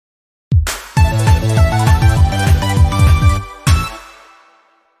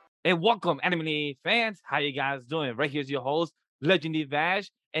And welcome, anime fans. How you guys doing? Right here's your host, Legendary Vash,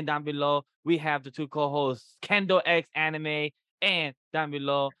 and down below we have the two co-hosts, Kendo X Anime, and down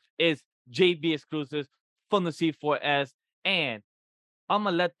below is JB Exclusives from the C4S. And I'm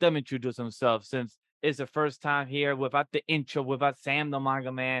gonna let them introduce themselves since it's the first time here without the intro, without Sam the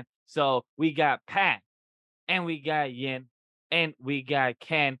Manga Man. So we got Pat, and we got Yin, and we got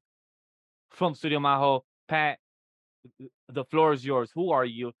Ken from Studio Maho. Pat, the floor is yours. Who are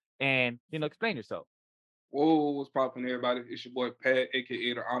you? And explain yourself. Whoa, what's poppin', everybody? It's your boy Pat,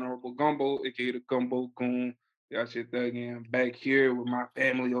 aka the Honorable Gumbo, aka the Gumbo Goon. Y'all shit that again. Back here with my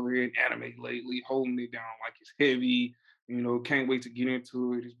family over here in anime lately, holding it down like it's heavy. Can't wait to get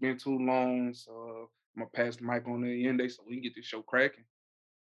into it. It's been too long, so I'm gonna pass the mic on to Yende so we can get this show cracking.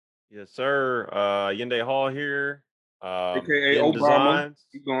 Yes, sir. Yende Hall here. AKA Yin Obama. Designs.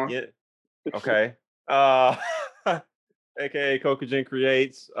 Keep going. Yeah. Okay. Uh, AKA Kokujin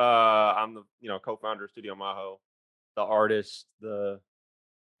Creates. I'm the co-founder of Studio Maho, the artist, the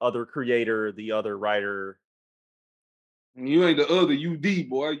other creator, the other writer. You ain't the other UD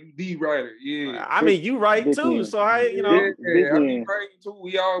boy, UD writer. Yeah. I Big, mean, you right big too. win. So I, Big Yeah, I be win. writing too.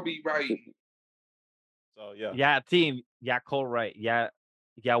 We all be writing. so yeah, Yeah, team. Yeah, co-write. Yeah,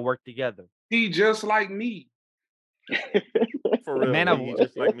 work together. He just like me. for real. Man He of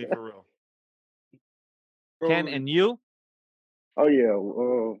just like me for real. Ken Bro, and you. Oh yeah,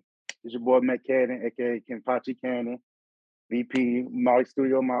 it's your boy Matt Cannon, aka Kenpachi Cannon, VP, Molly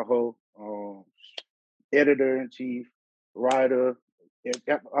Studio Maho, editor in chief, writer.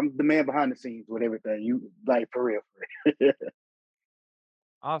 I'm the man behind the scenes with everything. You like for real. For real.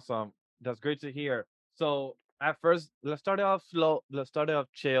 Awesome. That's great to hear. So at first, let's start it off slow. Let's start it off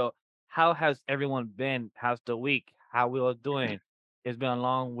chill. How has everyone been? How's the week? How we all doing? It's been a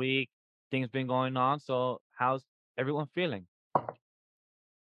long week. Things been going on. So how's everyone feeling?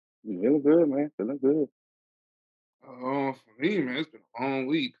 Feeling good, man. Feeling good. for me, man, it's been a long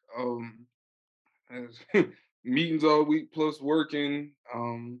week. As meetings all week plus working.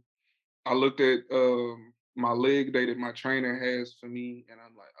 I looked at my leg day that my trainer has for me, and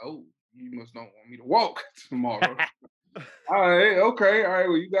I'm like, oh, you must don't want me to walk tomorrow. All right, okay, all right.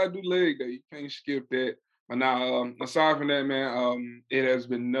 Well, you gotta do leg day. You can't skip that. But now, aside from that, man, it has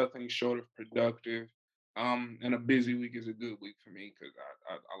been nothing short of productive. And a busy week is a good week for me because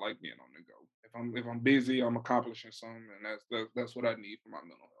I like being on the go. If I'm busy, I'm accomplishing something, and that's what I need for my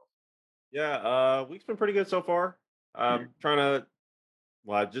mental health. Yeah. Week's been pretty good so far. Trying to.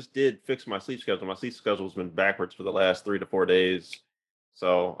 Well, I just did fix my sleep schedule. My sleep schedule's been backwards for the last 3 to 4 days.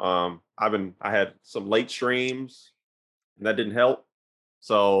 So I had some late streams and that didn't help.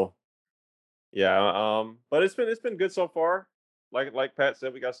 So yeah, but it's been good so far. Like Pat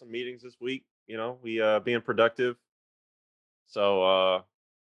said, we got some meetings this week. We being productive. So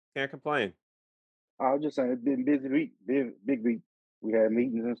can't complain. I was just saying it's been busy week, big week. We had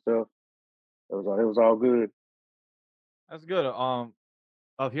meetings and stuff. It was all good. That's good.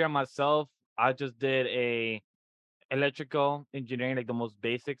 Of here myself, I just did a electrical engineering, like the most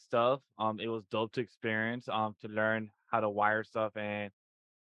basic stuff. It was dope to experience. To learn how to wire stuff and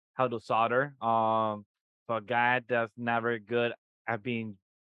how to solder. For a guy that's not very good at being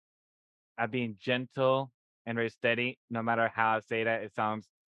gentle and very steady, no matter how I say that, it sounds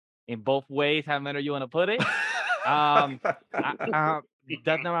in both ways, how matter you want to put it. Um,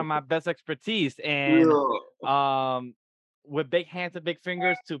 that's not my best expertise, and Yeah. um, with big hands and big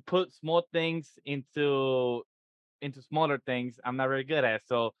fingers to put small things into smaller things, I'm not very good at.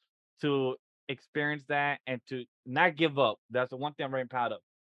 So to experience that and to not give up, that's the one thing I'm very proud of.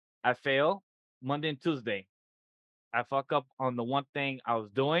 I fail Monday and Tuesday. I fuck up on the one thing I was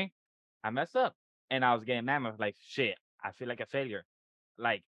doing. I mess up, and I was getting mad. I was like, shit, I feel like a failure.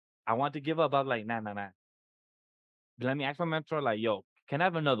 Like I want to give up. I was like, nah, nah, nah. Let me ask my mentor, like, yo, can I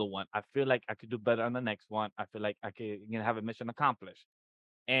have another one? I feel like I could do better on the next one. I feel like I could, have a mission accomplished.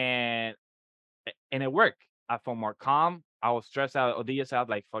 And and it worked. I felt more calm. I was stressed out. Odious out,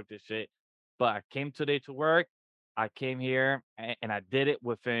 like, fuck this shit. But I came today to work. I came here and I did it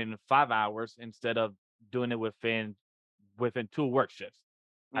within 5 hours instead of doing it within two work shifts.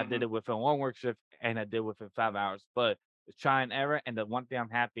 I did Mm-hmm. it within one work shift and I did within 5 hours. But it's try and error. And the one thing I'm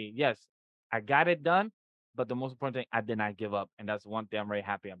happy, yes, I got it done. But the most important thing, I did not give up. And that's one thing I'm very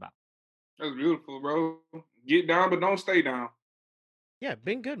happy about. That's beautiful, bro. Get down, but don't stay down. Yeah,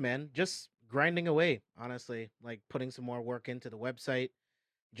 been good, man. Just grinding away, honestly. Like putting some more work into the website.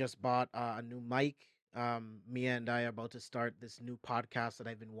 Just bought a new mic. Mia and I are about to start this new podcast that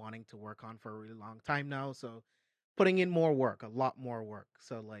I've been wanting to work on for a really long time now. So putting in more work, a lot more work.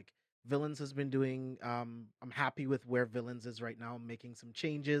 So like Villains has been doing. I'm happy with where Villains is right now. I'm making some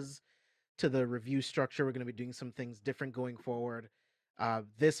changes to the review structure. We're going to be doing some things different going forward.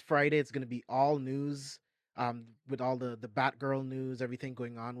 This Friday, it's going to be all news, with all the Batgirl news, everything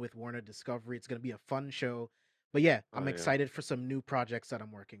going on with Warner Discovery. It's going to be a fun show. But yeah, Oh I'm yeah. excited for some new projects that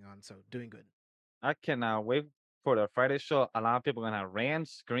I'm working on. So doing good. I cannot wait for the Friday show. A lot of people gonna rant,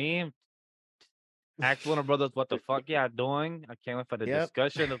 scream, ask Warner Brothers what the fuck y'all doing. I can't wait for the Yep.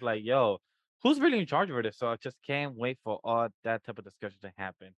 discussion of like, yo, who's really in charge of this? So I just can't wait for all that type of discussion to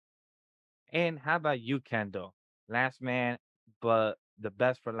happen. And how about you, Kendall? Last man, but the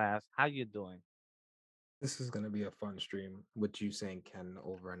best for last. How you doing? This is gonna be a fun stream with you saying Ken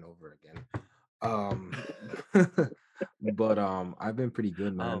over and over again. Um, but I've been pretty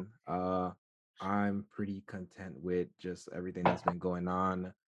good, Oh, man. I'm pretty content with just everything that's been going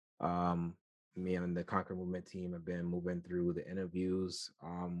on. Um, Me and the Conquer Movement team have been moving through the interviews.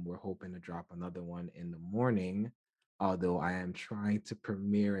 We're hoping to drop another one in the morning. Although I am trying to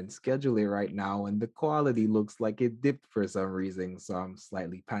premiere and schedule it right now, and the quality looks like it dipped for some reason, so I'm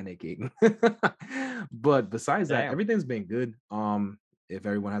slightly panicking. But besides that, damn. everything's been good. If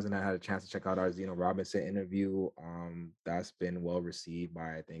everyone hasn't had a chance to check out our Zeno Robinson interview, that's been well received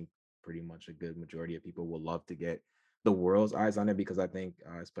by, I think, pretty much a good majority of people. Will love to get the world's eyes on it, because I think,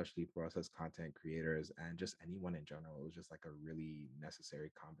 especially for us as content creators and just anyone in general, it was just like a really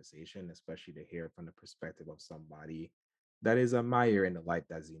necessary conversation, especially to hear from the perspective of somebody that is admired in the light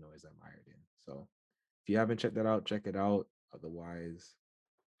that Zeno is admired in. So if you haven't checked that out, check it out. Otherwise,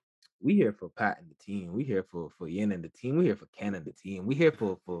 we here for Pat and the team. We here for Yin and the team. We here for Ken and the team. We here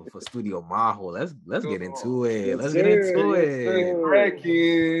for Studio Maho. Let's get Oh, into it. Yes, Let's get sir. into Yes, it. sir.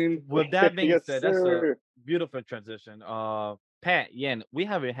 cracking. With that being Yes, said, that's a sir. beautiful transition. Pat, Yen, we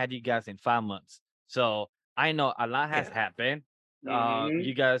haven't had you guys in 5 months, so I know a lot has Yeah. happened. Mm-hmm.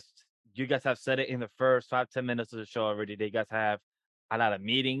 You guys have said it in the first 5-10 minutes of the show already. They guys have a lot of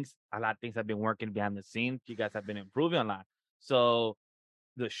meetings, a lot of things have been working behind the scenes. You guys have been improving a lot. So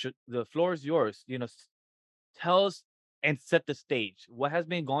the floor is yours. Tell us and set the stage. What has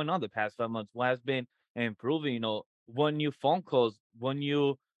been going on the past 5 months? What has been improving? What new phone calls, what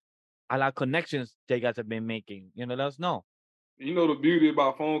new a lot of connections they guys have been making. Let us know. You know the beauty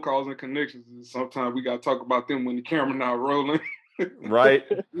about phone calls and connections is sometimes we gotta talk about them when the camera not rolling. Right.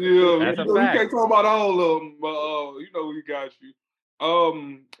 Yeah, That's a we fact. can't talk about all of them, but we got you.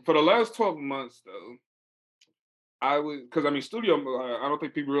 For the last 12 months though, I was because I mean Studio. I don't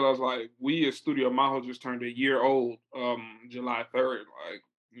think people realize like we at Studio Maho just turned a year old. July 3rd. Like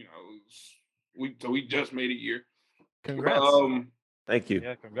we just made a year. But Congrats. Thank you.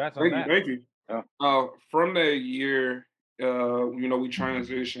 Yeah, congrats on thank you, that. thank you. Yeah. From that year, we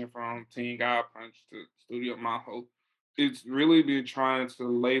transitioned from Team God Punch to Studio Maho. It's really been trying to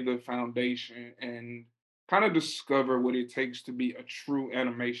lay the foundation and kind of discover what it takes to be a true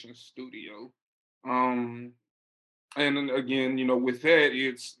animation studio. Um, and then again, with that,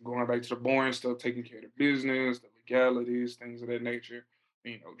 it's going back to the boring stuff, taking care of the business, the legalities, things of that nature.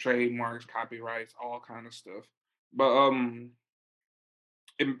 Trademarks, copyrights, all kind of stuff. But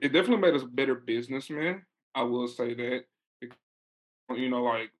it definitely made us better businessmen. I will say that. Because,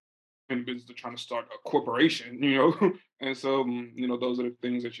 like in business, they're trying to start a corporation, and so those are the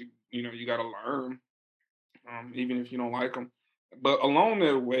things that you got to learn, even if you don't like them. But along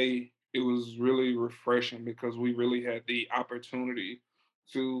that way, it was really refreshing because we really had the opportunity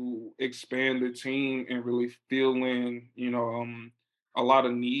to expand the team and really fill in, a lot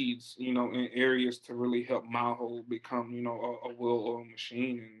of needs, in areas to really help Maho become, a well-oiled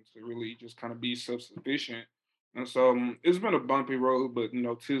machine and to really just kind of be self-sufficient. And so it's been a bumpy road, but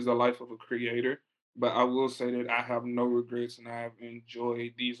tis the life of a creator. But I will say that I have no regrets and I've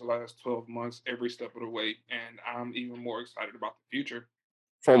enjoyed these last 12 months every step of the way. And I'm even more excited about the future.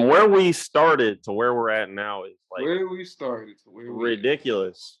 From where we started to where we're at now is like Where we started to where we at.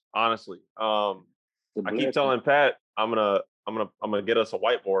 ridiculous, honestly. It's a I keep blessing. telling Pat I'm gonna get us a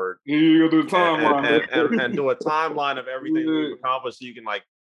whiteboard Yeah, you gotta do the and timeline. and, and do a timeline of everything that Yeah. we've accomplished so you can like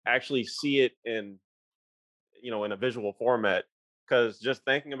actually see it in a visual format. Because just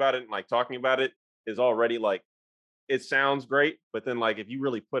thinking about it and like talking about it is already like it sounds great, but then like if you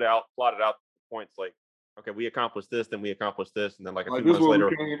really plot it out the points, like okay, we accomplished this, then we accomplished this, and then like a Like few this months where we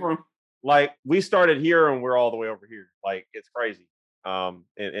later, came from. like we started here and we're all the way over here. Like it's crazy. And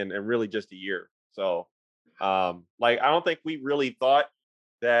really just a year. So like I don't think we really thought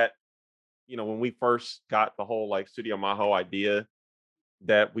that, when we first got the whole like Studio Maho idea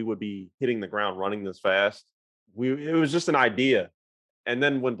that we would be hitting the ground running this fast. It was just an idea. And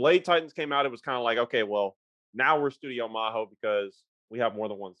then when Blade Titans came out, it was kind of like, okay, well, now we're Studio Maho because we have more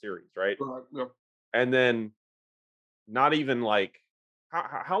than one series, right? Right. Yeah. And then not even like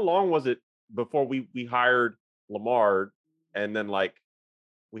how long was it before we hired Lamar, and then like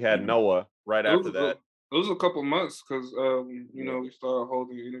we had Noah right It was after that. it was a couple months because Yeah. we started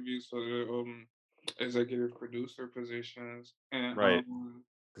holding interviews for the executive producer positions, and Right.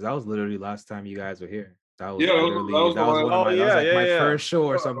 Because that was literally last time you guys were here. yeah, that was the That was last. one of Oh my that was yeah, like yeah, my yeah. first show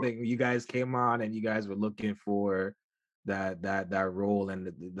or Yeah, something. You guys came on and you guys were looking for that role, and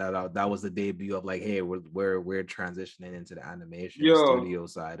that was the debut of like, hey, we're transitioning into the animation yeah. studio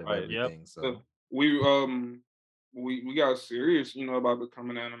side of Right. Yep. everything. Uh, So we we got serious, about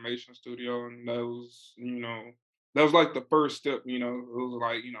becoming an animation studio, and that was like the first step. It was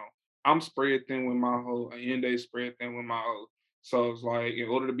like I'm spread thin with my whole, and they spread thin with my whole. So it's like in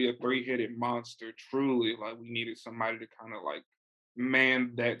order to be a three-headed monster, truly, like we needed somebody to kind of like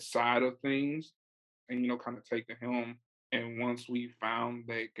man that side of things, and kind of take the helm. And once we found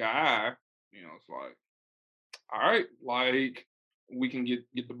that guy, it's like all right, like we can get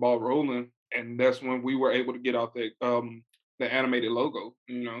the ball rolling, and that's when we were able to get out the animated logo,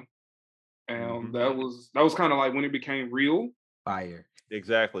 and mhm, that was kind of like when it became real. fire.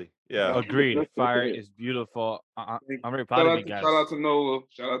 Exactly. Yeah. Agreed. Fire is beautiful. Like, I'm very proud of you shout out guys. to Noah,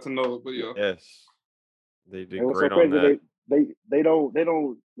 shout out to Noah, but yeah, Yes. They It did was so great on crazy. that. They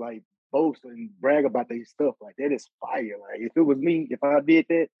don't like boast and brag about their stuff. Like that is fire. Like if it was me, if I did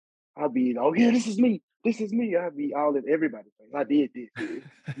that, I'd be, oh yeah, this is me. This is me. I'd be all in everybody's face. I did this.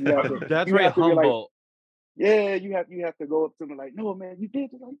 You have to That's you very have to be like, humble. yeah, you have to go up to them like, no man, you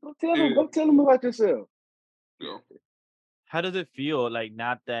did this. Like, yeah, go tell them about yourself. yeah. How does it feel like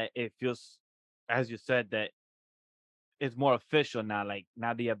not that it feels, as you said, that it's more official now, like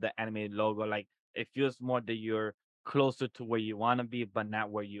now that you have the animated logo, like it feels more that you're closer to where you want to be, but not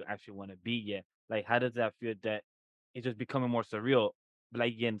where you actually want to be yet. Like, how does that feel that it's just becoming more surreal?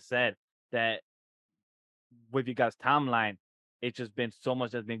 Like Yin said, that with you guys' timeline, it's just been so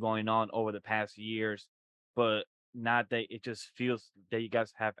much that's been going on over the past years, but not that it just feels that you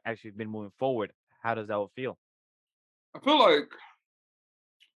guys have actually been moving forward. How does that all feel? I feel like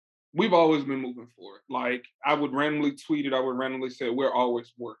we've always been moving forward. Like I would randomly tweet it, I would randomly say we're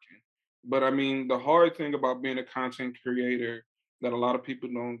always working. But I mean, the hard thing about being a content creator that a lot of people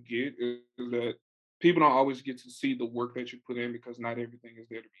don't get is that people don't always get to see the work that you put in because not everything is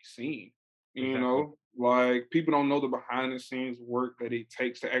there to be seen. Exactly. Like people don't know the behind the scenes work that it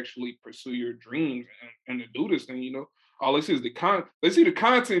takes to actually pursue your dreams and to do this thing. All they see is they see the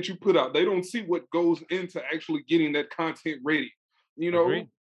content you put out. They don't see what goes into actually getting that content ready. You know, Agreed.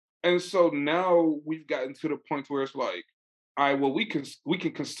 and so now we've gotten to the point where it's like, all right, well, we can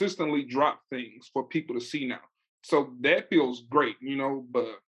consistently drop things for people to see now. So that feels great, but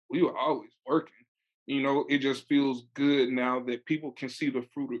we were always working. It just feels good now that people can see the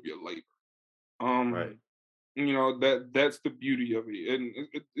fruit of your labor. Right. Um, that's the beauty of it, and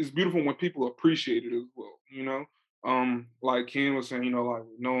it's beautiful when people appreciate it as well. Like Ken was saying, like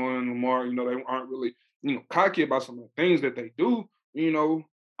Noah and Lamar, they aren't really cocky about some of the things that they do.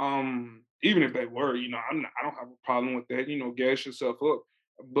 Even if they were, I don't have a problem with that. Gas yourself up,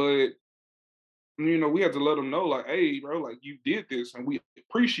 but we had to let them know, like, hey, bro, like you did this, and we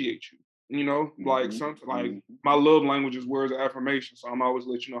appreciate you. Like Hmm. something like Hmm. my love language is words of affirmation, so I'm always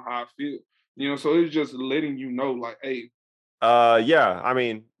let you know how I feel. So it's just letting you know, like, hey, Yeah, I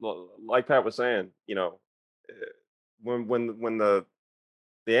mean, like Pat was saying, uh, when the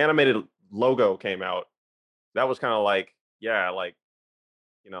animated logo came out, that was kind of like, yeah, like,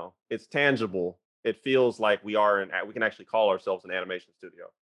 it's tangible. It feels like we can actually call ourselves an animation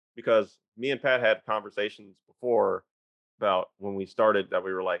studio, because me and Pat had conversations before about when we started that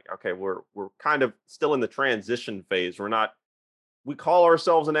we were like, okay, we're kind of still in the transition phase. We call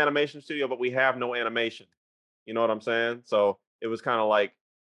ourselves an animation studio, but we have no animation. You know what I'm saying? So it was kind of like,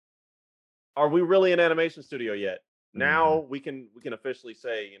 are we really an animation studio yet? Now Mhm. we can officially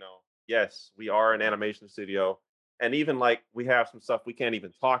say, yes, we are an animation studio. And even like we have some stuff we can't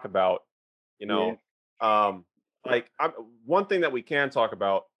even talk about, you Yeah. know. Um like one thing that we can talk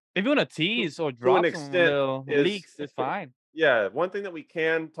about If you want to to, tease or to an drop some extent little is leaks, it's fine. yeah, one thing that we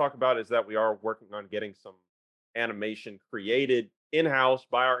can talk about is that we are working on getting some animation created in-house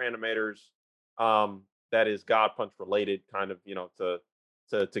by our animators, that is God Punch related, kind of,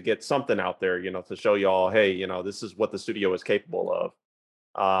 to get something out there, to show y'all, hey, this is what the studio is capable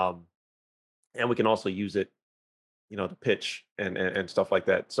of. Um, and we can also use it, to pitch and stuff like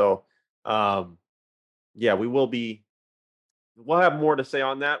that. So um, yeah, we'll have more to say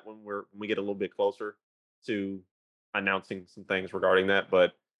on that when we get a little bit closer to announcing some things regarding that.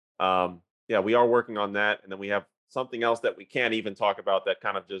 But yeah, we are working on that, and then we have something else that we can't even talk about that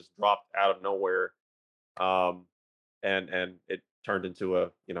kind of just dropped out of nowhere. Um, and it turned into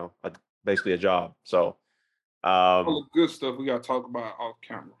basically a job. So All the good stuff we gotta talk about off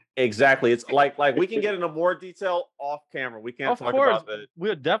camera. exactly, it's like we can get into more detail off camera. We can't Of talk course, about the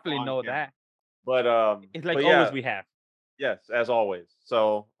we'll definitely on know camera. that. But It's like but always yeah, we have. yes, as always.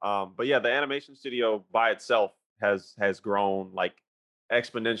 So but yeah, the animation studio by itself has grown like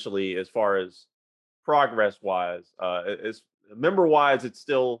exponentially as far as progress wise. It's member wise, it's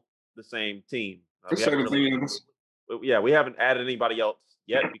still the same team. We It's haven't really 17 of us. yeah, we haven't added anybody else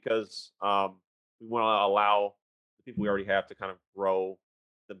yet because we want to allow the people we already have to kind of grow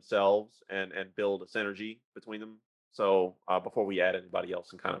themselves and build a synergy between them. So before we add anybody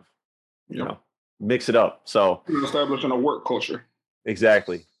else and kind of you Yep. know mix it up. So We're establishing a work culture.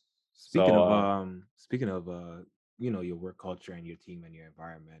 exactly. Speaking So of your work culture and your team and your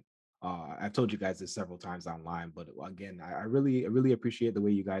environment. I've told you guys this several times online, but again, I really appreciate the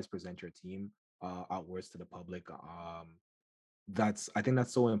way you guys present your team outwards to the public. I think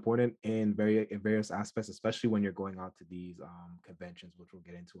that's so important in various aspects, especially when you're going out to these conventions, which we'll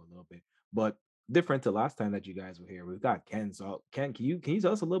get into a little bit. But different to last time that you guys were here, we've got Ken. So Ken, can you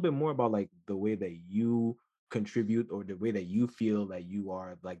tell us a little bit more about like the way that you contribute or the way that you feel that you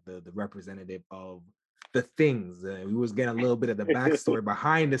are like the representative of the things? We was getting a little bit of the backstory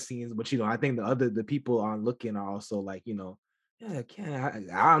behind the scenes, but I think the people on looking are also like, yeah, Ken.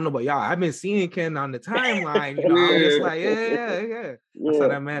 I don't know about y'all. I've been seeing Ken on the timeline. I'm just Yeah. like, yeah. I saw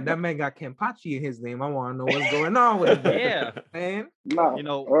Yeah. that man got Ken Pachi in his name. I want to know what's going on with him, Yeah. man. Nah. You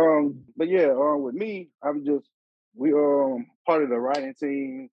know, But yeah, with me, we part of the writing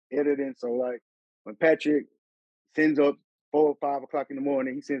team, editing. So like when Patrick sends up 4 or 5 o'clock in the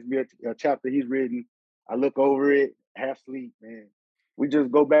morning, he sends me a chapter he's written. I look over it, half sleep, man. We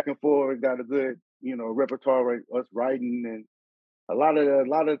just go back and forth. Got a good, repertoire of us writing, and a lot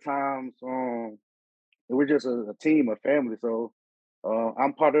of times, we're just a team, a family. So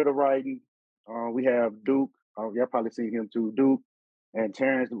I'm part of the writing. We have Duke. Y'all probably seen him too. Duke and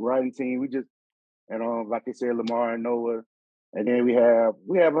Terrence, the writing team. We just and like I said, Lamar and Noah, and then we have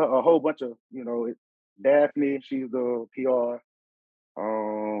a whole bunch of Daphne. She's the PR.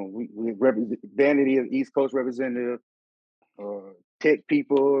 We represent Vanity is East Coast representative. Tech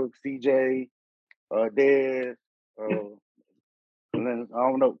people, CJ, Dez. And then I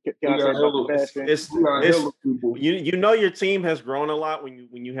don't know. Can We I say got Dr. hella, Fashion? it's we got it's hella people. your team has grown a lot when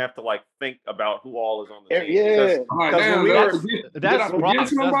you have to like think about who all is on the team Yeah. I'm like, because when damn, we did I were did I forget props. That's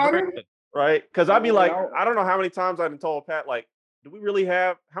somebody? very good. right because I'd be And like I don't know how many times I've told Pat like do we really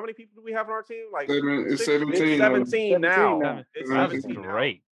have how many people do we have on our team like It's six it's 17 of them. 17 17 now now. it's That's 17 now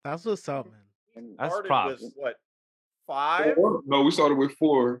great. That's what's up, man. we And That's started with props. what 5 No, we started with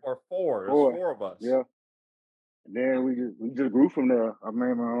 4. or 4 there's 4. 4 of us Yeah. And then we just grew from there. I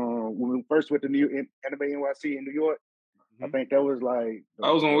remember when we first went to Anime NYC in New York. I Mhm. think that was like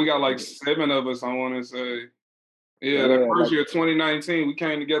That was when we got like 7 of us, I want to say. Yeah, that first like year, 2019, we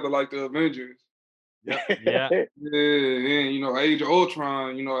came together like the Avengers. yep Yeah. Yeah, and Age of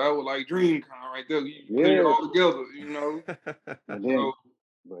Ultron, that was like DreamCon right there. You put it yeah. all together, And So then,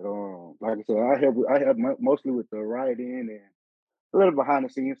 but like I said, I help mostly with the writing and a little behind the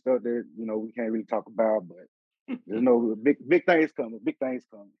scenes stuff that we can't really talk about. But there's no big things coming. Big things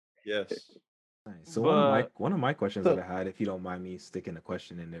coming. yes Nice. So But one of my questions that So I had, if you don't mind me sticking a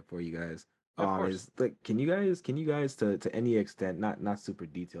question in there for you guys, of course. is like, can you guys to any extent, not super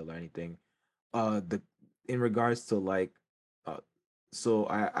detailed or anything, the in regards to like, uh, so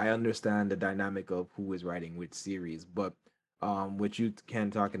I understand the dynamic of who is writing which series, but what you can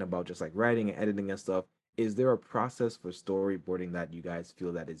talking about just like writing and editing and stuff, is there a process for storyboarding that you guys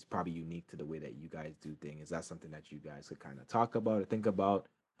feel that is probably unique to the way that you guys do things? Is that something that you guys could kind of talk about or think about?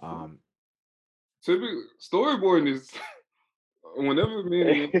 Um, typically, storyboarding is whenever me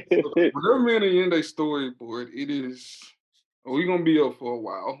and Yende storyboard, it is we're gonna be up for a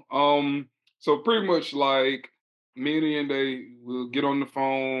while. So pretty much like me and Yende will get on the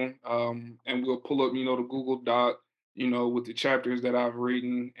phone, and we'll pull up, the Google Doc, with the chapters that I've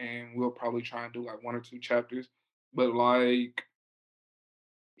written, and we'll probably try and do like 1 or 2 chapters. But like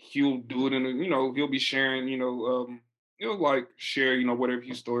he'll do it he'll be sharing, he'll like share, whatever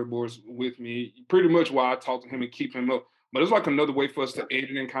he storyboards with me. Pretty much why I talk to him and keep him up. But it's like another way for us to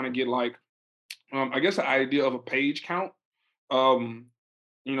edit and kind of get like, I guess the idea of a page count. Um,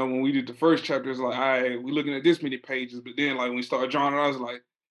 when we did the first chapter, it's like, all right, we're looking at this many pages, but then like when we started drawing it, I was like,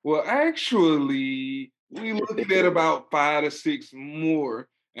 well, actually, we looking at about 5 to 6 more.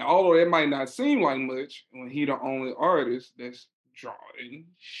 And although it might not seem like much, when he the only artist that's drawing,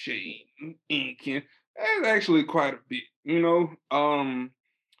 shading, inking, That's actually quite a bit, you know.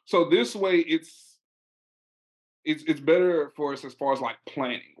 So this way it's better for us as far as like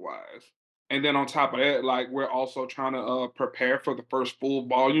planning wise. And then on top of that, like we're also trying to prepare for the first full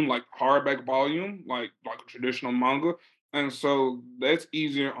volume, like hardback volume, like a traditional manga. And so that's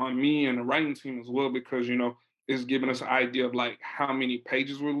easier on me and the writing team as well because it's giving us an idea of like how many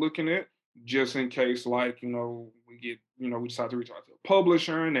pages we're looking at, just in case like we decide to reach out to a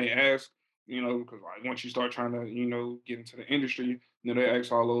publisher and they ask, because like once you start trying to get into the industry, they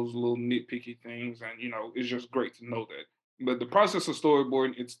ask all those little nitpicky things, and it's just great to know that. But the process of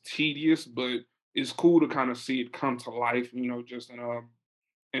storyboarding, it's tedious, but it's cool to kind of see it come to life. Just in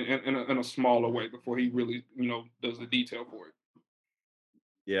a smaller way before he really does the detail for it.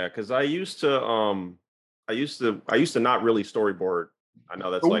 Yeah, because I used to not really storyboard. I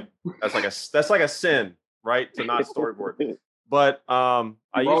know Oh, that's like a sin, right? To not storyboard. But I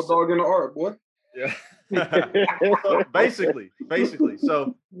raw used to, dog in the art, boy. yeah. So basically.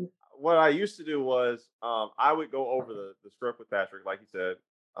 So what I used to do was I would go over the script with Patrick, like you said.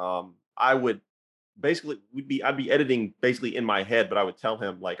 I would basically I'd be editing basically in my head, but I would tell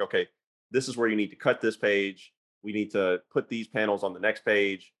him like, okay, this is where you need to cut this page. We need to put these panels on the next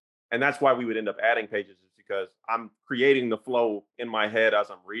page. And that's why we would end up adding pages, is because I'm creating the flow in my head as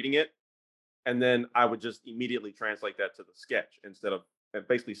I'm reading it. And then I would just immediately translate that to the sketch instead of, and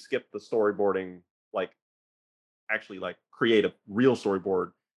basically skip the storyboarding, like actually like create a real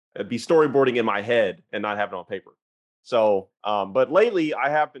storyboard, be storyboarding in my head and not have it on paper. So, but lately I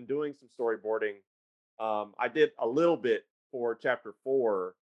have been doing some storyboarding. I did a little bit for chapter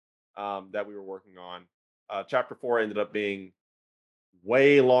 4 that we were working on. Chapter 4 ended up being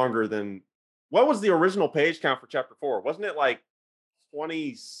way longer than, what was the original page count for chapter 4? Wasn't it like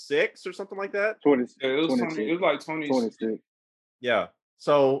 26 or something like that? 20, Yeah, it was 26, it was like 20. 26. Yeah.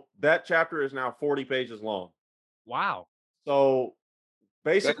 So that chapter is now 40 pages long. Wow. So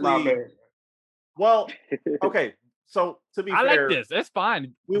That's not basically, bad. well, okay. So to be I like fair, this. It's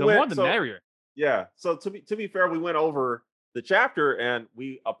fine. we The more went the so merrier. yeah. So to be fair, we went over the chapter and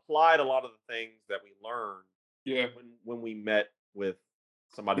we applied a lot of the things that we learned Yeah. when we met with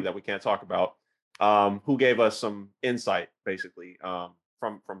somebody that we can't talk about, who gave us some insight basically,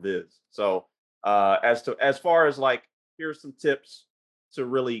 from Viz. So as far as like, here's some tips to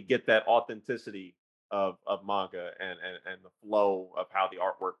really get that authenticity of manga and the flow of how the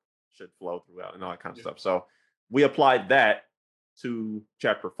artwork should flow throughout and all that kind of Yeah. stuff. So we applied that to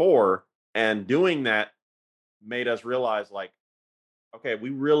chapter 4, and doing that made us realize like, okay, we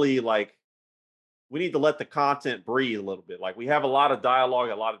really like, we need to let the content breathe a little bit. Like, we have a lot of dialogue,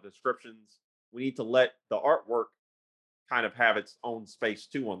 a lot of descriptions. We need to let the artwork kind of have its own space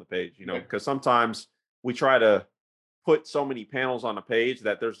too on the page, Yeah. because sometimes we try to put so many panels on a page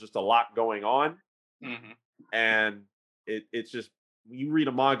that there's just a lot going on. Mhm. And it's just, when you read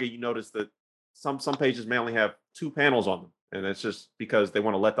a manga, you notice that some pages may only have 2 panels on them. And it's just because they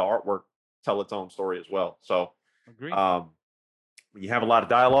want to let the artwork tell its own story as well. So Agree. when you have a lot of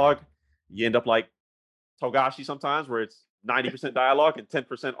dialogue, you end up like Togashi sometimes, where it's 90% dialogue and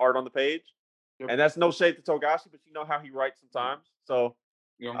 10% art on the page. Yep. And that's no shade to Togashi, but you know how he writes sometimes. So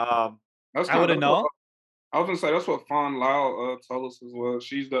Yeah. um I wouldn't know. I was gonna say that's what Fawn Lau told us as well.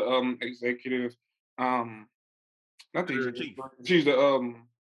 She's the executive, um, not the Editor in executive, chief. but she's the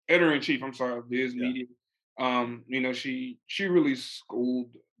editor in chief. I'm sorry, of Viz Yeah. Media. She really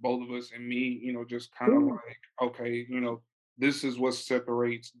schooled both of us and me. Just kind of like, okay, this is what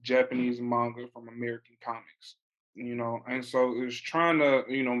separates Japanese manga from American comics. And so it's trying to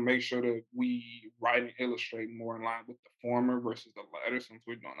make sure that we write and illustrate more in line with the former versus the latter, since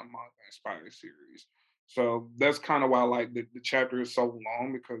we're doing a manga inspired series. So that's kind of why like the chapter is so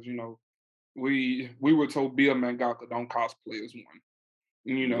long, because we were told be a mangaka, don't cosplay as one.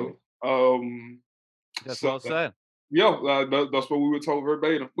 You know, That's so well said. yeah, that's what we were told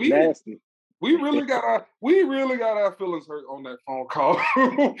verbatim. Nasty. We really got our feelings hurt on that phone call,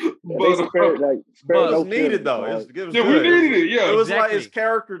 They but spared It But was no needed feelings. though. Like, It was yeah, we good. needed it. It Yeah, was like, it's exactly.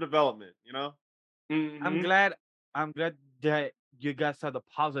 character development, you know? I'm Mhm. glad. I'm glad that you guys saw the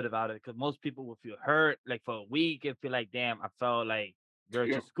positive out of it, because most people will feel hurt like for a week and feel like, damn, I felt like they're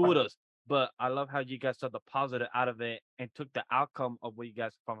Yeah, just schooled us. But I love how you guys saw the positive out of it and took the outcome of what you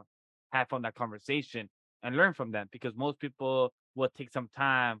guys had from that conversation and learn from them, because most people will take some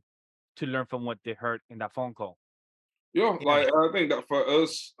time to learn from what they heard in that phone call. yeah. Yeah. Like I think that for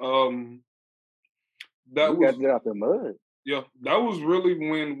us, that we was got to get out the mud. yeah, that was really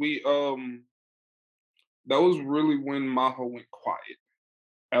when Maho went quiet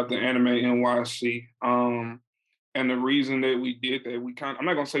after Anime NYC. And the reason that we did that, I'm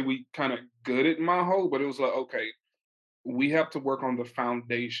not gonna say we kind of good at Maho, but it was like, okay, we have to work on the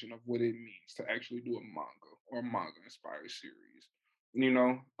foundation of what it means to actually do a manga or manga inspired series.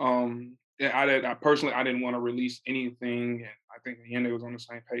 Yeah, I personally I didn't want to release anything, and I think in the end it was on the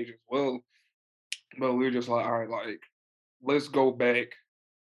same page as well. But we were just like, all right, like let's go back,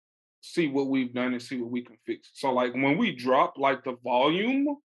 see what we've done, and see what we can fix. So like when we drop like the volume,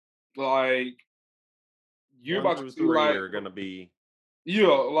 like you're One about to through see three like are gonna be yeah,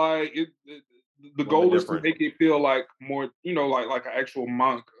 like the a little bit goal is to different. make it feel like more, like an actual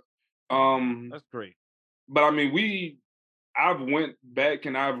manga. That's great. But I mean, I've went back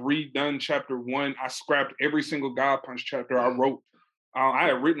and I've redone chapter 1. I scrapped every single God Punch chapter I wrote. I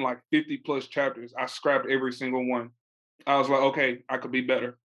had written like 50 plus chapters. I scrapped every single one. I was like, okay, I could be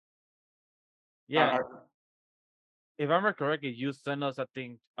better. Yeah, I if I remember correctly, you sent us, I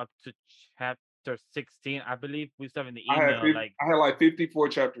think, up to chapter 16. I believe we still have in the I had email, like, I had like 54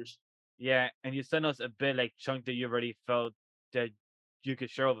 chapters. yeah, and you sent us a bit like chunk that you already felt that you could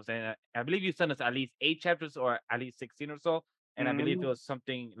share with us. And I believe you sent us at least 8 chapters or at least 16 or so. And I believe it Mhm. was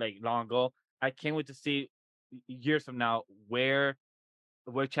something like long ago. I can't wait to see years from now where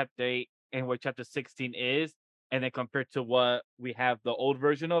chapter 8 and where chapter 16 is, and then compared to what we have the old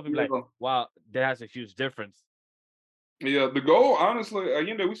version of, and be like, Yeah. wow, that has a huge difference. Yeah, the goal, honestly,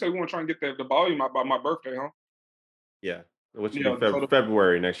 we say we want to try and get the volume out by my birthday, huh? Yeah, which will be Yeah, so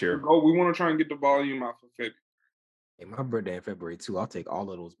February next the year. goal, we want to try and get the volume out for February. Hey, my birthday in February too. I'll take all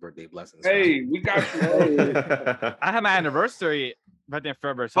of those birthday blessings. Hey, we got you, bro. I have my anniversary right in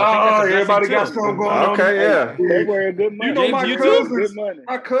February, so I think that's Oh, a blessing everybody got too. something going on. Okay, Hey, yeah. February, good You month. know, James, my you February, too? good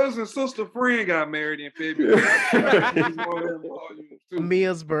money. cousin's sister friend got married in February. Too.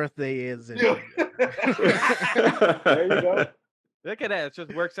 Mia's birthday is in Yeah. February. There you go. Look at that. It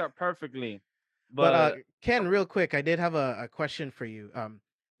just works out perfectly. But But Ken, real quick, I did have a question for you.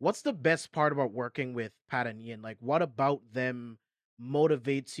 What's the best part about working with Pat and Ian? Like, what about them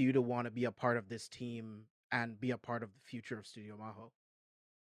motivates you to want to be a part of this team and be a part of the future of Studio Maho?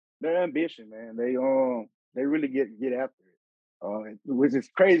 Their ambition, man. They really get after it. Which is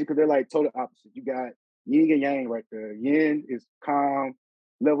crazy because they're like total opposite. You got yin and yang right there. Yin is calm,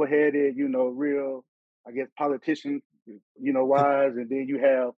 level headed, real, I guess, politician, wise, and then you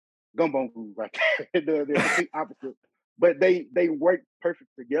have Gumbo right there. They're complete opposite. But they work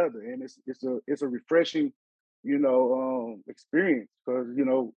perfect together, and it's a refreshing, experience because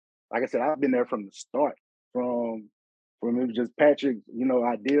like I said, I've been there from the start, from it was just Patrick's,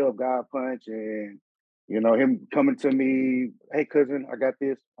 idea of God Punch and him coming to me, hey cousin, I got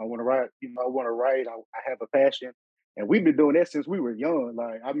this. I want to write, I want to write. I have a passion. And we've been doing that since we were young.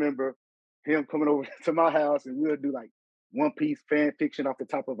 Like I remember him coming over to my house and we'll do like one piece fan fiction off the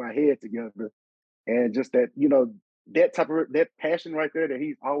top of our head together. And just that, that type of that passion right there that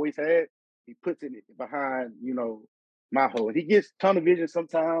he's always had, he puts it behind, Maho. And he gets tunnel vision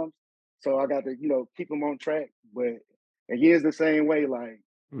sometimes. So I got to, keep him on track. But and he is the same way, like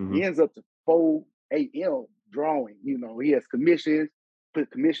he Mhm. ends up to 4 a.m. drawing. He has commissions,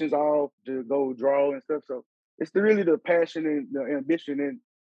 put commissions off to go draw and stuff. So it's really the passion and the ambition, and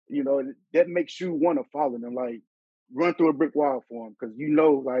that makes you want to follow them. Like run through a brick wall for them because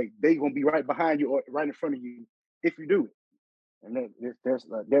like they gonna be right behind you or right in front of you if you do it. And that's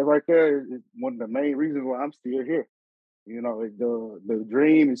like that right there is one of the main reasons why I'm still here. The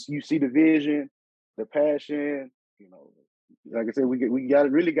dream is you see the vision, the passion. Like I said, we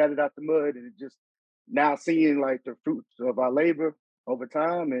really got it out the mud, and it just now seeing like the fruits of our labor over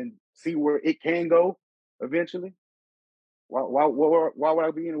time and see where it can go eventually. Why would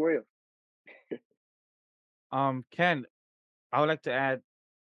I be anywhere else? Ken, I would like to add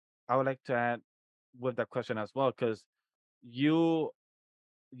I would like to add with that question as well, because you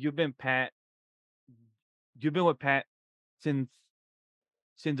you've been Pat you've been with Pat since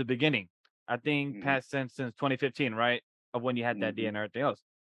the beginning. I think Mm-hmm. Pat since 2015, right? Of when you had that idea Mm-hmm. and everything else.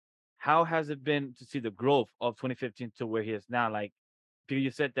 How has it been to see the growth of 2015 to where he is now? Like, because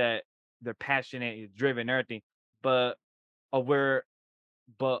you said that they're passionate, you're driven, everything, but of where,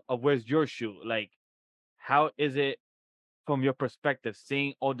 where's your shoe? Like, how is it from your perspective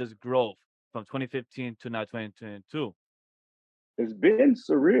seeing all this growth from 2015 to now 2022? It's been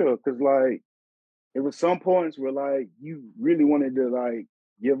surreal because like it was some points where like you really wanted to like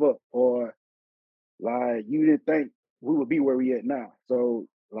give up or like you didn't think we would be where we at now. So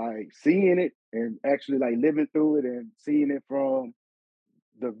like seeing it and actually like living through it and seeing it from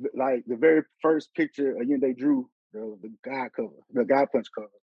the very first picture again they drew the guy cover, the guy punch cover.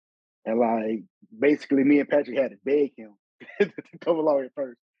 And like basically me and Patrick had to beg him to come along at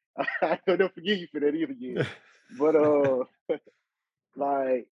first. I don't forgive you for that either, yeah. but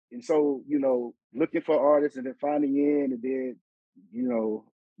like, and so looking for artists and then finding in, and then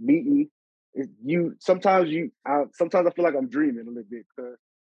meeting. You sometimes sometimes I feel like I'm dreaming a little bit because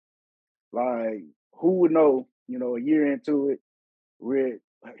like who would know, a year into it, we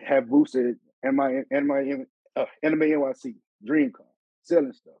have boosted Anime NYC, DreamCon,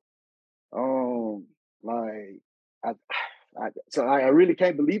 selling stuff. Um, like I, I really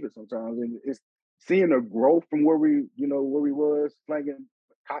can't believe it sometimes, and it's seeing the growth from where we was slinging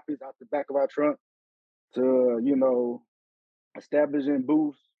copies out the back of our trunk to establishing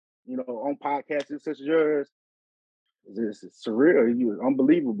booths, on podcasts such as yours. It's surreal,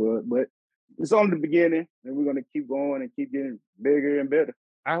 unbelievable, but it's only the beginning, and we're gonna keep going and keep getting bigger and better.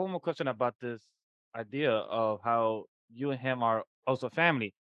 I have one more question about this idea of how you and him are also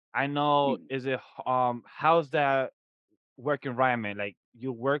family. I know, Mm. is it how's that work environment? Like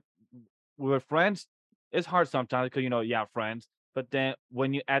you work with friends, it's hard sometimes because you have friends, but then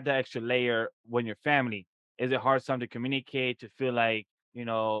when you add that extra layer when you're family, is it hard sometimes to communicate, to feel like,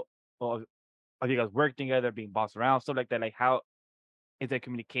 or you guys work together, being bossed around, stuff like that? Like how is that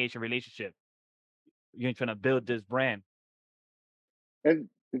communication relationship? You're trying to build this brand. And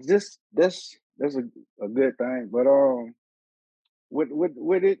it's just that's a good thing. But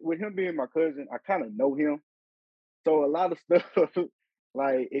with him being my cousin, I kind of know him. So a lot of stuff,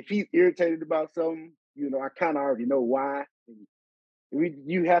 like if he's irritated about something, I kind of already know why. And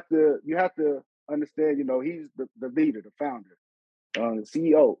you have to understand, he's the leader, the founder, the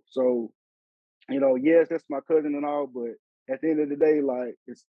CEO. So yes, that's my cousin and all, but at the end of the day, like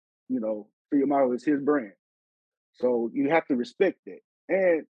it's Free Maho is his brand. So you have to respect that.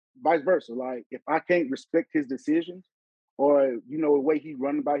 And vice versa. Like if I can't respect his decisions or the way he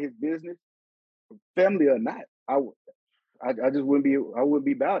run about his business, family or not, I just wouldn't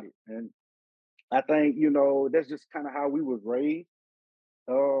be about it. And I think, that's just kind of how we was raised.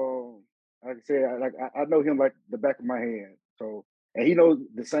 Like I said, I know him like the back of my hand. So and he knows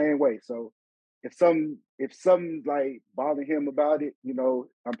the same way. So if some like bother him about it,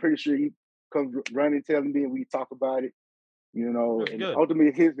 I'm pretty sure he comes running telling me and we talk about it, That's and good.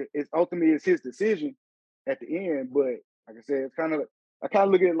 ultimately it's his decision at the end. But like I said, it's kind of I kind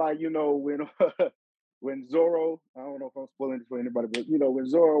of look at it like when when Zoro, I don't know if I'm spoiling this for anybody, but when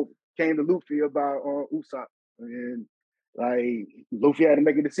Zoro came to Luffy about Usopp, and like Luffy had to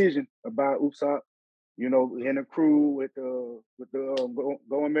make a decision about Usopp, and the crew with the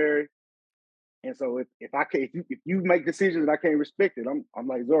going Mary. And so if I can if you make decisions and I can't respect it, I'm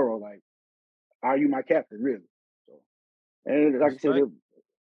like Zoro, like, are you my captain, really? So and like I said,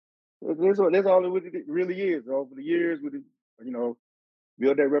 Respect. that's all it really is. Over the years, with you know,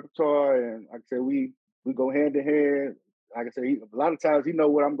 build that repertoire, and like I said, we go hand in hand. Like I said, a lot of times he know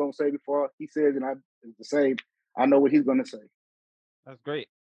what I'm gonna say before he says, and it's the same. I know what he's gonna say. That's great.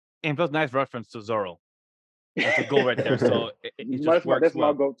 And plus, nice reference to Zorro. That's a goal right there. So it just works That's my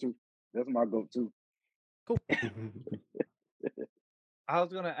well. go-to. That's my go-to. Cool. I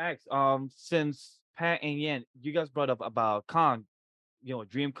was gonna ask, since Pat and Yen, you guys brought up about Con,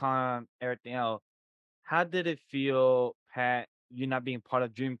 DreamCon, everything else. How did it feel, Pat, you not being part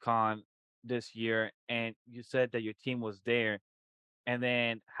of DreamCon this year, and you said that your team was there, and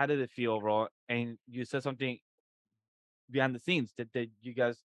then how did it feel overall? And you said something behind the scenes that you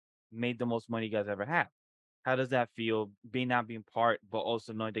guys made the most money you guys ever had. How does that feel, being not being part, but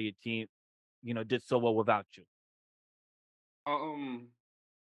also knowing that your team, did so well without you? Um,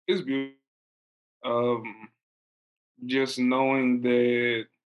 it's beautiful. Um, just knowing that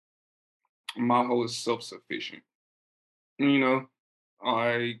Maho is self-sufficient. You know,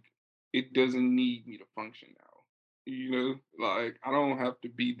 like it doesn't need me to function now. Like I don't have to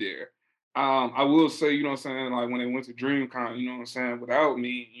be there. I will say, what I'm saying, like when they went to DreamCon, what I'm saying, without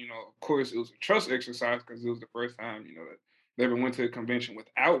me, of course it was a trust exercise because it was the first time, that they ever went to a convention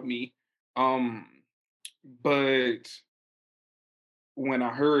without me. Um, but when I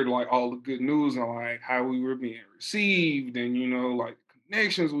heard like all the good news on like how we were being received and like the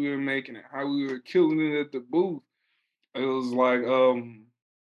connections we were making and how we were killing it at the booth, it was like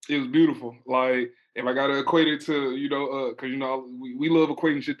it was beautiful. Like if I gotta equate it to, because we love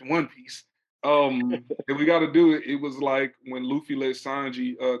equating shit to One Piece. If we gotta do it, it was like when Luffy let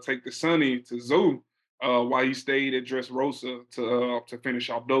Sanji take the Sunny to Zoo, while he stayed at Dressrosa to finish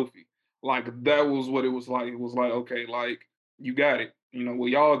off Dofi. Like that was what it was like. It was like, okay, like you got it, well,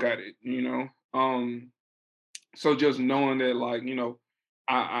 y'all got it. So just knowing that, like,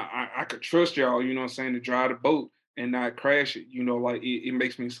 I could trust y'all, what I'm saying, to drive the boat and not crash it, like it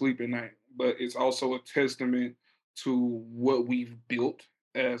makes me sleep at night. But it's also a testament to what we've built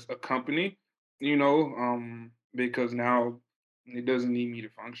as a company, because now it doesn't need me to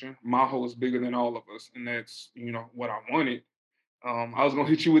function. Maho is bigger than all of us, and that's what I wanted. I was gonna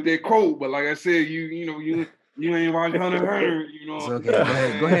hit you with that quote, but like I said, you ain't watched Hunter x Hunter, It's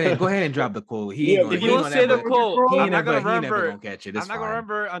okay. Go ahead and drop the quote. He ain't Yeah, gonna. If He you ain't don't gonna say the ever. quote, He I'm ain't not gonna never. He ain't never remember. gonna catch it. I'm It's not gonna fine.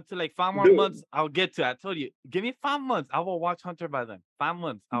 remember until like 5 more do months. I'll get to it. I told you, give me 5 months. I will watch Hunter by then. 5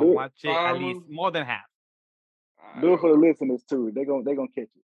 months. I'll do watch it at least months. more than half. do it for the listeners too. They gonna catch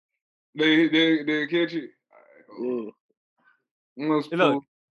it. They catch it. Yeah. Let's Look, pull.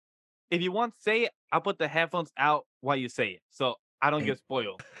 if you want to say it, I'll put the headphones out while you say it, so I don't get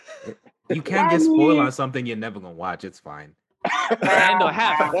spoiled. You can't get spoiled on something you're never gonna watch. It's fine. Lando,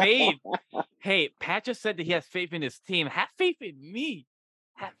 have faith. Hey, Pat just said that he has faith in his team. Have faith in me.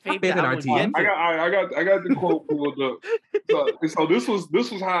 Have faith faith that in I our will team. get to. I got the quote pulled up. So this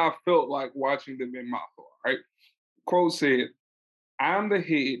was how I felt like watching them in Maho, right? Quote said, "I'm the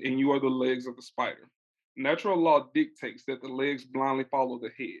head and you are the legs of the spider. Natural law dictates that the legs blindly follow the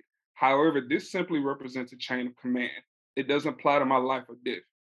head. However, this simply represents a chain of command. It doesn't apply to my life or death.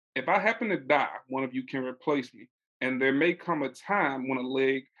 If I happen to die, one of you can replace me, and there may come a time when a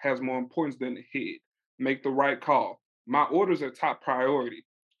leg has more importance than the head. Make the right call. My orders are top priority.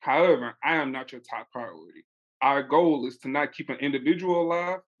 However, I am not your top priority. Our goal is to not keep an individual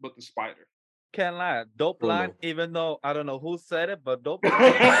alive, but the spider." Can't lie. Dope line, Solo. even though I don't know who said it, but dope line.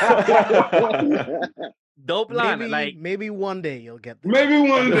 Dope line. Like, Maybe one day you'll get there. Maybe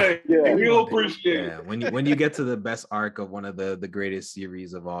one day. Yeah. And Maybe we'll one day. appreciate Yeah, it. when you get to the best arc of one of the greatest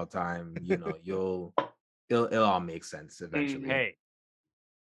series of all time, it'll all make sense eventually. hey,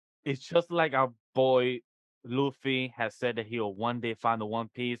 it's just like our boy Luffy has said that he'll one day find the One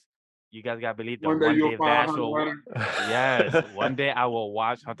Piece. You guys gotta believe that One day one you'll day find Vash Hunter will. x Hunter. Yes, one day I will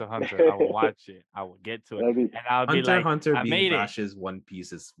watch Hunter x Hunter. I will watch it. I will get to it, That'd be- and I'll be Hunter x like, Hunter I being made it. Vash's One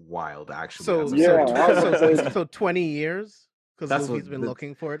Piece is wild. Actually, So that's a Yeah, very I was wild gonna thing. say- so 20 years because That's Luffy's what been the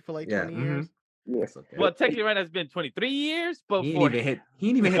looking for it for like yeah. 20 years. Yeah. That's okay. Well, technically, right now it's been 23 years, but He ain't for even hit. He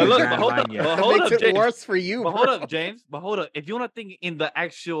ain't even hit but the look, grand line yet. but That hold makes up, it James. worse for you. But hold bro. up, James. But hold up. If you want to think in the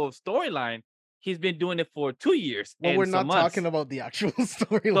actual storyline, he's been doing it for 2 years. Well, and we're some not months. talking about the actual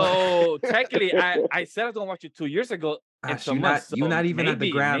storyline. So technically, I said I was gonna watch it 2 years ago. And Ash, some months. you're So not even at the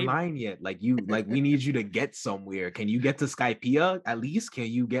maybe, grand maybe line yet. Like we need you to get somewhere. Can you get to Skypiea at least? Can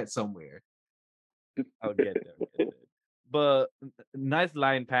you get somewhere? I'll get there. But nice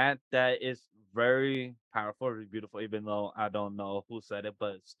line, Pat. That is very powerful, very beautiful. Even though I don't know who said it,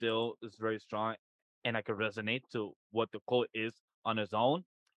 but still, it's very strong, and I can resonate to what the quote is on its own.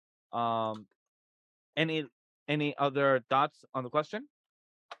 Um, any any other thoughts on the question?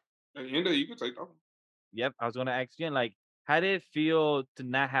 At the end of it, you can take that one. Yep, I was gonna ask you, like, how did it feel to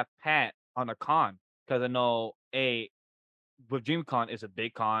not have Pat on a con? Because I know, with DreamCon is a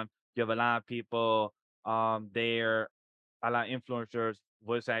big con. You have a lot of people there, a lot of influencers,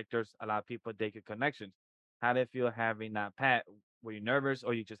 voice actors, a lot of people they get connections. How did it feel having that Pat? Were you nervous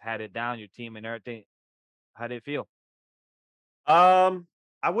or you just had it down, your team and everything? How did it feel?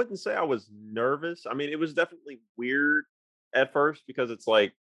 I wouldn't say I was nervous. I mean, it was definitely weird at first because it's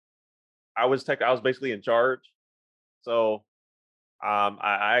like I was basically in charge. So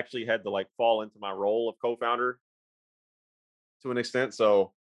I actually had to like fall into my role of co-founder to an extent.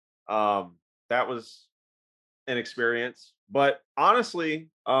 So that was an experience. But honestly,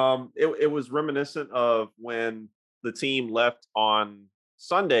 it was reminiscent of when the team left on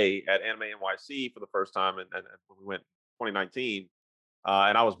Sunday at Anime NYC for the first time, and when we went 2019,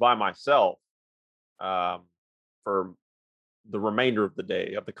 and I was by myself um, for the remainder of the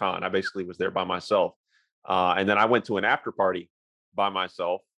day of the con. I basically was there by myself, and then I went to an after party by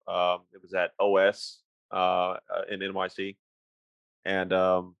myself. It was at OS in NYC, and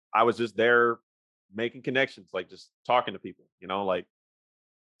I was just there making connections, like just talking to people, like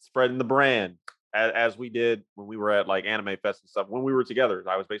spreading the brand as we did when we were at like Anime Fest and stuff. When we were together,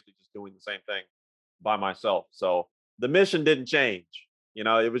 I was basically just doing the same thing by myself. So the mission didn't change.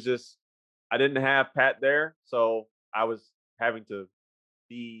 It was just I didn't have Pat there, so I was having to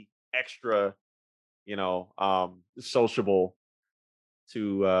be extra, sociable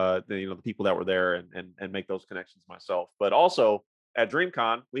to the people that were there and make those connections myself. But also at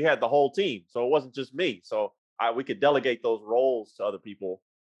DreamCon, we had the whole team, so it wasn't just me. So we could delegate those roles to other people,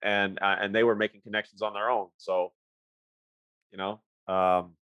 and they were making connections on their own. So you know,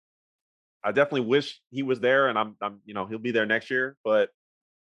 um, I definitely wish he was there, and I'm he'll be there next year. But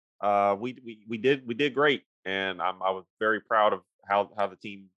we did great, and I was very proud of how the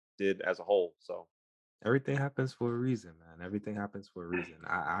team did as a whole. So Everything happens for a reason, man. Everything happens for a reason.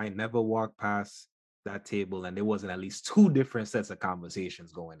 I never walked past that table and there wasn't at least two different sets of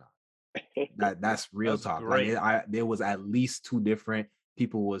conversations going on. That's real That's talk. Like great. there was at least two different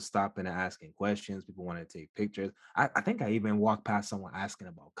people was stopping and asking questions. People wanted to take pictures. I think I even walked past someone asking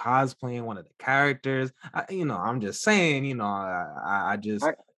about cosplaying one of the characters. I'm just saying, I just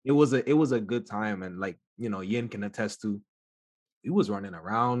I it was a good time, and like Yin can attest to, we was running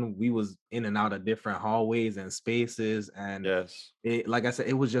around, we was in and out of different hallways and spaces, and Yes. it, like I said,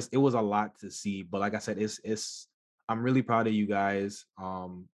 it was a lot to see. But like I said, it's I'm really proud of you guys,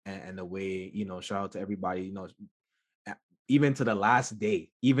 and the way, shout out to everybody, a- even to the last day,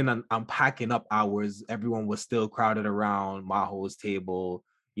 even on unpacking up hours, everyone was still crowded around Maho's table.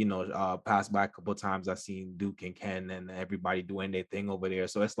 Passed by a couple times, I seen Duke and Ken and everybody doing their thing over there.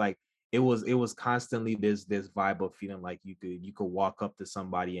 So it's like it was constantly this vibe of feeling like you could walk up to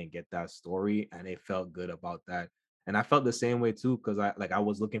somebody and get that story, and it felt good about that. And I felt the same way too, because I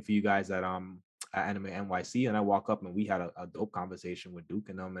was looking for you guys at Anime NYC, and I walk up and we had a dope conversation with Duke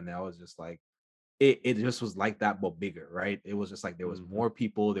and them, and I was just like, it just was like that but bigger, right? It was just like there was Mhm. more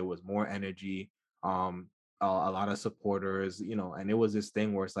people, there was more energy, a lot of supporters, and it was this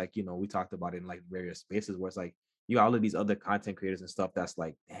thing where it's like, we talked about it in like various spaces where it's like you got all of these other content creators and stuff that's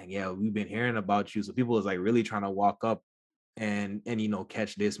like, dang, yeah, we've been hearing about you. So people is like really trying to walk up and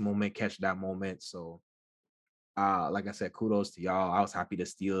catch this moment, catch that moment. So like I said, kudos to y'all. I was happy to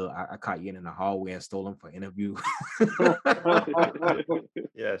steal. I caught Yin in the hallway and stole him for interview.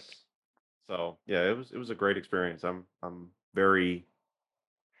 Yes. So yeah, it was a great experience. I'm very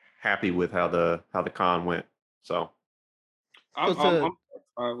happy with how the con went. So So to I'm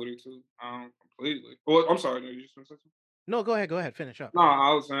satisfied with it too. Completely. Well, I'm sorry. No, you just want to say something? no, go ahead, finish up. No,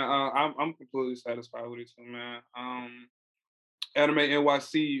 I was saying I'm completely satisfied with it too, man. Anime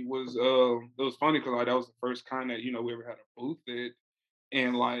NYC was it was funny because like that was the first con that we ever had a booth at,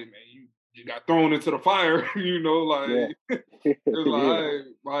 and like man, you got thrown into the fire, yeah, like it's yeah.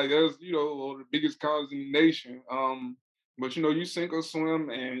 like that's one of the biggest cons in the nation. But you sink or swim,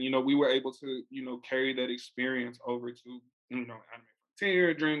 and we were able to carry that experience over to Anime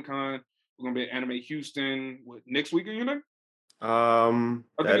Frontier, DreamCon. We're gonna be at Anime Houston what next weekend, I think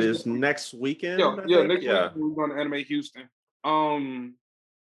that it's is next week. next Yeah, weekend, I yeah, think. next weekend Yeah. we're going to Anime Houston. Um,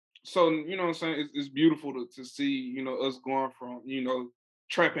 so what I'm saying, it's beautiful to see us going from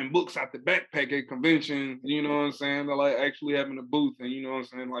trapping books out the backpack at conventions, what I'm saying, to like actually having a booth, and what I'm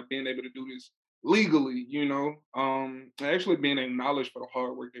saying, like being able to do this legally, and actually being acknowledged for the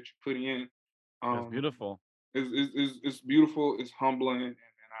hard work that you put in. That's um beautiful. it's beautiful, it's humbling,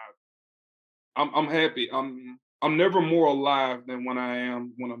 and I'm happy. I'm never more alive than when I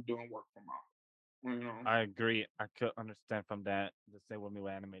am when I'm doing work for my I agree. I could understand from that. The same with me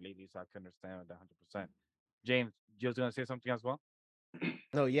with anime ladies. I could understand that 100%. James, you was gonna say something as well?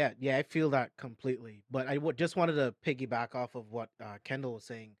 No, yeah, I feel that completely. But just wanted to piggyback off of what Kendall was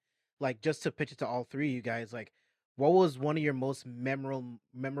saying, like just to pitch it to all three of you guys. Like, what was one of your most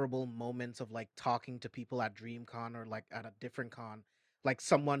memorable moments of like talking to people at DreamCon or like at a different con, like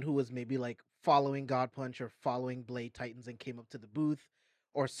someone who was maybe like following God Punch or following Blade Titans and came up to the booth,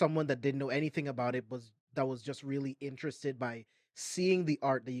 or someone that didn't know anything about it was just really interested by seeing the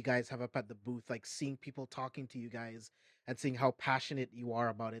art that you guys have up at the booth, like seeing people talking to you guys and seeing how passionate you are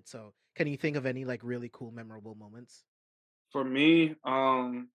about it. So, can you think of any like really cool, memorable moments? For me,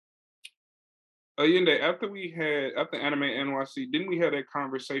 Yende, after Anime NYC, didn't we have that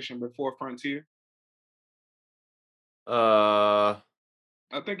conversation before Frontier? Uh,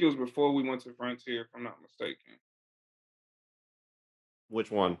 I think it was before we went to Frontier, if I'm not mistaken. which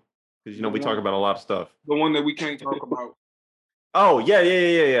one? Because The we talk one, about a lot of stuff. the one that we can't talk about. Oh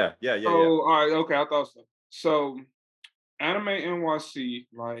yeah, So, all right, okay, I thought so. So, Anime NYC,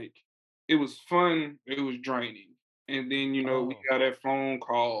 like, it was fun, it was draining, and then we Oh, got that phone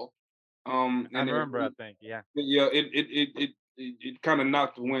call, I and it remember. I really, think. Yeah. yeah, it kind of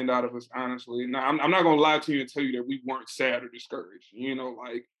knocked the wind out of us, honestly. Now, I'm not gonna lie to you and tell you that we weren't sad or discouraged.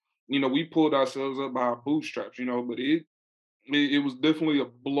 Like, we pulled ourselves up by our bootstraps, but it was definitely a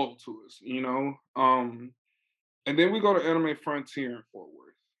blow to us, And then we go to Anime Frontier in Fort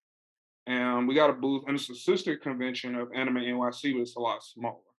Worth, and we got a booth, and it's a sister convention of Anime NYC, but it's a lot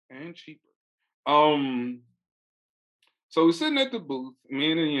smaller and cheaper. Um, so we're sitting at the booth,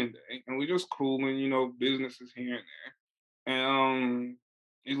 me and Yende, and we just cooling, businesses here and there. And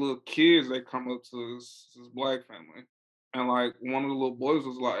these little kids, they come up to this black family, and like one of the little boys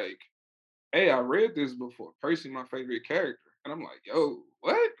was like, "Hey, I read this before. Percy, my favorite character." And I'm like, "Yo,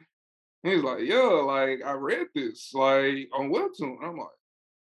 what?" And he's like, "Yeah, like I read this like on Webtoon." And I'm like,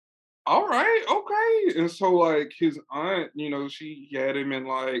 "All right, okay." And so like his aunt, she had him, and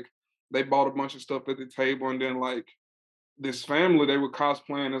like they bought a bunch of stuff at the table, and then like this family, they were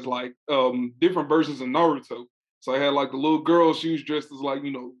cosplaying as like different versions of Naruto. So I had like the little girl, she was dressed as like,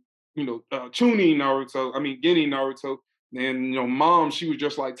 Chunin Naruto, I mean Geni Naruto. And mom, she was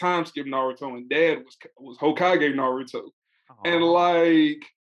just like time skip Naruto, and dad was Hokage Naruto. And Aw. like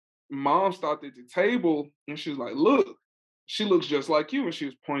mom stopped at the table and she was like, look, she looks just like you. And she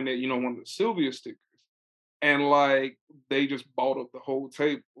was pointing at, one of the Sylvia stickers. And like they just bought up the whole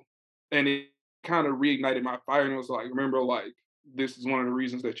table. And it kind of reignited my fire. And it was like, remember, like, this is one of the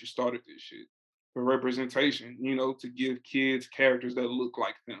reasons that you started this shit. For representation, to give kids characters that look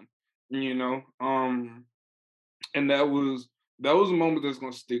like them. You know. And that was a moment that's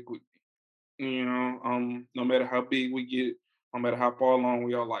gonna stick with me. No matter how big we get, no matter how far along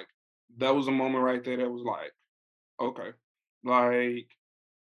we are, like that was a moment right there that was like, okay, like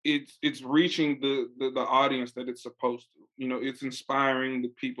it's reaching the audience that it's supposed to. It's inspiring the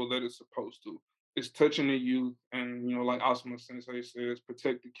people that it's supposed to. It's touching the youth, and like Asuma Sensei says,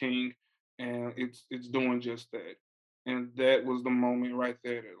 protect the king, and it's doing just that. And that was the moment right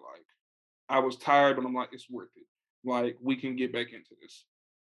there that like I was tired, but I'm like, it's worth it. Like we can get back into this.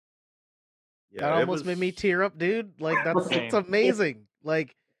 That Yeah, it almost was. made me tear up, dude. Like that's Same. amazing.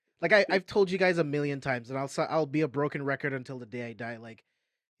 I've told you guys a million times, and I'll be a broken record until the day I die. Like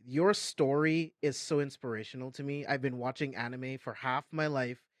your story is so inspirational to me. I've been watching anime for half my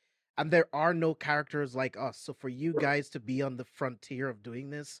life, and there are no characters like us. So for you guys to be on the frontier of doing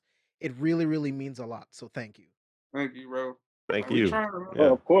this, it really, really means a lot. So thank you. Thank you, bro. Thank Like we you. trying, bro.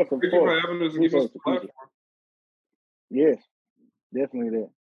 Yeah. Of course, of Thank you course. for having us and giving us Appreciate the you, appreciate platform. Yes, definitely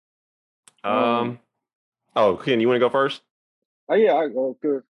that. Um. Oh, Ken, you want to go first? Oh yeah, I go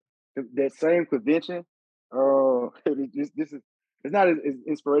because that same convention. This is it's not as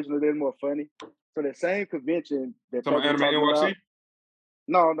inspirational. It's more funny. So that same convention that Some Pat was anime talking NYC.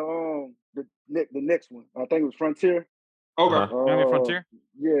 about. No, the next one. I think it was Frontier. Uh Okay. huh. Anime Uh, Frontier?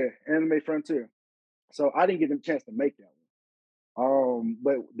 yeah, Anime Frontier. So I didn't get a chance to make that one.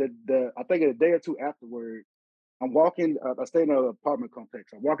 But the I think a day or two afterward, I'm walking. I stay in an apartment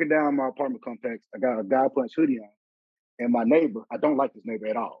complex. I'm walking down my apartment complex. I got a guy punch hoodie on, and my neighbor. I don't like this neighbor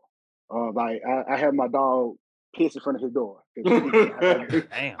at all. Like I have my dog piss in front of his door.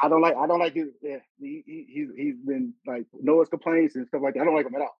 Damn. I don't like his. Yeah, he's been like noise complaints and stuff like that. I don't like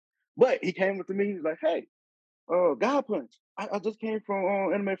him at all. But he came up to me. He's like, "Hey, God Punch. I just came from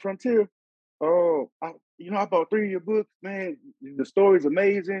Anime Frontier. Oh, I bought 3 of your books, man. The story's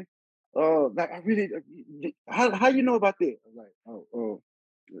amazing. Like I really, how you know about that?" I was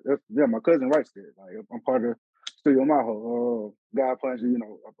like, yeah, my cousin writes there. Like I'm part of Studio Maho. God Punch.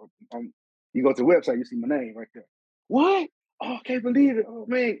 You go to the website, you see my name right there. What? Oh, I can't believe it. Oh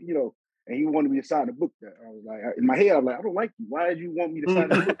man, And he wanted me to sign the book. There, I was like, in my head, I was like, I don't like you. Why did you want me to sign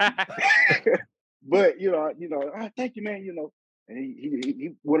the book? But thank you, man. And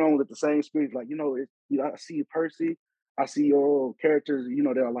he went on with the same spirit, like I see Percy, I see your characters,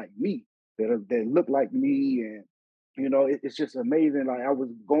 that are like me, that look like me, and it's just amazing. Like I was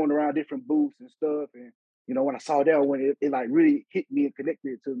going around different booths and stuff, and when I saw that one, it like really hit me and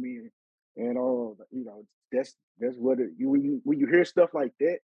connected to me, and that's what when you hear stuff like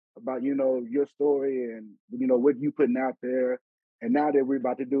that about your story and what you putting out there, and now that we're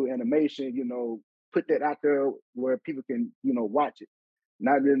about to do animation, put that out there where people can, watch it.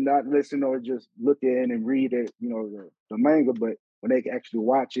 Not listen or just look in and read it, the manga, but when they can actually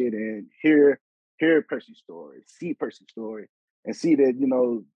watch it and hear Percy's story, see Percy's story, and see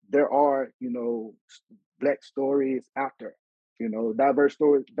that, there are, black stories out there, diverse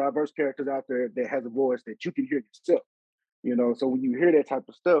stories, diverse characters out there that has a voice that you can hear yourself. So when you hear that type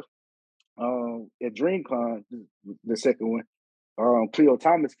of stuff, at DreamCon, the second one, Cleo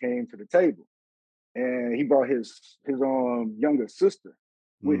Thomas came to the table, and he brought his younger sister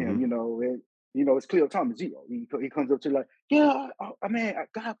with him. Mm-hmm. And it's Cleo Thomas. He comes up to like, yeah, man,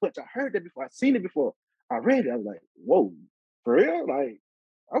 God, but I heard that before. I seen it before. I read it. I was like, whoa, for real? Like,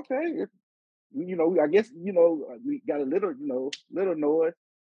 okay, I guess we got a little noise,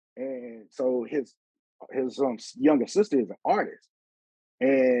 and so his younger sister is an artist,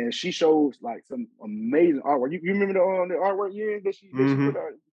 and she shows like some amazing artwork. You remember the artwork that she Mm-hmm. put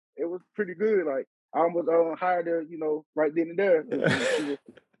out? It was pretty good. Like I almost hired her, right then and there.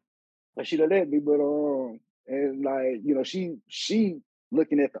 And she'd have let me, but and like she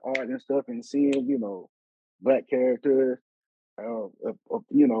looking at the art and stuff and seeing black characters,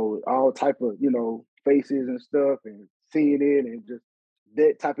 all type of faces and stuff, and seeing it and just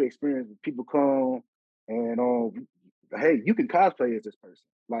that type of experience. People come and hey, you can cosplay as this person.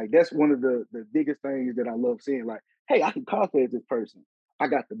 Like that's one of the biggest things that I love seeing. Like, hey, I can cosplay as this person. I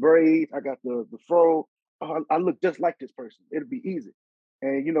got the braids, I got the fro, oh, I look just like this person. It'll be easy.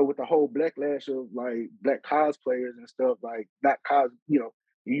 And with the whole backlash of like black cosplayers and stuff, like not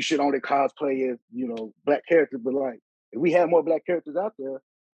you should only cosplay as black characters, but like if we had more black characters out there,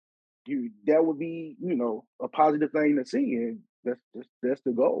 that would be a positive thing to see, and that's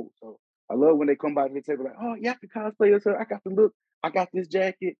the goal. So I love when they come by to the table like, oh, yeah, I can cosplay as her. I got the look. I got this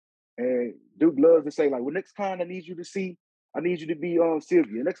jacket. And Duke loves to say like, well, next time I need you to be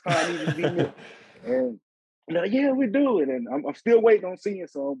Sylvia. Next time I need you to be Nick. And yeah, we do it. And I'm still waiting on seeing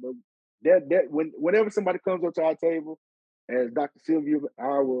some, but whenever somebody comes up to our table as Dr. Sylvia,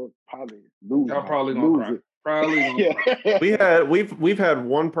 I will probably lose. Y'all probably gonna cry. it. Probably gonna Yeah. We've had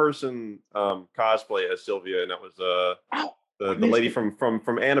one person cosplay as Sylvia, and that was the lady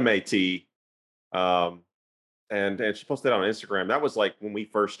from Anime Tea. And she posted it on Instagram. That was like when we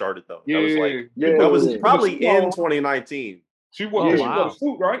first started, though. Yeah, that was like yeah. that was probably in 2019. She wore a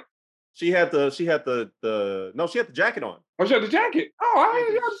suit, right? She had the jacket on. Oh, she had the jacket.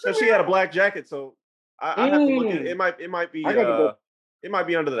 Oh, she had a black jacket. So I have to look at it. It might be it might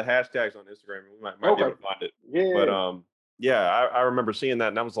be under the hashtags on Instagram. We might be able to find it. Yeah. But yeah, I remember seeing that,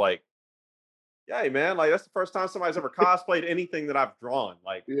 and I was like, yeah, man, like that's the first time somebody's ever cosplayed anything that I've drawn.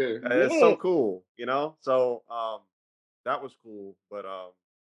 Like, it's so cool, So that was cool. But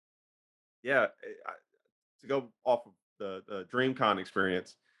yeah, to go off of the DreamCon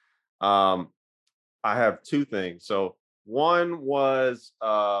experience, I have two things. So one was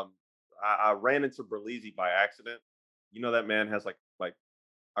I ran into Berlizzi by accident. That man has like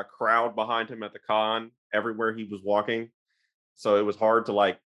a crowd behind him at the con everywhere he was walking. So it was hard to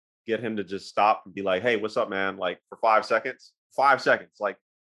like get him to just stop and be like, hey, what's up, man? Like for 5 seconds. Like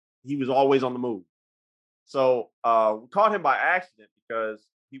he was always on the move. So we caught him by accident because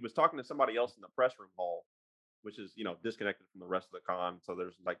he was talking to somebody else in the press room hall, which is, disconnected from the rest of the con. So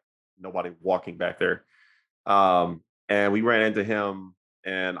there's like nobody walking back there. And we ran into him,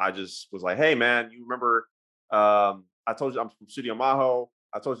 and I just was like, hey, man, you remember, I told you I'm from Studio Maho.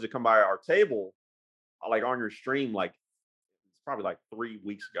 I told you to come by our table, like on your stream, like it's probably like 3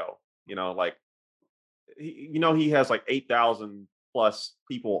 weeks ago. Like he has like 8,000 plus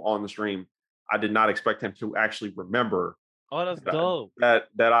people on the stream. I did not expect him to actually remember. Oh, that's dope. That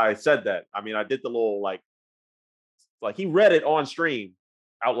I said that. I mean, I did the little like he read it on stream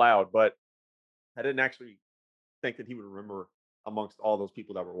out loud, but I didn't actually think that he would remember amongst all those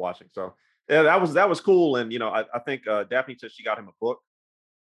people that were watching. So yeah, that was cool. And I think Daphne said she got him a book.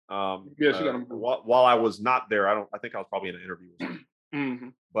 Yeah, she got him a book. While I was not there. I think I was probably in an interview or something. Mm-hmm.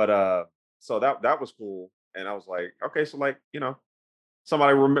 But so that was cool. And I was like, okay, so like,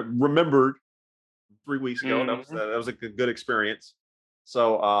 somebody remembered 3 weeks ago. Mm-hmm. That was a good experience.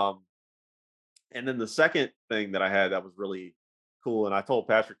 So and then the second thing that I had that was really cool, and I told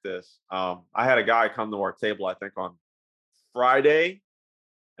Patrick this, I had a guy come to our table, I think on Friday,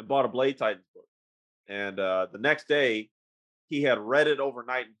 and bought a Blade Titans book. And the next day he had read it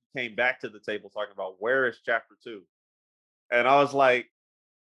overnight and came back to the table talking about where is chapter 2. And I was like,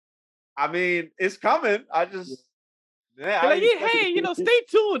 I mean, it's coming. I just hey, stay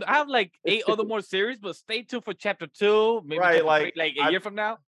tuned. I have like 8 other more series, but stay tuned for chapter 2. Maybe right, like a year from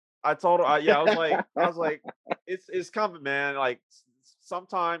now. I told her, I was like, it's coming, man. Like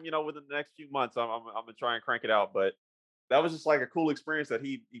sometime, within the next few months, I'm gonna try and crank it out. But that was just like a cool experience that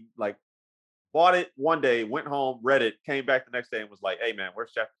he like bought it one day, went home, read it, came back the next day, and was like, "Hey, man,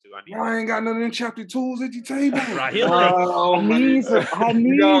 where's chapter 2? I ain't got nothing in chapter 2s at your table." Right. I need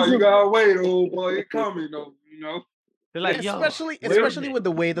you gotta wait, old boy. It's coming, though. They're like, especially with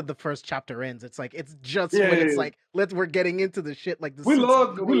the way that the first chapter ends. It's like it's just when it's like we're getting into the shit. Like we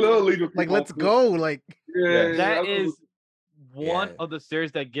love leaving. Like let's go. Like that is one of the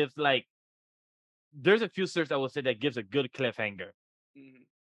series that gives like. There's a few series I will say that gives a good cliffhanger. Mm-hmm.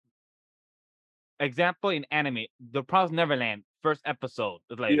 Example in anime, The Promised Neverland first episode.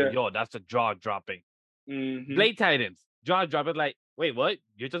 It's like, yo, that's a jaw dropping. Mm-hmm. Blade Titans jaw dropping. Like, wait, what?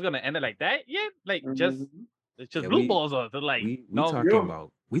 You're just gonna end it like that? Yeah, like just. It's just blue balls on. They're like, we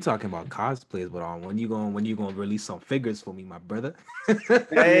talking about cosplays, but when you gonna release some figures for me, my brother?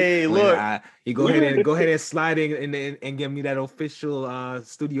 Hey, look, you go ahead and slide in and give me that official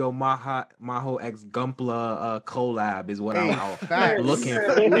Studio Maho X Gumpla collab is what I'm looking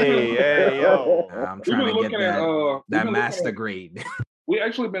for. Hey, yo, I'm trying to get that master grade. We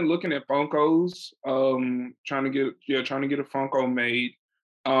actually been looking at Funkos, trying to get a Funko made.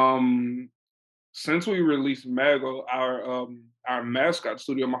 Since we released Mago, our mascot,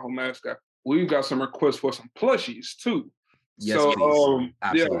 Studio Maho mascot, we've got some requests for some plushies too. Yes, please.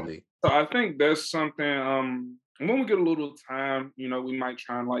 Absolutely. So I think that's something And when we get a little time, we might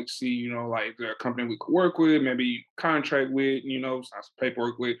try and like see, like the company we could work with, maybe contract with, sign some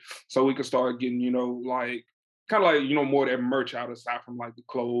paperwork with, so we could start getting, like kind of like, more of that merch out aside from like the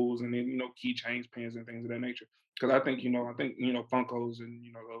clothes and then, keychains, pins and things of that nature. Because I think, Funkos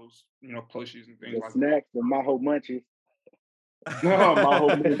and, those, plushies and things The like that. snacks, the Maho munchies. No, Maho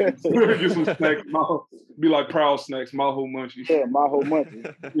munchies. Get some snacks. Maho, be like proud snacks, Maho munchies. Yeah, Maho munchies.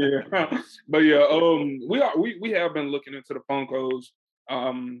 Yeah, but yeah, we have been looking into the Funkos.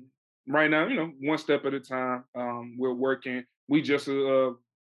 Um, right now, one step at a time. We're working. We just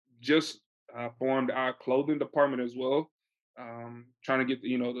formed our clothing department as well. Trying to get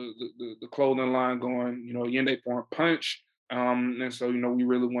the clothing line going. Yende formed Punch. And so we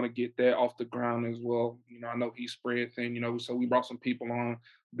really want to get that off the ground as well. I know he's spread thin. So we brought some people on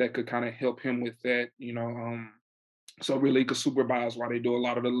that could kind of help him with that. So really he could supervise while they do a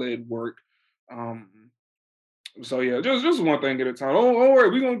lot of the lead work. Um, so yeah, just one thing at a time. Don't worry,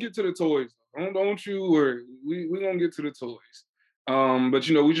 we're gonna get to the toys. Don't you worry. We gonna get to the toys. But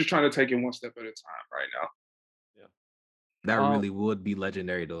we're just trying to take it one step at a time right now. Yeah. That Um, really would be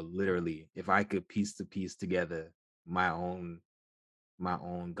legendary though. Literally, if I could piece to piece together my own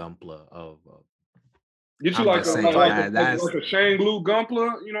Gunpla of Get you I'm like just a saying like a that like, that's like a Shane Glue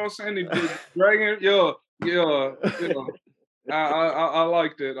Gumpler, you know what I'm saying? The dragon, yeah, yeah, yeah. I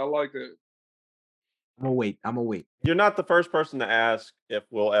like that. I like that. I'm gonna wait. I'm gonna wait. You're not the first person to ask if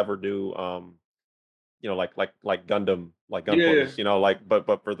we'll ever do like Gundam, like Yeah, Gunplas, like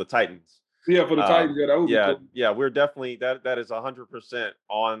but for the Titans. yeah. For the Titans, yeah, that would be Yeah, cool. yeah, we're definitely that is 100%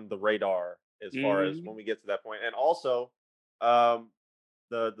 on the radar as far as Hmm. when we get to that point. And also, um,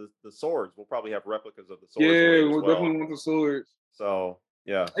 the swords, we'll probably have replicas of the swords Yeah, made as we'll well. definitely want the swords. So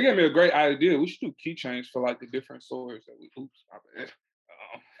yeah, That gave me a great idea. We should do keychains for like the different swords that we. Oops, my bad.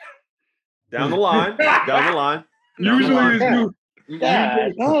 down the line, down the line, down the Usually line. it's God, you.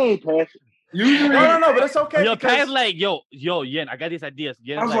 God dang, Passion. No, Usually, no, no, but it's okay yo, Pat's because like, yo, Yen, I got these ideas. I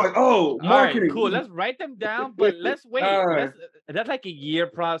Yen's was like, like, oh, all right, marketing. cool. Let's write them down, but let's wait. Uh, That's like a year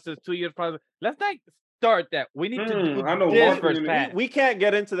process, 2 years process. Let's not start that. We need to do I know this we, first, marketing. Pat. we can't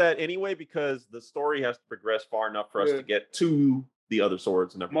get into that anyway because the story has to progress far enough for us Yeah, to get to the other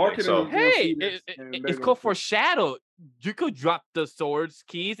swords and everything. marketing So is gonna Hey, see this, and they're it's gonna called see for it. shadow. You could drop the swords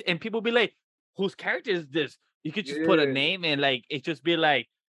keys, and people be like, "Whose character is this?" You could just put a Yeah. name and like it just be like,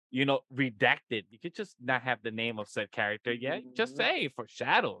 redacted. You could just not have the name of said character. Yeah, just Mhm. say for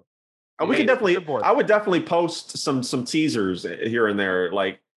shadow. we can Hey, it's the definitely. board. I would definitely post some teasers here and there,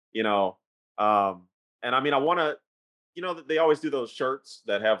 like you know, um, and I mean, I want to. That they always do those shirts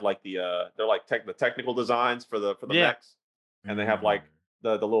that have like they're like the technical designs for the Yeah. mechs, and they have like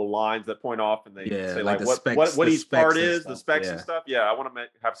the little lines that point off, and they Yeah, say like like the what specs, what the each part specs and is, the stuff. specs and Yeah. stuff. Yeah, I want to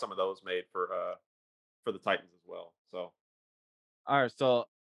have some of those made for the Titans as well. So All right, so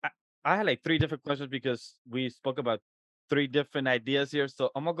I, I had like three different questions because we spoke about three different ideas here.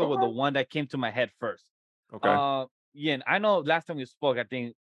 So I'm gonna go with the Okay. one that came to my head first. okay, Yin, I know last time we spoke, I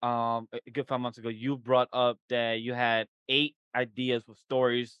think a good 5 months ago, you brought up that you had 8 ideas with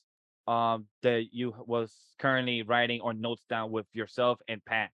stories that you was currently writing or notes down with yourself and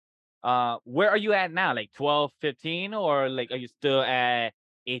Pat. Where are you at now? Like 12, 15, or like are you still at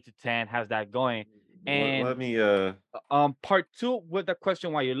 8 to 10? How's that going? let And me part two with the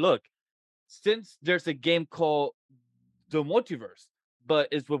question why you look, since there's a game called the multiverse, but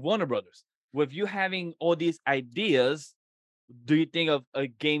it's with Warner Brothers. With you having all these ideas, do you think of a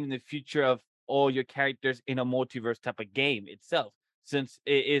game in the future of all your characters in a multiverse type of game itself? Since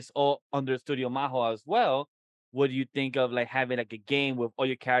it is all under Studio Maho as well, what do you think of like having like a game with all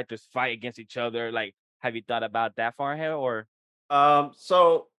your characters fight against each other? Like, have you thought about that far ahead or? so I was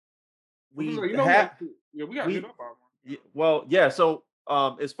gonna we say, we have gotta hit we up on one. well yeah. So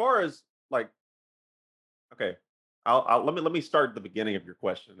as far as like okay, I'll let me start at the beginning of your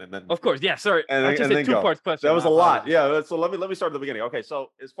question and then Of course, yeah. Sorry, I just and said then two go. parts That question. was My a lot. apologies. Yeah. So let me start at the beginning. Okay.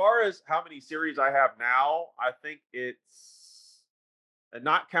 So as far as how many series I have now, I think it's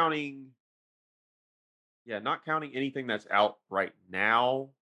not counting. Yeah, not counting anything that's out right now.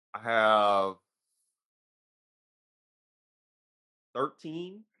 I have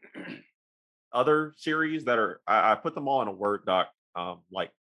 13 other series that are. I put them all in a Word doc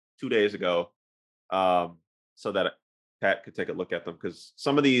like 2 days ago, um, so that Pat could take a look at them because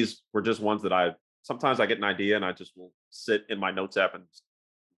some of these were just ones that I sometimes I get an idea and I just will sit in my notes app and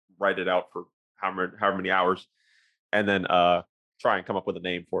write it out for however many hours, and then try and come up with a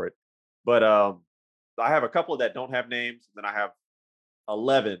name for it. But I have a couple that don't have names, and then I have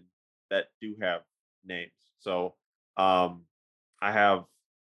 11 that do have names. So um, I have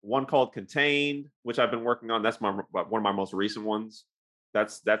one called Contained, which I've been working on. That's one of my most recent ones.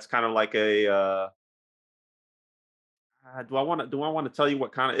 That's kind of like a do I want to tell you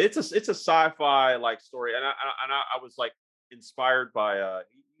what kind of it's a sci-fi like story, and I was like inspired by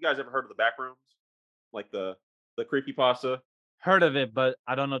you guys ever heard of the Backrooms, like the creepypasta? Heard of it, but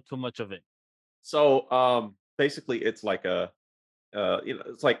I don't know too much of it. So basically it's like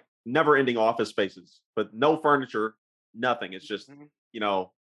it's like never ending office spaces, but no furniture, nothing. It's just, Mhm. you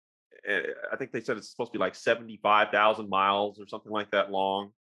know, I think they said it's supposed to be like 75,000 miles or something like that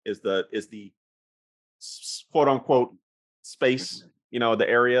long is the quote unquote space, the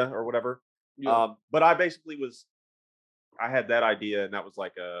area or whatever. Yeah. But I had that idea, and that was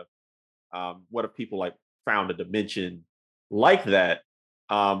like what if people like found a dimension like that,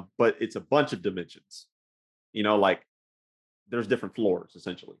 but it's a bunch of dimensions, like there's different floors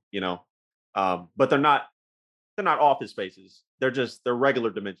essentially, but they're not office spaces. They're regular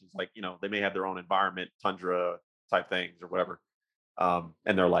dimensions. Like, they may have their own environment, tundra type things or whatever.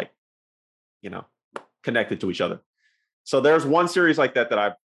 And they're like, you know, connected to each other. So there's one series like that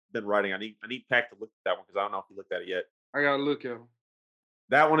I've been writing. I need Pack to look at that one because I don't know if he looked at it yet. I gotta look at them.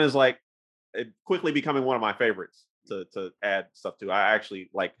 That one is like quickly becoming one of my favorites to add stuff to. I actually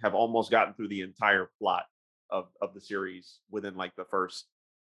like have almost gotten through the entire plot of the series within like the first.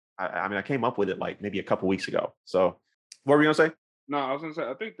 I mean, I came up with it like maybe a couple weeks ago. So what were we gonna say? No, I was gonna say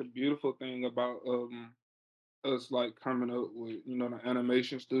I think the beautiful thing about us like coming up with the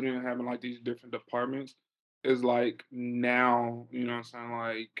animation studio and having like these different departments is like now what I'm saying,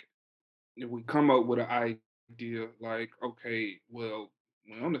 like if we come up with an idea, like okay, well,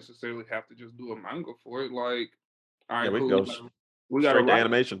 we don't necessarily have to just do a manga for it. Like, all Yeah, right, we could cool, go we got a straight to write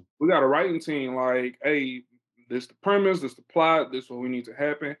animation. we got a writing team. Like, hey, this the premise, this the plot, this what we need to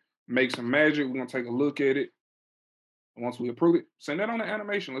happen. Make some magic. We're gonna take a look at it. Once we approve it, send that on the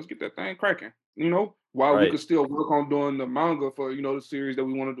animation. Let's get that thing cracking. While we Right. could still work on doing the manga for the series that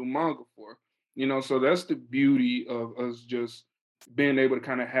we want to do manga for. So that's the beauty of us just being able to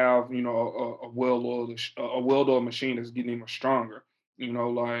kind of have a well-oiled machine that's getting even stronger.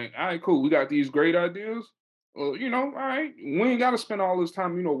 Like, all right, cool. We got these great ideas. Well, all right, we ain't got to spend all this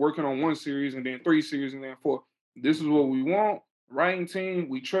time, working on one series and then three series and then four. This is what we want. Writing team,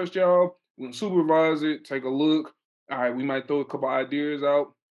 we trust y'all. We can supervise it. Take a look. All right, we might throw a couple ideas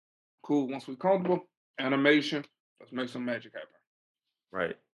out. Cool. Once we're comfortable, animation, let's make some magic happen.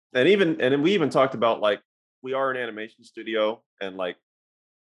 Right. And then we even talked about like we are an animation studio, and like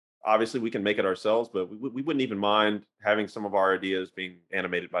obviously we can make it ourselves, but we wouldn't even mind having some of our ideas being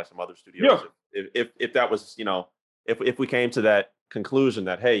animated by some other Yeah. studios if that was, if we came to that conclusion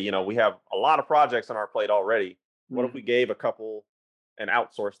that, hey, we have a lot of projects on our plate already. What if we gave a couple and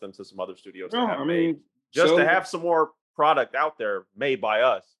outsourced them to some other studios to Yeah, have I made, mean, just to sell have some more product out there made by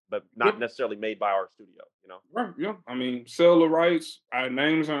us, but not necessarily made by our studio. right, yeah. I mean, sell the rights. Our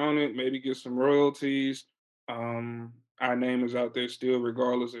names are on it. Maybe get some royalties. Our name is out there still,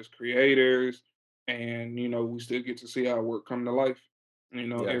 regardless as creators, and we still get to see our work come to life.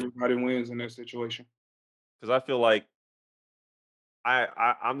 Yeah. Everybody wins in that situation. Because I feel like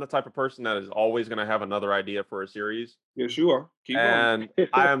I'm the type of person that is always going to have another idea for a series, Yes, you are. Keep going. and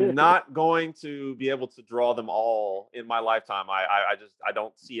I am not going to be able to draw them all in my lifetime. I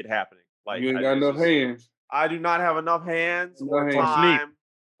don't see it happening. Like You ain't got enough hands. I do not have enough hands or Enough Or hands. sleep. time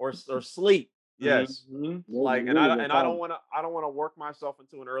or sleep. Yes. Mhm. Like, and Really I don't want to work myself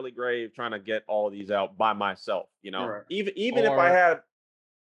into an early grave trying to get all of these out by myself. Right. Even if I Or had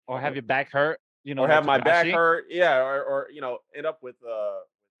or have your back hurt, or like have my back Takashi. hurt, yeah, or end up with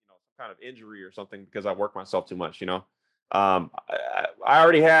some kind of injury or something because I work myself too much. I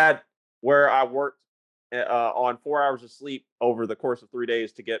already had where I worked on 4 hours of sleep over the course of 3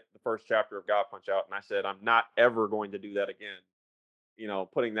 days to get the first chapter of God Punch out, and I said I'm not ever going to do that again.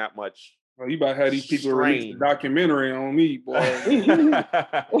 Putting that much Well, you about to have these people release the strain. documentary on me, boy.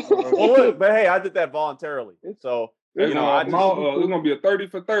 Well, look, but hey, I did that voluntarily, so It's I just gonna be a 30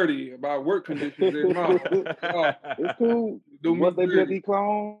 for 30 about work conditions in Maho. It's cool. Do me Once they get good. these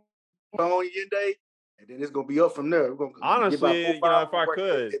clone day, and then it's gonna be up from there. We're gonna get about honestly, 4, 5 if I work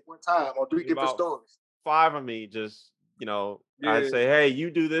could, at one time on 3 different about stories. 5 of me, just I'd Yeah. say, hey,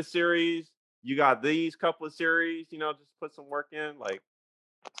 you do this series, you got these couple of series, just put some work in, like,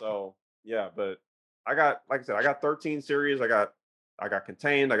 so yeah. But like I said, I got 13 series. I got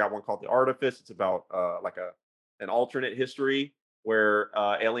Contained. I got one called The Artifice. It's about like an alternate history where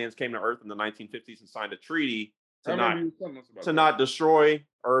aliens came to Earth in the 1950s and signed a treaty I to remember you telling us about that. not destroy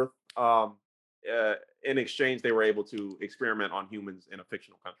Earth. In exchange, they were able to experiment on humans in a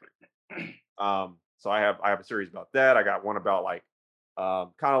fictional country. So I have a series about that. I got one about like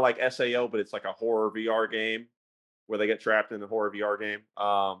kind of like SAO, but it's like a horror VR game where they get trapped in the horror VR game.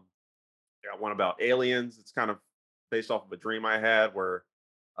 I got one about aliens. It's kind of based off of a dream I had where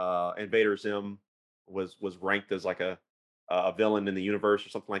Invader Zim was ranked as like a villain in the universe or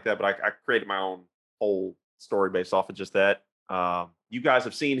something like that. But I created my own whole story based off of just that. You guys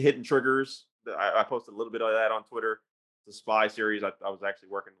have seen Hidden Triggers. I posted a little bit of that on Twitter. It's a spy series. I was actually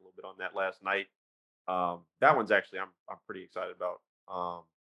working a little bit on that last night. That one's actually I'm pretty excited about.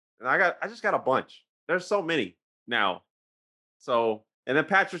 And I just got a bunch. There's so many now. So and then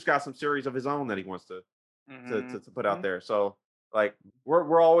Patrick's got some series of his own that he wants to to put out Mhm. there. So like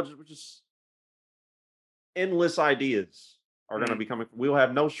we're all just endless ideas are going to Mm. be coming. We'll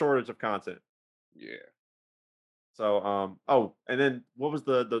have no shortage of content. Yeah. So oh, and then what was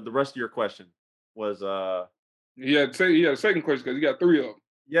the rest of your question? Was Yeah, second question because you got three of them.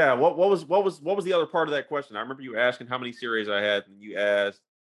 yeah, what was the other part of that question? I remember you asking how many series I had, and you asked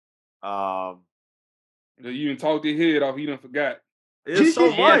um You didn't talk your head off. You done forgot. it's so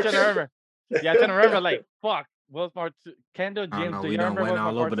Yeah, I'm trying to much. remember. Yeah, I'm trying to remember. Like, fuck. What's part two? Kendall, I don't James, know. do We you done remember went what's my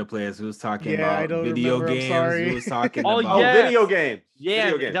all over part? the place. We was talking Yeah, I about don't video remember. I'm games. We sorry. was talking Oh Oh, about yes, video games. yes,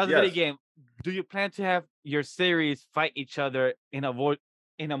 Video games. that was a video Yes. game. Do you plan to have your series fight each other in a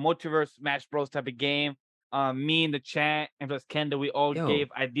multiverse Smash Bros type of game? Me and the chat and plus Kendall, we all yo.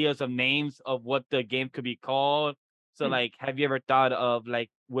 gave ideas of names of what the game could be called. So, Hmm. like, have you ever thought of like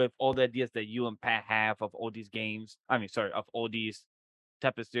with all the ideas that you and Pat have of all these games? I mean, sorry, of all these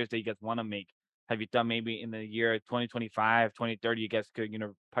type of series that you guys want to make. Have you done maybe in the year 2025, 2030, you guys could,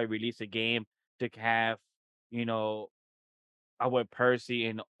 probably release a game to have, you know, with Percy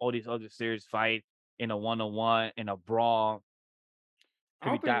and all these other series fight in a one-on-one, in a brawl.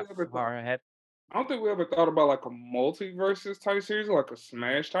 I Could be don't think we that ever thought. far ahead. I don't think we ever thought about like a multiverses type series, like a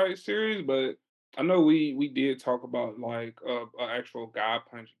Smash type series. But I know we did talk about like a actual God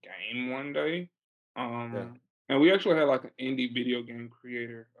Punch game one day. Yeah. And we actually had like an indie video game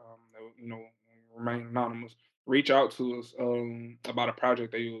creator that remain anonymous reach out to us about a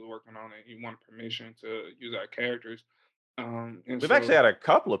project that he was working on, and he wanted permission to use our characters. And We've actually so had a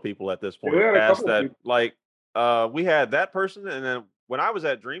couple of people at this yeah, we point had a ask couple of that. people. Like, we had that person, and then when I was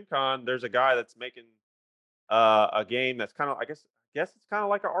at DreamCon, there's a guy that's making a game that's kind of, I guess it's kind of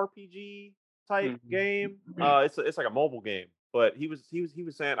like a RPG type game. It's like a mobile game, but he was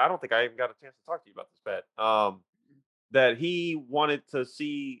saying, I don't think I even got a chance to talk to you about this, Pat. That he wanted to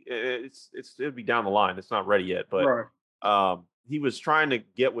see. It'd be down the line. It's not ready yet, but Right. he was trying to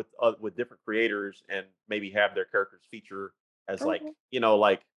get with different creators and maybe have their characters feature as like Okay.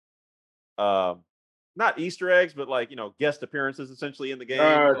 like um not Easter eggs, but like guest appearances essentially in the game.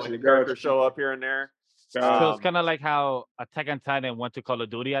 Like Gotcha. the characters Gotcha. show up here and there. So Gotcha. it's kind of like how Attack on Titan went to Call of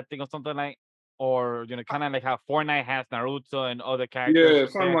Duty, I think, or something like, or kind of like how Fortnite has Naruto and other characters Yeah, in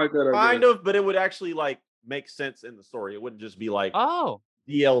something there. like that, I Kind guess. of, but it would actually like make sense in the story. It wouldn't just be like Oh,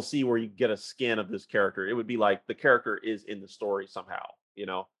 DLC where you get a skin of this character. It would be like the character is in the story somehow, you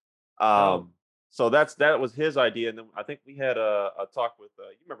know. dope. So that was his idea, and then I think we had a talk with you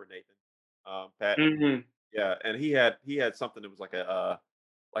remember Nathan, Pat, Mhm. yeah, and he had something that was like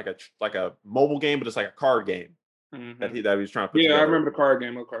like a mobile game, but it's like a card game that he Mhm. that he was trying to put Yeah, I together. remember the card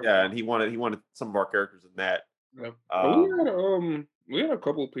game. Okay. Yeah, and he wanted some of our characters in that. Yeah. But Um, we had a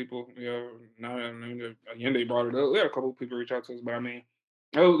couple of people, yeah, now that I mean that Allende brought it up. We had a couple of people reach out to us, but I mean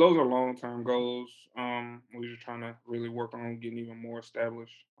those are long term goals. We're just trying to really work on getting even more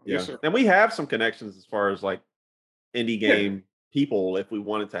established. Yes, yeah, sir. and we have some connections as far as like indie Yeah. game people if we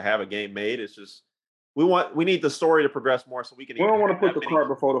wanted to have a game made. It's just we need the story to progress more so we can We even don't have want to put that the many. cart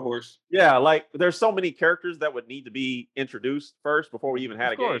before the horse. Yeah, like there's so many characters that would need to be introduced first before we even had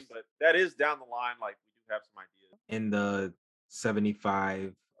Of a game, course. but that is down the line. Like we do have some ideas. in the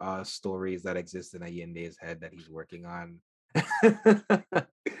 75 stories that exist in Allende's head that he's working on.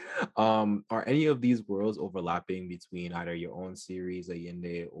 Are any of these worlds overlapping between either your own series,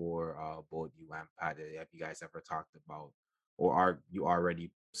 Allende, or both you and Pat? Have you guys ever talked about, or are you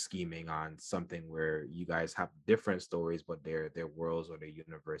already scheming on something where you guys have different stories, but their worlds or their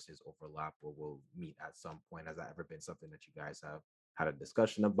universes overlap or will meet at some point? Has that ever been something that you guys have had a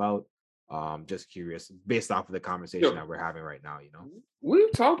discussion about? Just curious, based off of the conversation Yeah. that we're having right now, you know.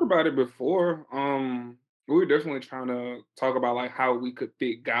 We've talked about it before. We were definitely trying to talk about like how we could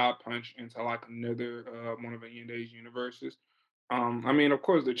fit God Punch into like another one of Allende's universes. I mean, of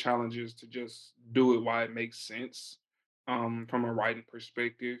course, the challenge is to just do it while it makes sense from a writing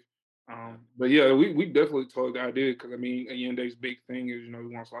perspective. Yeah, But yeah, we definitely told the idea because I mean, Allende's big thing is he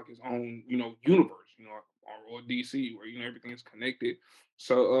wants like his own universe, or DC where everything is connected.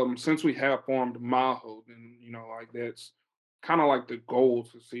 So since we have formed Maho, then like that's kind of like the goal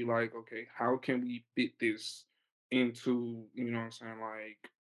to see like, okay, how can we fit this into, you know what I'm saying,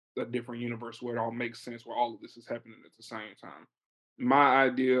 like a different universe where it all makes sense, where all of this is happening at the same time. My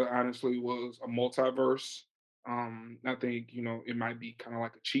idea, honestly, was a multiverse. I think, you know, it might be kind of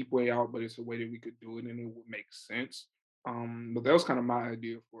like a cheap way out, but it's a way that we could do it and it would make sense. But that was kind of my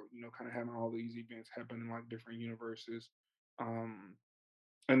idea for, you know, kind of having all these events happen in like different universes. Um,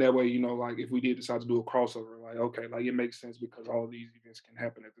 and that way, you know, like if we did decide to do a crossover, like okay, like it makes sense because all of these events can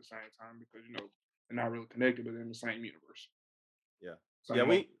happen at the same time because you know they're not really connected, but they're in the same universe, Yeah. Yeah, same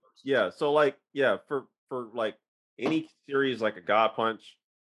multiverse. so like for like any series like a God Punch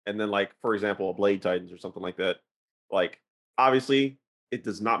and then like for example a Blade Titans or something like that, like obviously it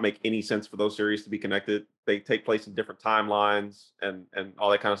does not make any sense for those series to be connected. They take place in different timelines and all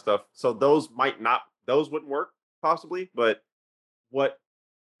that kind of stuff. So those wouldn't work possibly, but what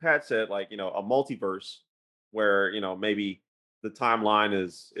Pat said, like, a multiverse where, maybe the timeline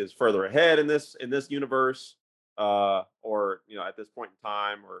is further ahead in this universe, or at this point in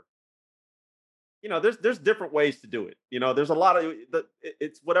time, or there's different ways to do it. There's a lot of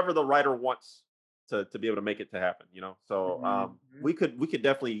it's whatever the writer wants to be able to make it to happen. So Mhm. we could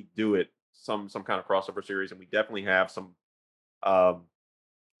definitely do it some kind of crossover series, and we definitely um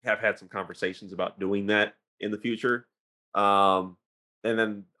have had some conversations about doing that in the future. Um, and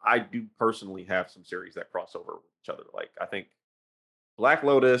then I do personally have some series that cross over with each other. Like I think Black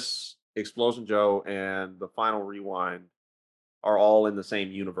Lotus, Explosion Joe, and The Final Rewind are all in the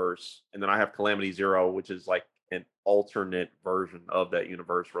same universe. And then I have Calamity Zero, which is like an alternate version of that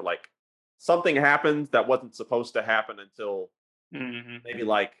universe where like something happens that wasn't supposed to happen until Mhm. maybe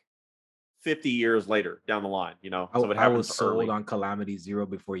like 50 years later down the line, I, so it I was happens sold early. on Calamity Zero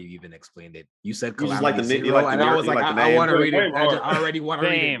before you even explained it. You said You just like Calamity you Zero, like the and I was you like, like I, the I want name. to The read it. name hard. I already want to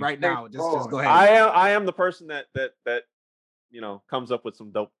read it Same. right Name now. Just hard. go ahead. I am the person that comes up with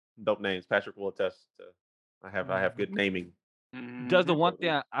some dope names. Patrick will attest to. I have good naming. Does the Mhm. one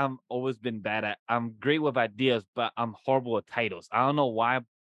thing I'm always been bad at. I'm great with ideas, but I'm horrible with titles. I don't know why,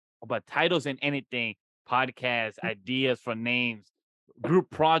 but titles in anything, podcasts, ideas for names, group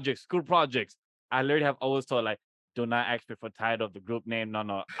projects, school projects. I literally have always told like, do not ask me for title of the group name. No,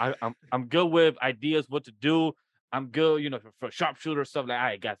 no. I'm good with ideas, what to do. I'm good, for sharpshooter stuff like, all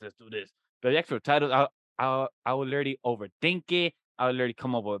right, guys, let's do this. But the actual titles, I will literally overthink it. I'll literally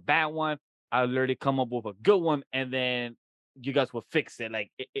come up with a bad one. I'll literally come up with a good one, and then you guys will fix it.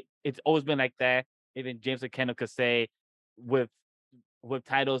 Like it's always been like that. Even James and Kendall could say with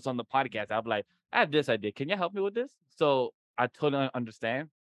titles on the podcast. I'm like, I have this idea. Can you help me with this? So I totally understand.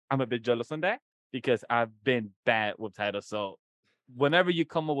 I'm a bit jealous on that because I've been bad with titles. So whenever you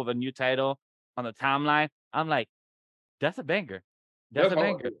come up with a new title on the timeline, I'm like, that's a banger. That's That's a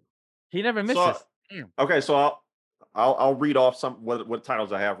banger. hard. He never So misses. Damn. okay, so I'll read off some what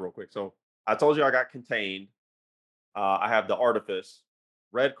titles I have real quick. So I told you I got Contained. I have The Artifice.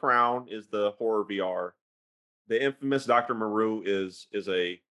 Red Crown is the horror VR. The infamous Doctor Maru is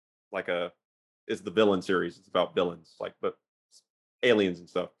a like a is the villain series. It's about villains, like but aliens and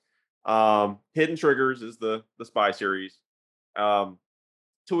stuff. Hidden Triggers is the spy series. Um,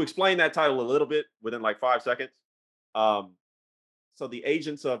 to explain that title a little bit within like 5 seconds. Um, so the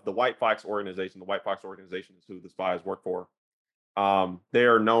agents of the White Fox organization is who the spies work for. They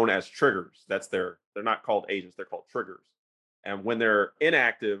are known as triggers. They're not called agents, they're called triggers. And when they're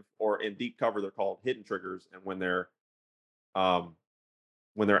inactive or in deep cover, they're called hidden triggers. And um,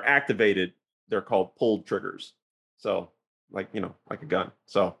 when they're activated, they're called pulled triggers. So like a gun.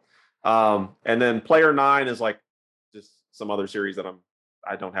 So and then Player Nine is like just some other series that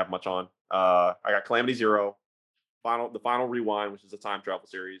I don't have much on. I got Calamity Zero, the Final Rewind, which is a time travel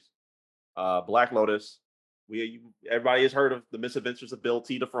series. Black Lotus. Everybody has heard of the Misadventures of Bill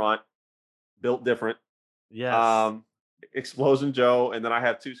T. DeFront, built different. Yes. Um, Explosion Joe, and then I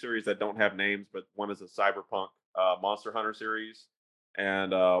have two series that don't have names, but one is a cyberpunk Monster Hunter series,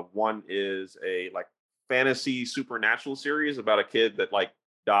 and one is a like fantasy supernatural series about a kid that like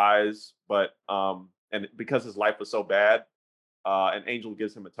dies, but and because his life was so bad, an angel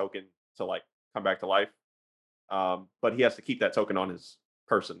gives him a token to like come back to life, but he has to keep that token on his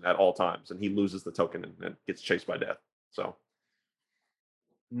person at all times, and he loses the token and gets chased by death. So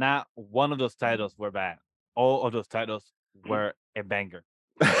Not one of those titles were bad. All of those titles were a banger.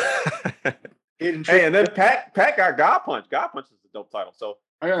 Hidden hey, trick. and then Pat got God Punch. God Punch is a dope title. So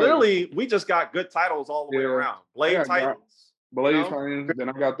I got clearly, we just got good titles all the way yeah. around. I Blade got Titans, Blade Titans. Then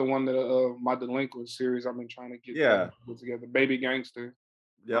I got the one that my Delinquent series. I've been trying to get Yeah. put together. Baby Gangster.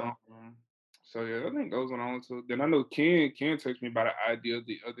 Yep. So yeah, I think those were the only two. Then I know Ken texted me about an idea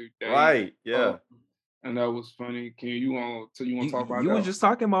the other day. Right. Yeah. and that was funny. Can you want You to talk about you that was one? just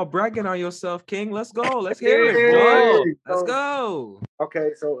talking about bragging on yourself, King. Let's go. Let's hear Let's it, Yeah. boy. go. Hey, Let's go.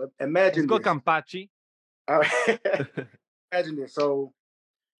 okay, so Let's imagine go, this. Campachi. All right. Imagine this. So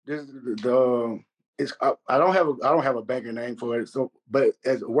this is the it's I don't have a banker name for it. So, but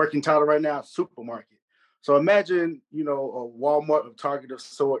as a working title right now, supermarket. So imagine a Walmart or Target of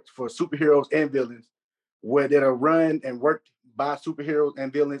sorts for superheroes and villains, where they're run and worked by superheroes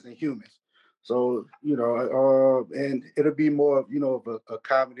and villains and humans. So and it'll be more of of a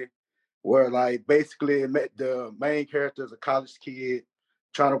comedy where like basically the main character is a college kid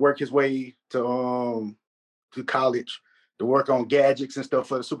trying to work his way to college to work on gadgets and stuff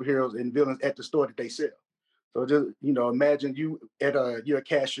for the superheroes and villains at the store that they sell. So just imagine you're a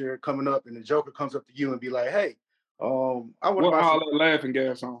cashier coming up and the Joker comes up to you and be like, "Hey, I want to What buy some. all that laughing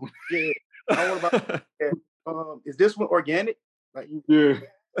gas on? Yeah, I want to buy. Is this one organic? Like Yeah.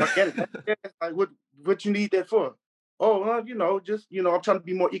 organic? Like what you need that for? Oh, just I'm trying to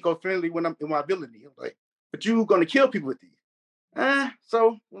be more eco-friendly when I'm in my ability. I'm like, but you gonna kill people with these?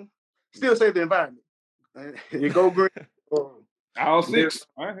 Still save the environment. You go green. Or All there, six.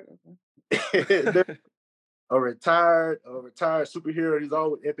 All right. there a retired superhero. He's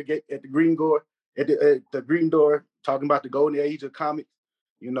always at the gate at the green door at the green door talking about the golden age of comics.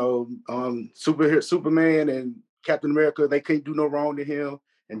 Superhero Superman and Captain America, they can't do no wrong to him,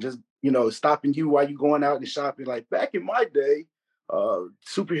 and just stopping you while you going out and shopping. Like back in my day,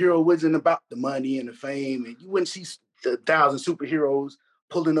 superhero wasn't about the money and the fame, and you wouldn't see a thousand superheroes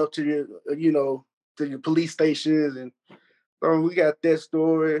pulling up to your to your police stations. And we got that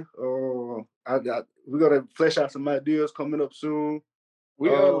story. We're gonna flesh out some ideas coming up soon. We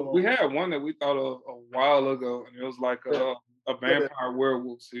Um, had one that we thought of a while ago, and it was like yeah, a yeah, vampire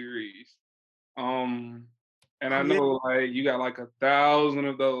werewolf series. Um, and I oh yeah, know like you got like 1,000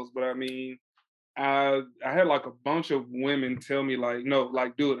 of those, but I mean, I had like a bunch of women tell me like, no,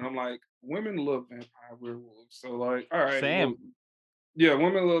 like do it. And I'm like, women love vampire werewolves, so like, all right, well, Same. yeah,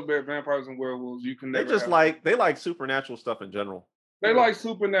 women love vampires and werewolves. You can They never just have enough. like supernatural stuff in general. They yeah. like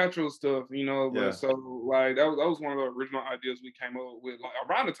supernatural stuff, but Yeah. so like that was one of the original ideas we came up with, like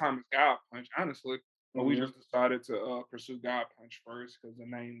around the time of God Punch, honestly. But we Mhm. just decided to pursue God Punch first because the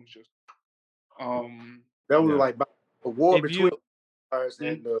name was just um That was Yeah. like a war If between you vampires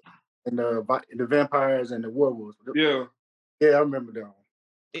mm, and the vampires and the werewolves. yeah. Yeah, I remember that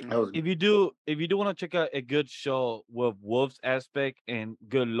one. That was if you do want to check out a good show with wolves aspect and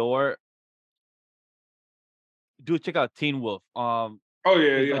good lore, do check out Teen Wolf. Oh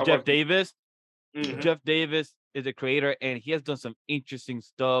yeah, It's yeah. by I Jeff watched it. Davis. Hmm. Jeff Davis is a creator, and he has done some interesting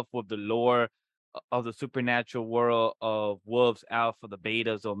stuff with the lore of the supernatural world of wolves, alpha, the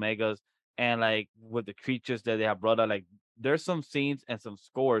betas, omegas, and like with the creatures that they have brought out. Like there's some scenes and some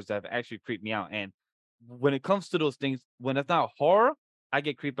scores that have actually creeped me out. And when it comes to those things, when it's not horror, I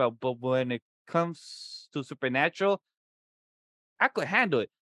get creeped out. But when it comes to supernatural, I could handle it.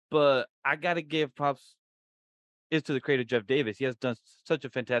 But I gotta give props is to the creator Jeff Davis. He has done such a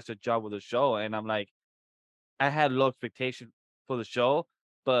fantastic job with the show, and I'm like, I had low expectation for the show,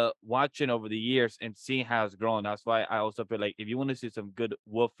 but watching over the years and seeing how it's grown, that's why I also feel like if you want to see some good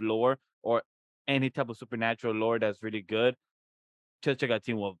wolf lore or any type of supernatural lore that's really good, just check out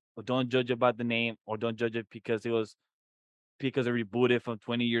Teen Wolf. But don't judge about the name or don't judge it because it rebooted from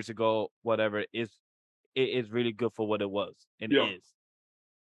 20 years ago, whatever. It is really good for what it was and Yeah, is.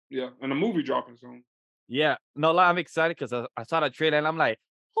 yeah. And the movie dropping soon. Yeah, no lie, I'm excited because I saw the trailer and I'm like,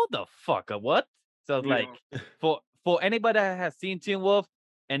 hold the fuck up, what? So it's Yeah. like for anybody that has seen Teen Wolf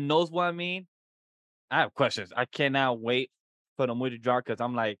and knows what I mean, I have questions. I cannot wait for the movie to drop because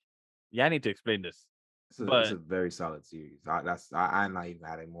I'm like, yeah, I need to explain this. It's a But very solid series. I'm not even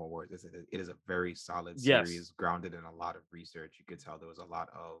adding more words. It is a very solid yes, series grounded in a lot of research. You could tell there was a lot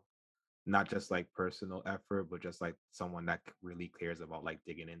of not just like personal effort, but just like someone that really cares about like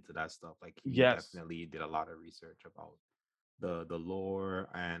digging into that stuff. Like he yes, definitely did a lot of research about the lore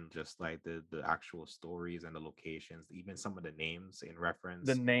and just like the actual stories and the locations, even some of the names in the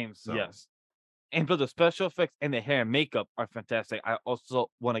reference. names, So yes. And for the special effects and the hair and makeup are fantastic. I also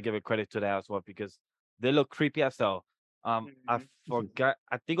want to give a credit to that as well because they look creepy as hell. I Hmm. forgot.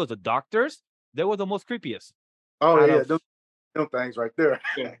 I think it was the doctors. They were the most creepiest Oh out yeah, of them things right there.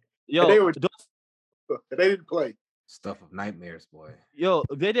 Yeah. And yo. they were Those they didn't play. stuff of nightmares, boy.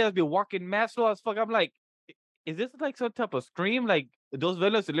 they just be walking mad slow as fuck. I'm like, is this like some type of scream? Like those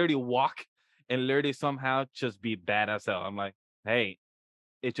villains literally walk and literally somehow just be bad as hell. I'm like, hey,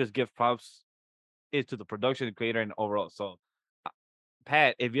 it just gives props it to the production creator and overall. So, uh,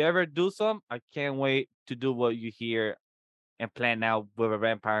 Pat, if you ever do some, I can't wait to do what you hear and plan out with a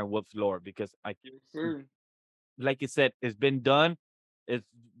vampire and wolf's lore because Yes, sir. like you said, it's been done. It's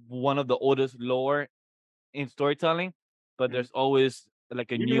one of the oldest lore in storytelling, but Mm. there's always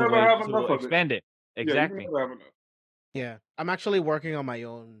like a You can new never way have to enough of it. expand it. Yeah, you can Exactly. never have enough. Yeah, I'm actually working on my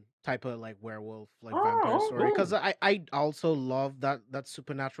own type of like werewolf, like vampire Oh, story, because cool. I also love that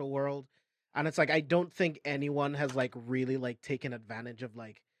supernatural world, and it's like I don't think anyone has like really like taken advantage of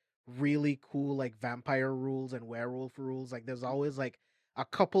like really cool like vampire rules and werewolf rules. Like there's always like a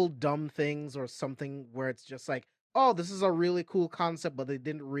couple dumb things or something where it's just like, oh, this is a really cool concept, but they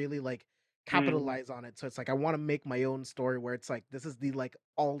didn't really like Mm. capitalize on it. So it's like I want to make my own story where it's like this is the like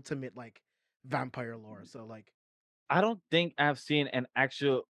ultimate like vampire lore. So like I don't think I've seen an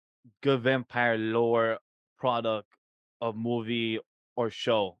actual good vampire lore product of movie or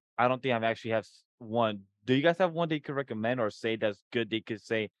show. I don't think I've actually have one. Do you guys have one that you could recommend or say that's good? They could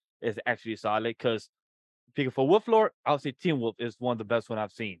say is actually solid because for Wolf lore, I'll say Teen Wolf is one of the best one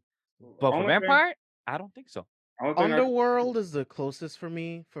I've seen. But for Only thing, vampire, I don't think so. only thing I Underworld is the closest for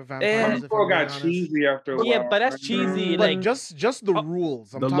me for Eh, vampires, if I'm Underworld being got honest. cheesy after a But yeah, while. but that's Right? cheesy. but Like just the uh,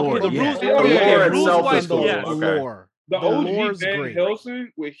 rules. I'm The talking Lord, the about yeah. rules, Oh The yeah, okay, lore yeah. rules itself is wise, the cool. yes. Okay. lore. The The OG lore's Van great.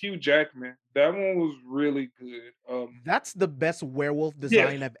 Helsing with Hugh Jackman. That one was really good. That's the best werewolf Yes,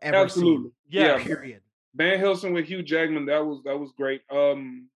 design I've ever seen. absolutely. Yeah, Yes. Period. Van Helsing with Hugh Jackman. That was great.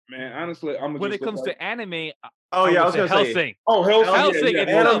 Man, honestly, I'm gonna When it just look comes like. to anime, Oh I yeah, I would was say gonna say Hellsing. Oh, Helsing. Yeah, Hellsing yeah,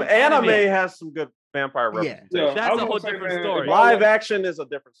 itself, anime anime. has some good vampire Yeah. yeah. representation. I That's was a gonna whole say, different man, story. Live action is a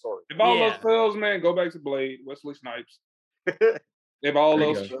different story. if all else Yeah. fails, man, go back to Blade, Wesley Snipes. If all There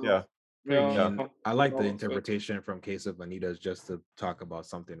you else go. fails, Yeah. you I Preach. Yeah. mean, I if like the all else fails. interpretation from Case of Anita's just to talk about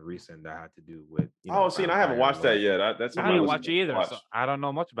something recent that had to do with, Oh, see, and I haven't vampire watched that lore. yet. That's I on my didn't list Mhm. watch to it either, so watch. I don't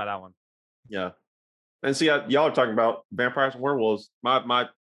know much about that one. Yeah. And see, y'all are talking about vampires and werewolves. My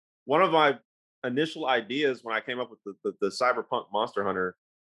one of my initial ideas when I came up with the cyberpunk Monster Hunter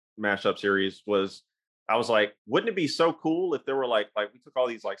mashup series was I was like, wouldn't it be so cool if there were like we took all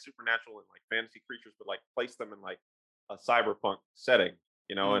these like supernatural and like fantasy creatures, but like placed them in like a cyberpunk setting,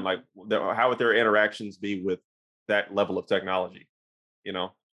 and like Mhm. how would their interactions be with that level of technology, you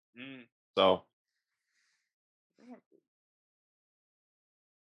know? Mm. So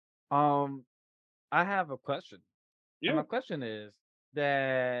Um, I have a question, and Yeah. my question is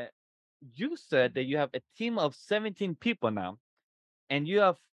that you said that you have a team of 17 people now, and you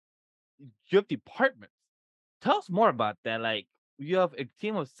have departments. Tell us more about that. Like you have a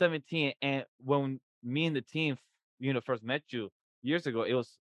team of 17, and when me and the team, first met you years ago, it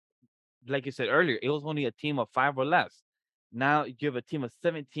was like you said earlier, it was only a team of 5 or less. Now you have a team of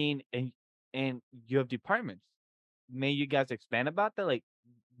 17, and you have departments. May you guys expand about that? Like,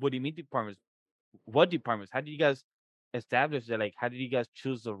 what do you mean departments? What departments? How did you guys establish that? Like, how did you guys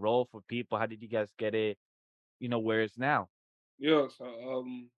choose the role for people? How did you guys get it? Where it's now? Yeah. So,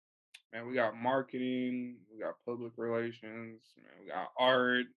 man, we got marketing, we got public relations, man, we got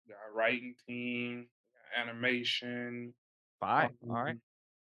art, we got writing team, we got animation, Fine. All right. um,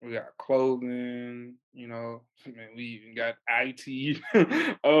 we got clothing, man, we even got IT,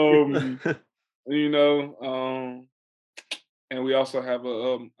 um, you know, and we also have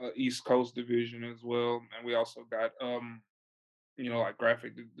a East Coast division as well, and we also got like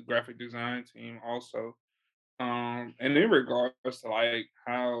the graphic design team also. And in regards to like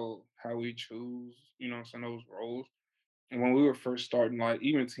how we choose, some those roles, and when we were first starting, like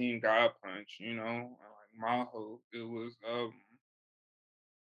even Team God Punch, and like Maho, it was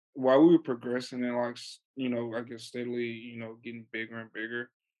while we were progressing and like I guess steadily, getting bigger and bigger,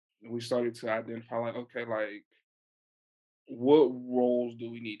 we started to identify like, okay, like what roles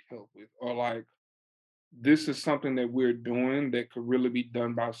do we need help with, or like this is something that we're doing that could really be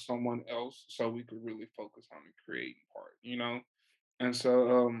done by someone else, so we could really focus on the creating part. And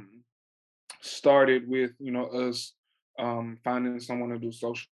so started with us finding someone to do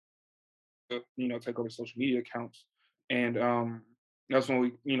social, take over social media accounts, and that's when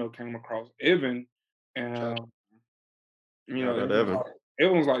we came across Evan, and Shout you know, shout out to everyone's Evan. like,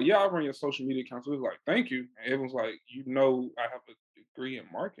 everyone's like, yeah, I'll run your social media accounts. We was like, thank you. And everyone's like, I have a degree in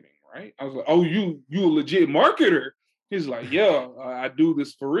marketing, right? I was like, oh, you a legit marketer? He's like, yeah, I do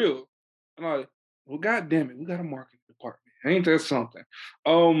this for real. And I'm like, well, god damn it, we got a marketing department. Ain't that something?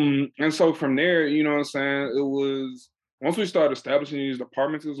 And so from there, you know what I'm saying? It was once we started establishing these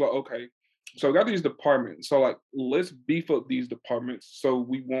departments, it was like, okay, so we got these departments. So like let's beef up these departments so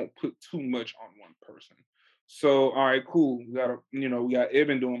we won't put too much on one person. So, all right, cool. We got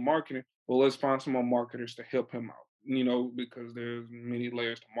Evan doing marketing. Well, let's find some more marketers to help him out, because there's many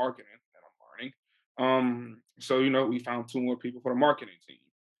layers to marketing that I'm learning. So, we found two more people for the marketing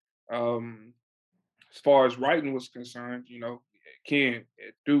team. Um, As far as writing was concerned, we had Ken, we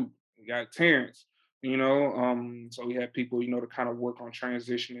had Duke, we got Terrence, so we had people, to kind of work on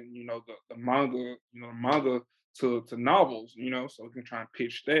transitioning, the manga, the manga to novels, so we can try and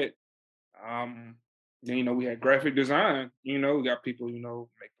pitch that. Um, then we had graphic design. We got people make the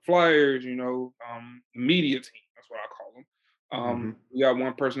flyers. The media team. That's what I call them. Hmm. We got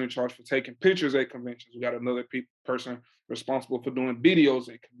one person in charge for taking pictures at conventions. We got another person responsible for doing videos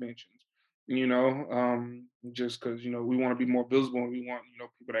at conventions. Just because we want to be more visible and we want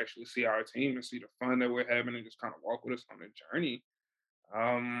people to actually see our team and see the fun that we're having and just kind of walk with us on the journey.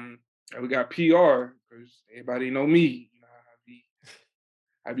 Um, and we got PR because everybody know me.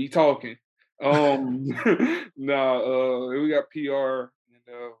 I be talking. Um, nah, we got PR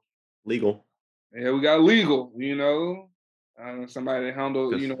and Legal. yeah, we got legal. Somebody to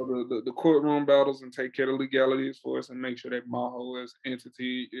handle Because the courtroom battles and take care of legalities for us and make sure that Maho as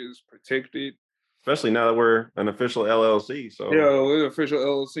entity is protected. especially now that we're an official LLC. Yeah, So we're official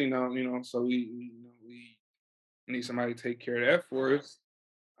LLC now. So we need somebody to take care of that for us.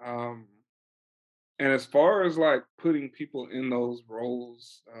 Um, and as far as like putting people in those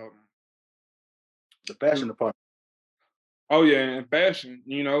roles, The fashion department. oh yeah, and fashion,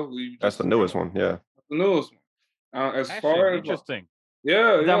 we that's the just newest one. Yeah. the newest one. As Fashion, far as interesting.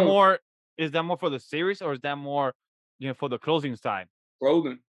 yeah, Is that yeah, more? Is that more for the series, or is that more, for the closing side?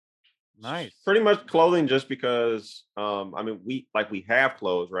 clothing. Nice. Pretty much clothing, just because I mean, we have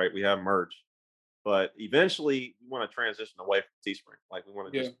clothes, right? We have merch, but eventually we want to transition away from Teespring. Like we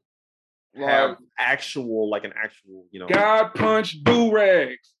want to Yeah, just like have actual, like an actual, God punch do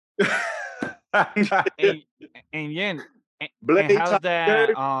rags. And and Yen, and Blade how's top that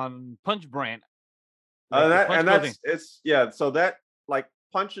shirt. on Punch brand? Like the that Punch and clothing. that's it's yeah. So that, like,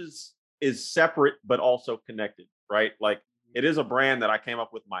 Punches is separate but also connected, right? Like, it is a brand that I came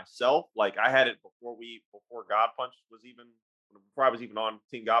up with myself. Like, I had it before God Punch was even before I was even on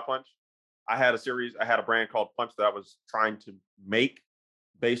Team God Punch. I had a brand called Punch that I was trying to make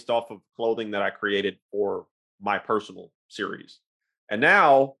based off of clothing that I created for my personal series. And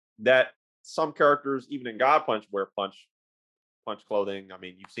now that some characters, even in God Punch, wear punch clothing. I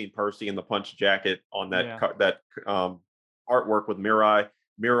mean, you've seen Percy in the punch jacket on Yeah. that artwork with Mirai.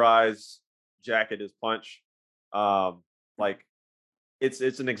 Mirai's jacket is punch. Um, like, it's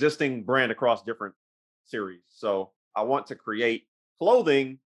an existing brand across different series. So I want to create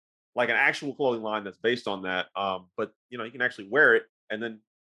clothing, like an actual clothing line that's based on that. But you can actually wear it, and then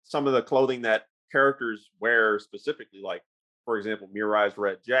some of the clothing that characters wear specifically, like, for example, Mirai's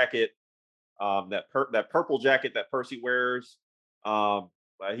red jacket, that purple jacket that Percy wears.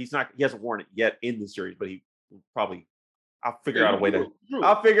 He hasn't worn it yet in the series, but he probably I'll Yeah, figure out a way to true.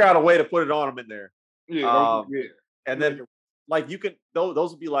 I'll figure out a way to put it on him in there. Yeah, Um, yeah. and then, like, you can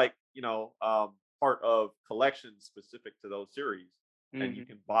those would be like, part of collections specific to those series, and you Mhm.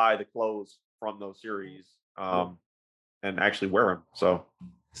 can buy the clothes from those series, and actually wear them. So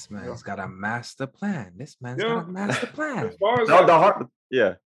This man's got a master plan. This man's got Yeah. a master As plan. far as the, like, the hard,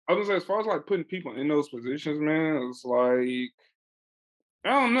 yeah. I was gonna say, as far as like putting people in those positions, man, it's like I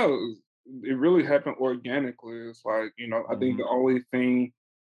don't know. It really happened organically. It's like I think Mhm. the only thing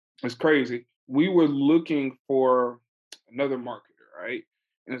is crazy. We were looking for another marketer, right?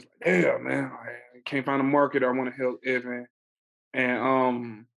 And it's like, yeah, man, I can't find a marketer. I want to help Evan.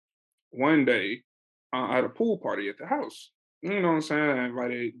 And one day I had a pool party at the house. You know what I'm saying? I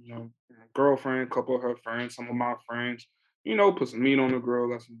invited, my girlfriend, a couple of her friends, some of my friends, put some meat on the grill,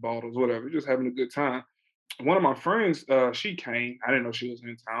 got some bottles, whatever, just having a good time. One of my friends, she came. I didn't know she was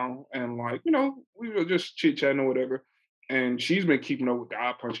in town. And like, we were just chit-chatting or whatever. And she's been keeping up with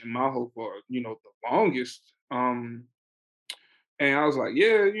God Punch and Maho for, the longest. And I was like,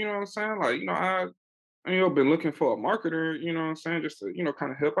 yeah, you know what I'm saying? Like, been looking for a marketer, you know what I'm saying, just to,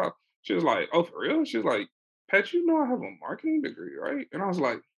 kind of help out. She was like, oh, for real? She was like, Pat, I have a marketing degree, right? And I was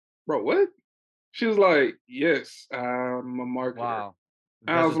like, bro, what? She was like, yes, I'm a marketer. Wow. And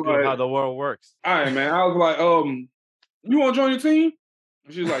I That's was just beautiful like, how the world works. all right, man. I was like, you want to join the team?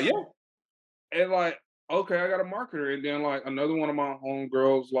 And she was like, yeah. And like, okay, I got a marketer. And then like another one of my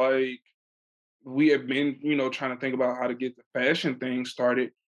homegirls, like, we have been, trying to think about how to get the fashion thing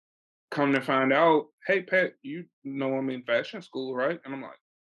started. Come to find out, hey Pat, I'm in fashion school, right? And I'm like,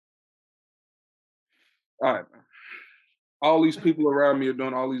 all right, man. All these people around me are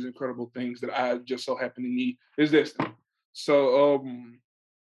doing all these incredible things that I just so happen to need. Is this? So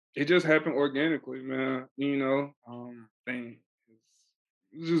it just happened organically, man. Thing.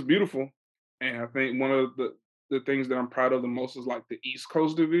 It's just beautiful. And I think one of the things that I'm proud of the most is like the East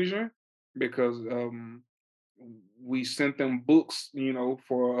Coast division because we sent them books,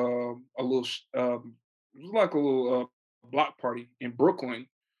 for a little it was like a little block party in Brooklyn,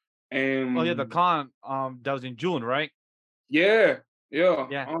 Oh yeah, the and con that was in June, right? yeah, yeah,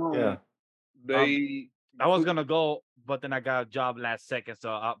 Yeah. Yeah. Um, they I was took gonna go, but then I got a job last second, so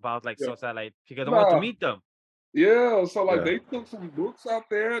but I was like yeah, so sad, like because I wanted to nah, meet them. yeah. So like Yeah. they took some books out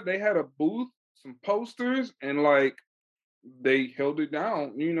there. They had a booth, some posters, and like they held it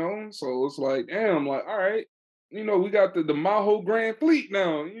down. So it's like, damn, like all right, we got the Maho Grand Fleet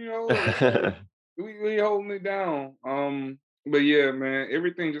now. It's like we holding it down. But yeah, man,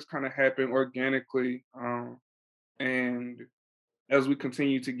 everything just kind of happened organically. And as we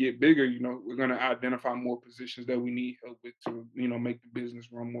continue to get bigger, we're gonna identify more positions that we need help with to, make the business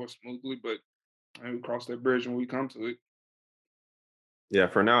run more smoothly. But we cross that bridge when we come to it. Yeah.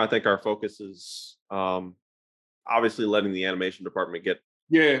 For now, I think our focus is obviously letting the animation department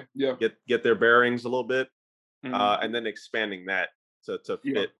Yeah, yeah, get their bearings a little bit, mhm, and then expanding that to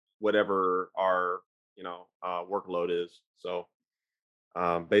yeah, fit whatever our workload is. So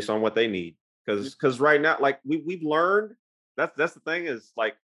based on what they need, yeah, because right now, like we've learned, that's the thing, is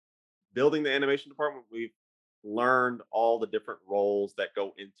like building the animation department. We've learned all the different roles that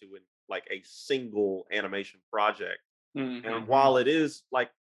go into like a single animation project. And mhm, while it is like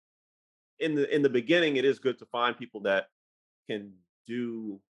in the beginning, it is good to find people that can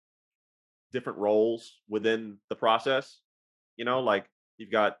do different roles within the process. Like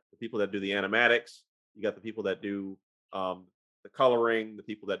you've got the people that do the animatics, you got the people that do um, the coloring, the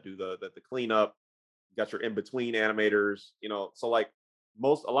people that do the cleanup. You got your in between animators. So like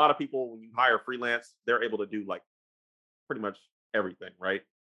a lot of people, when you hire freelance, they're able to do like pretty much everything, right?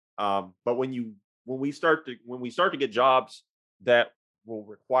 But when we start to get jobs that will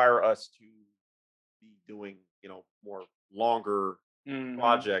require us to be doing more longer mhm.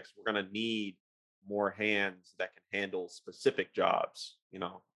 projects, we're going to need more hands that can handle specific jobs.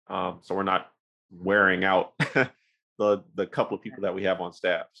 So we're not wearing out the couple of people that we have on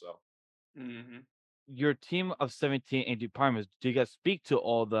staff. So Mhm. Your team of 17 in departments, do you guys speak to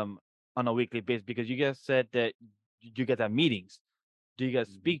all of them on a weekly basis? Because you guys said that you guys have meetings. Do you guys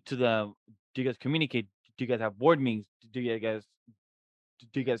Mhm. speak to them? Do you guys communicate? Do you guys have board meetings? Do you guys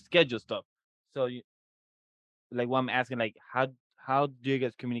schedule stuff? So like what I'm asking, like how do you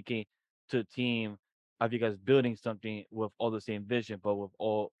guys communicate to a team of you guys building something with all the same vision, but with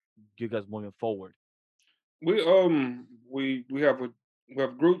all you guys moving forward? We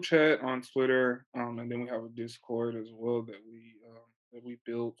have group chat on Twitter, and then we have a Discord as well that we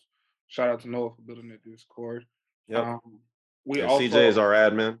built. Shout out to Noah for building that Discord. yep. Um, we And CJ is also our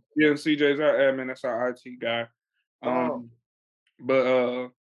admin. Yeah, CJ's our admin. That's our IT guy. Oh, Um,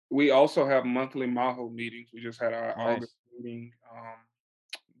 but we also have monthly Maho meetings. We just had our August Nice. meeting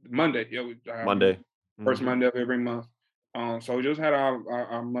Monday. Yeah, we have Monday. first Hmm. Monday of every month. So we just had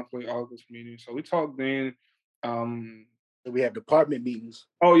our monthly August meeting. So we talked then. Um, so we have department meetings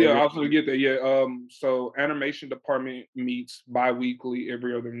oh yeah, every I other was gonna week. get there. Yeah. So animation department meets bi-weekly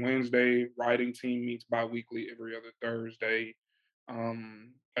every other Wednesday. Writing team meets bi-weekly every other Thursday.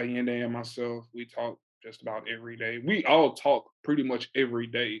 Allende and myself, we talk just about every day. We all talk pretty much every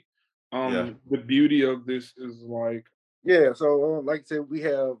day. Yeah. The beauty of this is like, Yeah, so like I said, we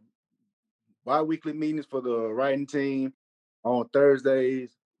have bi-weekly meetings for the writing team on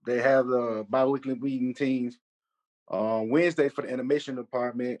Thursdays. They have the bi-weekly meeting teams on Wednesday for the animation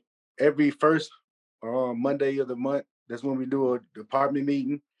department. Every first Monday of the month, that's when we do a department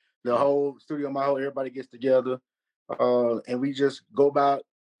meeting. The Yeah. whole studio, my whole everybody gets together, and we just go about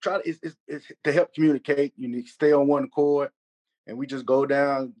try to it's to help communicate. You need to stay on one accord, and we just go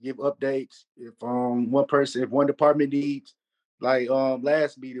down, give updates. If one department needs, like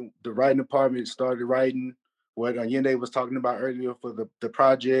last meeting, the writing department started writing what Yende was talking about earlier for the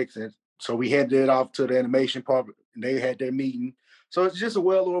projects, and so we handed it off to the animation part, and they had their meeting. So it's just a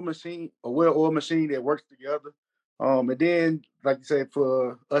well-oiled machine that works together. And then, like you said,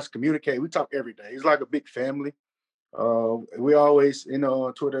 for us communicate, we talk every day. It's like a big family. We always,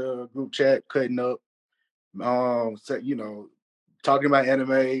 on Twitter group chat, cutting up, so, talking about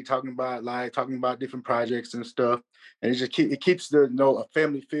anime, talking about life, talking about different projects and stuff, and it keeps a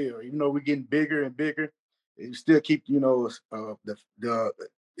family feel. Even though we're getting bigger and bigger, it still keep the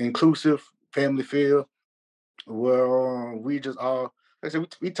inclusive family feel. Where we just all, like I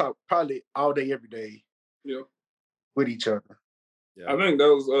said, we talk probably all day, every day you know, with each other. Yeah. I think that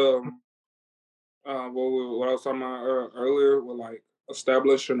was what I was talking about earlier with like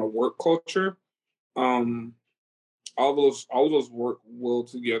establishing a work culture. Um, all those work well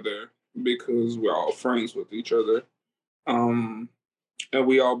together because we're all friends with each other. Um, and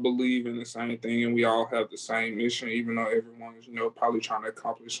we all believe in the same thing, and we all have the same mission, even though everyone is probably trying to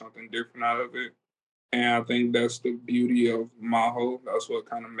accomplish something different out of it. And I think that's the beauty of Maho. That's what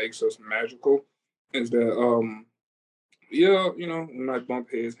kind of makes us magical. Is that yeah, we might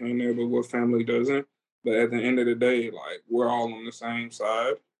bump heads here and there, but what family doesn't? But at the end of the day, like we're all on the same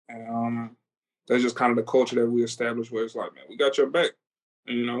side. And that's just kind of the culture that we established where it's like, man, we got your back.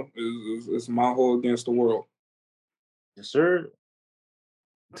 And, it's Maho against the world. Yes, sir.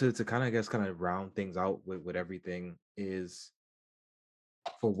 To kind of, I guess, kind of round things out with everything is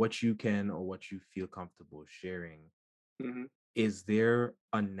for what you can or what you feel comfortable sharing. Hmm. Is there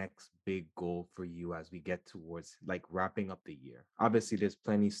a next big goal for you as we get towards like wrapping up the year? Obviously, there's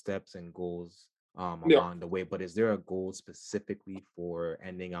plenty steps and goals Yeah. along the way, but is there a goal specifically for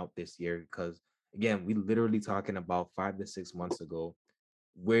ending out this year? Because again, we literally talking about 5 to 6 months ago,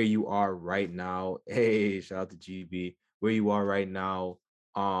 where you are right now. Hey, shout out to GB. Where you are right now,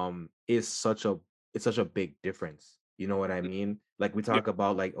 is such a it's such a big difference. You know what I mean? Like we Yeah. talk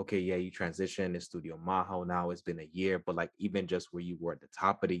about like, okay, yeah, you transition to Studio Maho now. It's been a year, but like even just where you were at the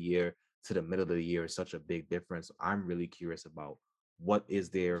top of the year to the middle of the year is such a big difference. I'm really curious about what is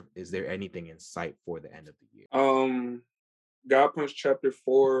there anything in sight for the end of the year? Um, God Punch Chapter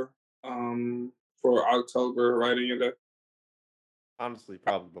 4 for October, right in there. Honestly,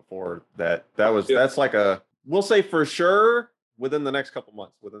 probably before that. Yeah. That's like we'll say for sure within the next couple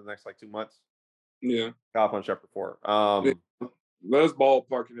months, within the next like 2 months. Yeah. God Punch Chapter 4. Yeah. Let's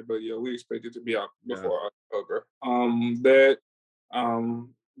ballpark it, but yeah, we expect it to be out Yeah. before October. That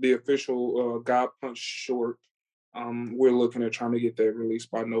the official God Punch short, we're looking at trying to get that released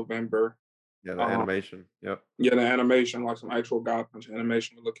by November. Yeah, the Um, animation. Yep. yeah, the animation, like some actual God Punch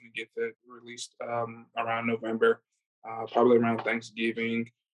animation, we're looking to get that released around November, probably around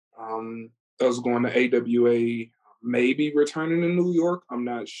Thanksgiving. Um, us going to AWA, maybe returning to New York. I'm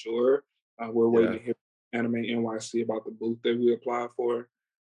not sure. We're waiting Yeah. to hear Anime NYC about the booth that we applied for.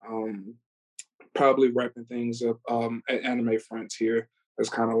 Um, Probably wrapping things up at Anime Frontier. That's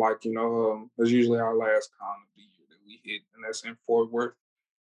kind of like, that's usually our last con of the year that we hit, and that's in Fort Worth.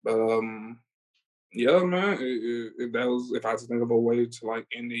 But yeah, man, that was, if I had to think of a way to like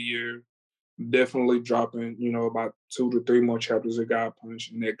end the year, definitely dropping, about 2 to 3 more chapters of God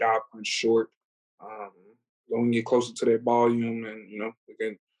Punch and that God Punch short. Um, when we get closer to that volume, and we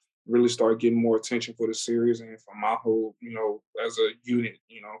can really start getting more attention for the series and for Maho, as a unit,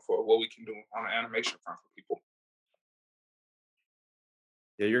 for what we can do on the animation front for people.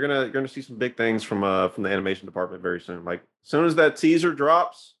 Yeah, you're gonna see some big things from the animation department very soon. Like as soon as that teaser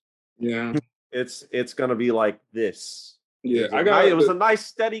drops, Yeah, it's gonna be like this. yeah. It was a nice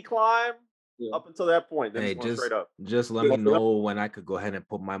steady climb Yeah. up until that point. Then Hey, it's going straight up. just let Yeah. me know when I could go ahead and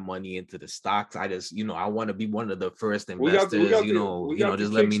put my money into the stocks. I just, I want to be one of the first investors, We got the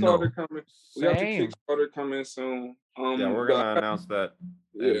just let me know. Kickstarter coming. We got the Same. Kickstarter coming soon. Yeah, we're But gonna announce that,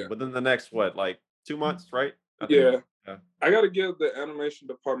 yeah, and within the next what, like 2 months, right? I think. yeah. Yeah. I gotta give the animation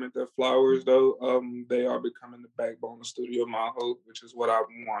department their flowers though. They are becoming the backbone of Studio Maho, which is what I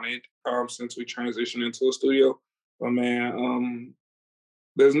wanted. Since we transitioned into a studio. But man,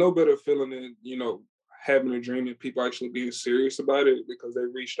 there's no better feeling than having a dream and people actually being serious about it, because they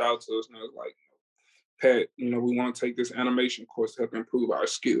reached out to us and it was like, Pat, we want to take this animation course to help improve our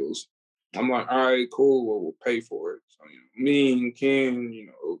skills. I'm like, all right, cool. Well, we'll pay for it. So, me and Ken,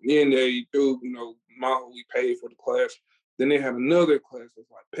 me and they do, Maho, we paid for the class. Then they have another class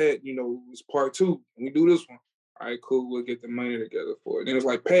that's like, Pat, it's part 2. Can we do this one? All right, cool. We'll get the money together for it. Then it's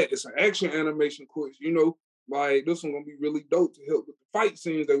like, Pat, it's an action animation course. Like this one gonna be really dope to help with the fight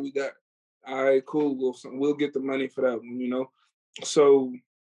scenes that we got. All right, cool. We'll get the money for that one. So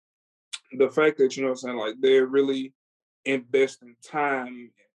the fact that what I'm saying, like they're really investing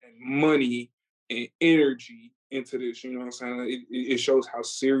time and money and energy into this, what I'm saying? It shows how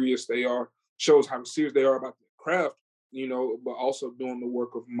serious they are, shows how serious they are about the craft, but also doing the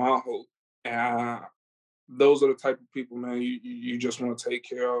work of Maho. And those are the type of people, man, you just want to take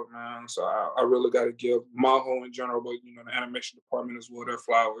care of, man. So I really got to give Maho in general, but the animation department as well, their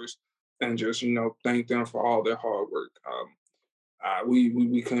flowers, and just thank them for all their hard work.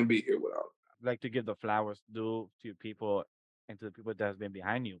 We couldn't be here without it. Like to give the flowers due to people and to the people that's been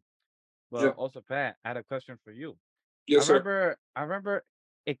behind you. But Yeah. also, Pat, I had a question for you. Yes, sir. I remember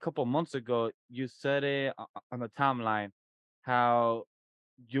a couple months ago you said it on the timeline how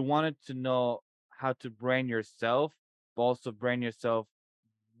you wanted to know how to brand yourself, but also brand yourself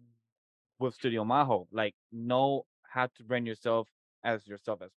with Studio Maho. Like know how to brand yourself as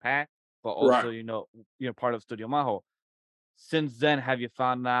Pat, but Right. also you're part of Studio Maho. Since then, have you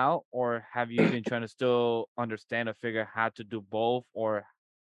found out, or have you been trying to still understand or figure how to do both, or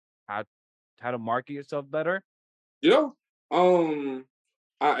how how to market yourself better? Yeah. Um,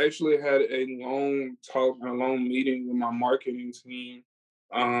 I actually had a long talk and a long meeting with my marketing team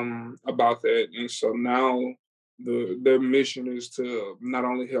about that, and so now their mission is to not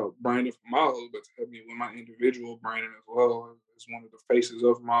only help branding for Maho, but to help me with my individual branding as well as one of the faces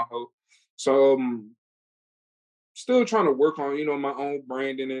of Maho. So still trying to work on my own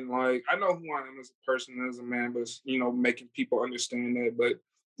branding, and like I know who I am as a person and as a man, but making people understand that. But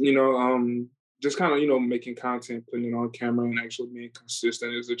just kind of making content, putting it on camera, and actually being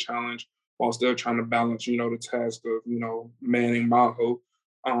consistent is a challenge while still trying to balance the task of manning Maho.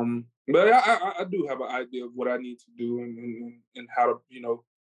 But I do have an idea of what I need to do, and how to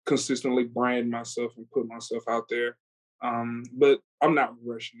consistently brand myself and put myself out there. But I'm not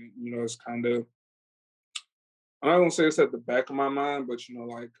rushing it. It's kind of, I'm not gonna say it's at the back of my mind, but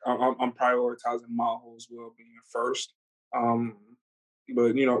like I'm prioritizing Maho's well-being first. Um,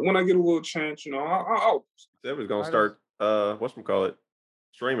 but when I get a little chance, I'll That was gonna Why does start call it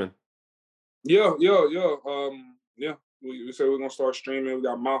streaming. yeah. Yeah. We said we're gonna start streaming. We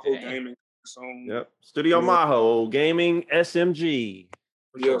got Maho dang. Gaming soon. Yep. Studio Yeah. Maho Gaming SMG.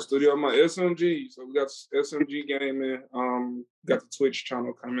 for Yeah, short. Studio my SMG. So we got SMG Gaming. Got the Twitch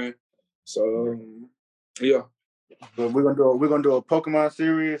channel coming. So yeah. So we're gonna do a Pokemon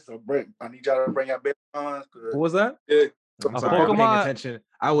series. So I need y'all to bring out best ones. What was that? Yeah. I'm A sorry, I'm paying Pokemon? attention.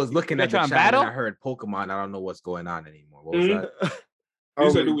 I was looking You at the trying to chat and I battle? heard Pokemon. I don't know what's going on anymore. What was Mhm. that? You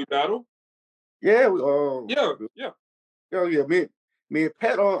said, Um, do we battle? yeah, Yeah. yeah. Me and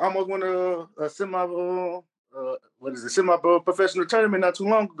Pat almost won a semi what is it, semi professional tournament not too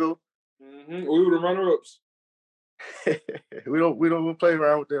long ago. We were the runner-ups. we don't play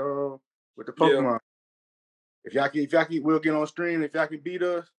around with the Yeah. Pokemon. If y'all can, we'll get on stream. If y'all can beat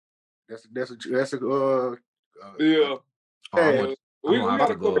us, that's a Yeah. Oh, I'm yeah. gonna, Yeah. I'm We gonna we have got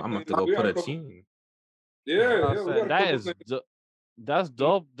to a go. couple I'm gonna have things. to go We put got a a couple. team. Yeah, I'm we saying got a couple things. that's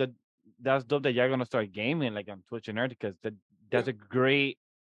dope. That's dope that you're gonna start gaming like on Twitch and everything, because that's a great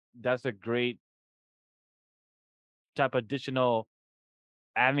that's a great type of additional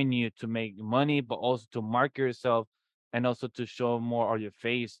avenue to make money, but also to market yourself and also to show more of your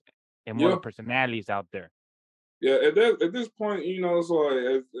face and more of Yeah. the personalities out there. Yeah. At this point, it's like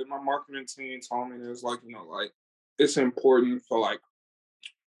as my marketing team told me, it's like like it's important for like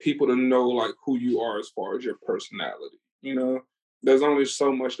people to know like who you are as far as your personality. There's only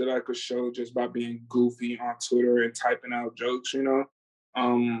so much that I could show just by being goofy on Twitter and typing out jokes.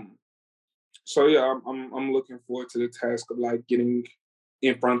 Um, so yeah, I'm looking forward to the task of like getting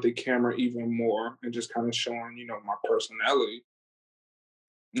in front of the camera even more and just kind of showing my personality.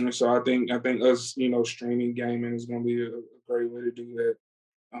 And so I think us streaming gaming is going to be a great way to do that.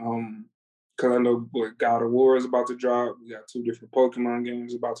 Because I know what God of War is about to drop. We got two different Pokemon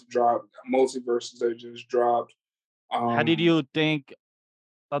games about to drop. We got Multiverses that just dropped. How did Um, you think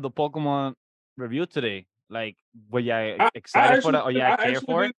of the Pokemon review today? Like, were you I excited for that, or you care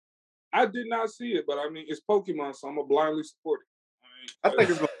for it? I did not see it, but I mean it's Pokemon, so I'm gonna blindly support it. I think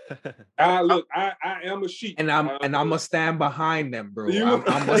it's Look, I am a sheep. And I'm gonna stand behind them, bro. You, I'm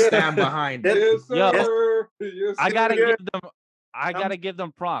gonna stand behind them. yes, Yo, sir. Yes, I gotta sir. give them I gotta give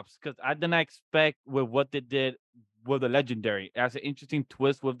them props because I did not expect with what they did with the legendary. That's an interesting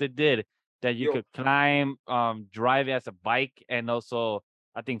twist what they did, that you Yo, could climb, drive it as a bike, and also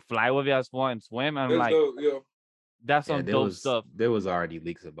I think fly with it as well and swim. I'm that's like, dope. Yeah. that's Yeah, some dope stuff. there was already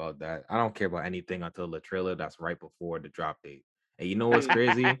leaks about that. I don't care about anything until the trailer that's right before the drop date. And you know what's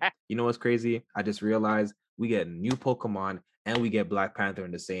crazy? You know what's crazy? I just realized we get new Pokemon and we get Black Panther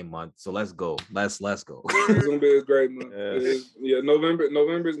in the same month. So let's go. Let's go. It's gonna be a great month. Yes. Yeah, November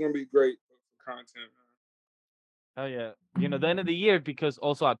is gonna be great for content. Oh yeah, the end of the year, because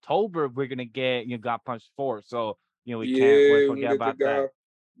also October we're gonna get God Punch 4, so we can't Yeah, we're gonna forget get the about that.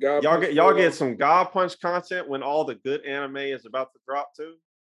 God Y'all Punch get y'all 4. get some God Punch content when all the good anime is about to drop too.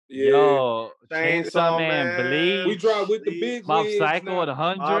 Yeah. Yo, Chainsaw Chainsaw Man, Man. We drop with the Bleach, big Mob wigs Psycho now. at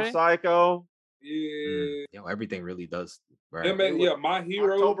Mob 100. Psycho. Yeah. Everything really does. Yeah, Right. man, yeah, My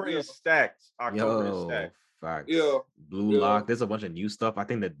Hero. October Yeah. is stacked. October is Yo, stacked. facts. Yeah. Blue Yeah. Lock. There's a bunch of new stuff. I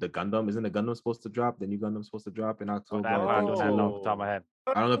think that the Gundam isn't the Gundam supposed to drop. The new Gundam supposed to drop in Oh, October. that I part I think do not know off the too. top of my head.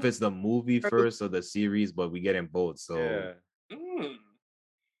 I don't know if it's the movie first or the series, but we get in both. So Yeah. Mm.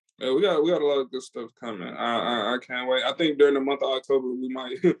 Yeah, we got a lot of good stuff coming. I can't wait. I think during the month of October we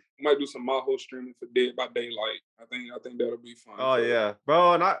might we might do some Maho streaming for Dead by Daylight. I think that'll be fun. Oh yeah,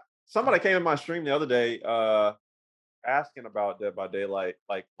 bro. And somebody came in my stream the other day, asking about Dead by Daylight.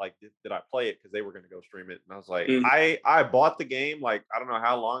 Like did I play it because they were going to go stream it, and I was like, Mhm. I bought the game like I don't know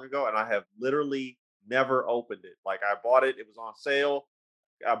how long ago, and I have literally never opened it. Like I bought it, it was on sale.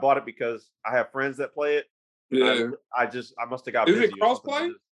 I bought it because I have friends that play it, Yeah. I must have got Is it busy or something.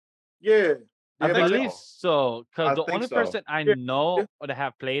 crossplay? Yeah. I Yeah, but believe so, because I the think only so. person I yeah, know or that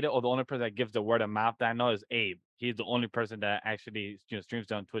have played it, or the only person that gives the word of mouth that I know is Abe. He's the only person that actually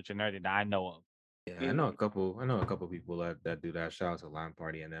streams on Twitch and everything that I know of. Yeah, I know a couple. I know a couple people that do that. Shout out to Line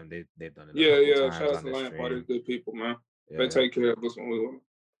Party and them. They've done it a Yeah, couple yeah. times Shout out on to the Land Party, stream. good people, man. They Yeah, take care of us when we want.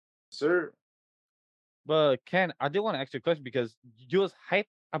 sir. But Ken, I did want to ask you a question because you was hyped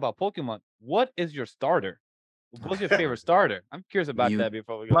about Pokemon. What is your starter? What's your favorite starter? I'm curious about Mew. that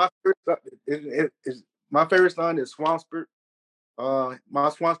before we go. My my favorite son is Swampert. My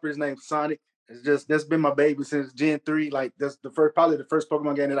Swampert is named Sonic. It's just that's been my baby since Gen 3. Like that's probably the first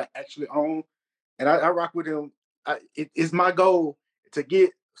Pokemon game that I actually own. And I rock with him. It's my goal to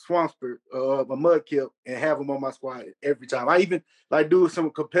get Swampert, a Mudkip, and have him on my squad every time. I even like do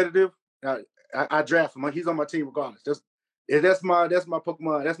some competitive. I draft him. He's on my team regardless. That's my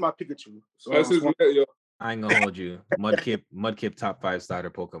Pokemon. That's my Pikachu. So That's his yo. I ain't gonna hold you. Mudkip top 5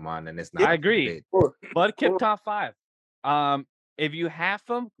 starter Pokemon, and it's not. I up for agree. debate. Mudkip top 5. If you have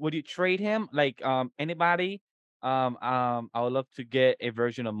him, would you trade him? Like anybody? I would love to get a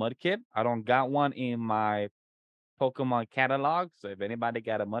version of Mudkip. I don't got one in my Pokemon catalog, so if anybody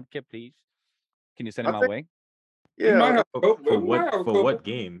got a Mudkip, please, can you send it I my think, way? We might yeah, have a couple. For We might have a what couple.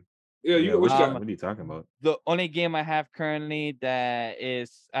 game? Yeah, Yeah, what you got? what are you talking about? The only game I have currently that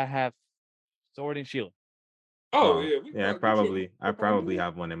is I have Sword and Shield. Oh yeah, we yeah. I probably probably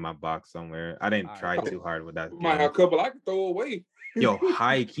have one in my box somewhere. I didn't All right, try cool. too hard with that We might have game. a couple I can throw away. Yo,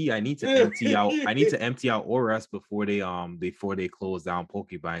 high key, I need to empty out. I need to empty out Oras before they close down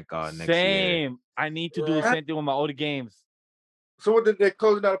Pokebank next year. Same. I need to do the Right. same thing with my older games. So what? They're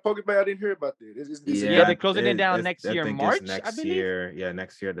closing down a Pokemon? I didn't hear about that. Yeah, they're closing it down next I year, think March, it's next I believe. year. Yeah,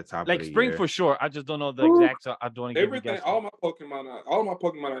 next year at the top Like of the spring year. for sure. I just don't know the exact. So I don't want to give you Everything, guys. all my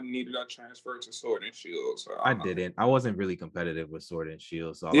Pokemon I needed, I transferred to Sword and Shield. So I didn't. I wasn't really competitive with Sword and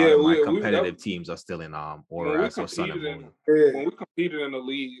Shield, so a Yeah, lot of my we- competitive teams are still in when we Oras or Sun and competed Moon. when we competed in the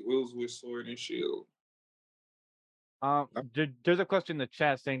league, it was with Sword and Shield. There's a question in the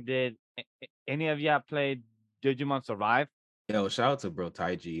chat saying, did any of y'all played Digimon Survive? Yo, shout out to Bro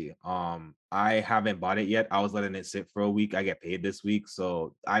Taiji. I haven't bought it yet. I was letting it sit for a week. I get paid this week,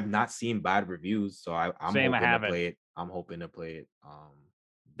 so I've not seen bad reviews. So I'm Same, I hoping to haven't. play it. I'm hoping to play it.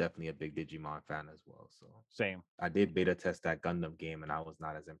 Definitely a big Digimon fan as well. So Same. I did beta test that Gundam game, and I was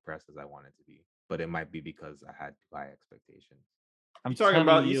not as impressed as I wanted to be. But it might be because I had too high expectations. I'm You talking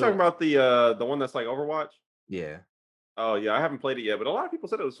telling about the one that's like Overwatch? Yeah, Oh yeah, I haven't played it yet, but a lot of people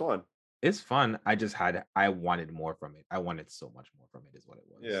said it was fun. it's fun. I wanted more from it. I wanted so much more from it, is what it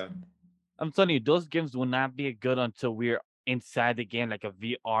was. Yeah. I'm telling you, those games will not be good until we're inside the game, like a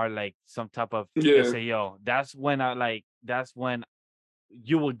VR, like some type of Yeah. SAO. That's when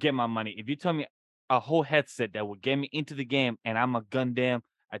you will get my money. If you tell me a whole headset that will get me into the game and I'm a Gundam,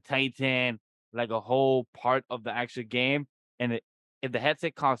 a Titan, like a whole part of the actual game, and if the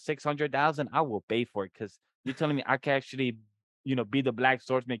headset costs 600,000, I will pay for it because you're telling me I can actually, be the Black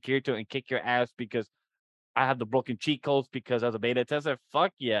Swordsman character and kick your ass because I have the broken cheat codes because as a beta tester.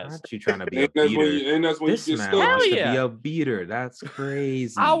 Fuck yes. Not you trying to be a And that's when beater. you This get man stuck. wants to Hell be yeah. a beater. That's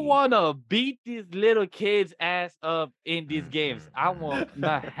crazy. I want to beat these little kids' ass up in these games. I want,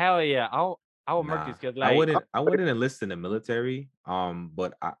 nah, hell yeah. I will murk these kids. I Like, wouldn't enlist in the military.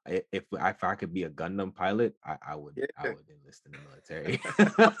 But if I could be a Gundam pilot, I would enlist in the military.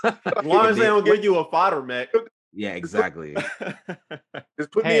 As long as they don't give you a fodder mech. Yeah, exactly.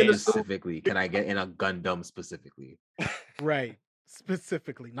 Just put me in the suit. Specifically, can I get in a Gundam specifically? Right.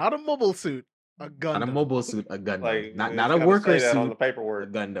 Specifically. Not a mobile suit. A Gundam. Not a mobile suit, a Gundam. Like, not it's a gotta worker say that suit on the paperwork.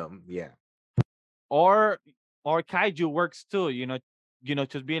 A Gundam. Yeah. or Kaiju works too,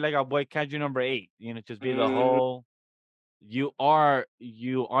 just be like our boy Kaiju number 8, just be the whole, you are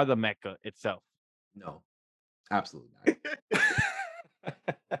the mecha itself. No, absolutely not.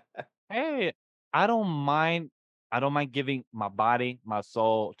 Hey, I don't mind giving my body, my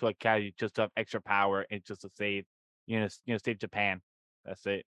soul to a Kaiju just to have extra power and just to save, save Japan. That's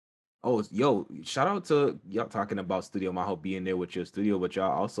it. Oh, yo, shout out to y'all talking about Studio Maho being there with your studio, but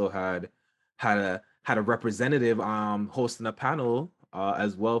y'all also had a representative hosting a panel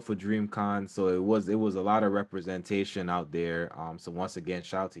as well for DreamCon. So it was a lot of representation out there. So once again,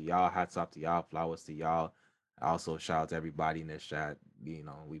 shout out to y'all, hats off to y'all, flowers to y'all. Also shout out to everybody in this chat.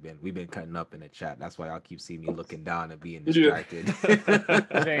 We've been cutting up in the chat. That's why y'all keep seeing me looking down and being distracted.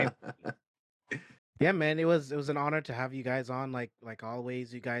 Same. Yeah, man, it was an honor to have you guys on. Like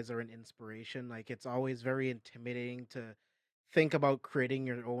always, you guys are an inspiration. Like it's always very intimidating to think about creating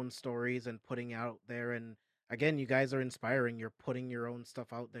your own stories and putting out there. And again, you guys are inspiring. You're putting your own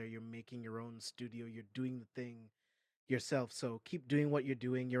stuff out there. You're making your own studio. You're doing the thing yourself. So keep doing what you're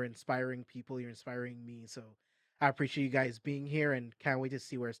doing. You're inspiring people. You're inspiring me. So I appreciate you guys being here and can't wait to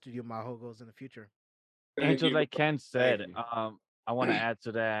see where Studio Maho goes in the future. And Thank just you. like Ken Thank said, you. I want to add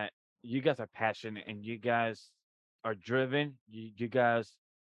to that. You guys are passionate and you guys are driven. You guys,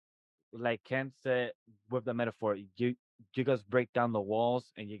 like Ken said, with the metaphor, you guys break down the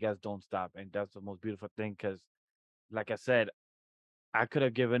walls and you guys don't stop, and that's the most beautiful thing. Because, like I said, I could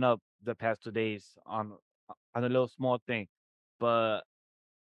have given up the past 2 days on a little small thing, but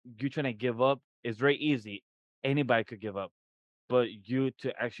you trying to give up is very easy. Anybody could give up, but you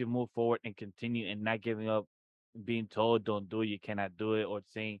to actually move forward and continue and not giving up, being told don't do it, you cannot do it, or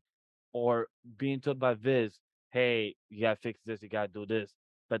saying, or being told by Viz, hey, you gotta fix this, you gotta do this.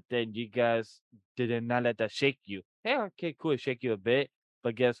 But then you guys did not let that shake you. Hey, okay, cool, it shake you a bit,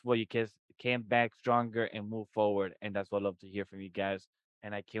 but guess what? You guys came back stronger and move forward, and that's what I love to hear from you guys.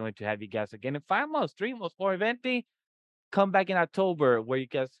 And I can't wait to have you guys again in 5 months, 3 months, or eventually come back in October where you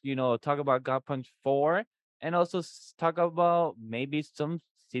guys, talk about God Punch 4 and also talk about maybe some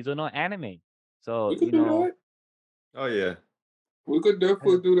seasonal anime. So, We could do that. Oh yeah. We could Yeah.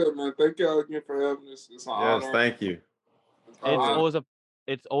 definitely do that, man. Thank y'all again for having us. It's an Yes. honor. Thank you. It's an it's honor. always a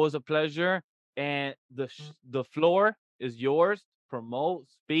it's always a pleasure, and the floor is yours. Promote,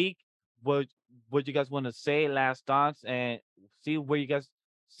 speak what what you guys want to say, last thoughts, and see where you guys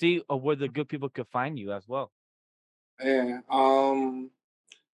see where the good people could find you as well. And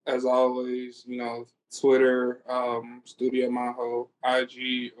as always, Twitter, Studio Maho,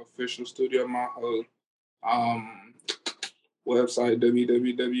 IG official Studio Maho, um, website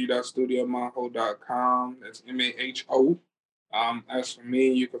www.studiomaho.com. That's MAHO. As for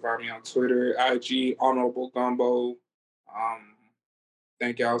me, you can find me on Twitter, IG, Honorable Gumbo. Um,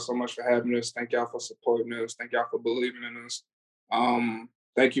 Thank y'all so much for having us. Thank y'all for supporting us. Thank y'all for believing in us.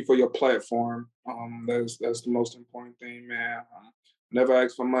 Thank you for your platform. That's the most important thing, man. Never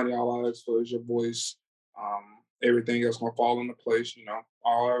ask for money. All I ask for is your voice. Everything else gonna fall into place.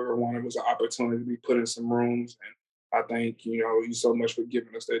 All I ever wanted was an opportunity to be put in some rooms, and I thank you so much for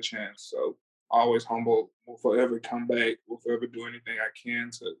giving us that chance. So always humble. Will forever come back. Will forever do anything I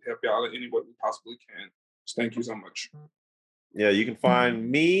can to help y'all in any way we possibly can. Just thank you so much. Yeah, you can find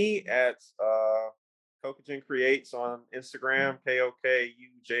me at Kokujin Creates on Instagram,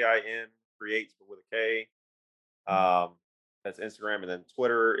 KOKUJIN Creates, but with a K. That's Instagram, and then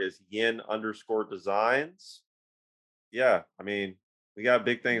Twitter is yin_designs. Yeah, I mean, we got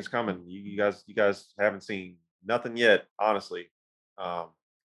big things coming. You guys haven't seen nothing yet, honestly. Um,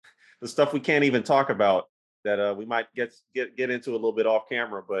 the stuff we can't even talk about that we might get into a little bit off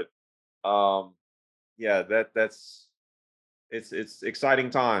camera, but yeah, that's it's exciting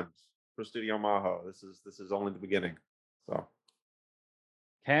times for Studio Maho. This is only the beginning. So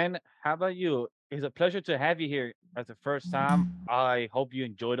Ken, how about you? It's a pleasure to have you here as the first time. I hope you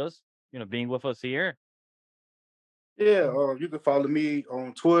enjoyed us, being with us here. Yeah, you can follow me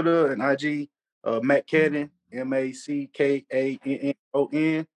on Twitter and IG, Matt Cannon,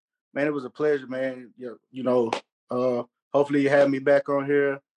 MacKannon. Man, it was a pleasure, man. Hopefully you have me back on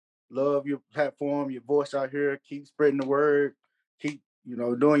here. Love your platform, your voice out here. Keep spreading the word. Keep,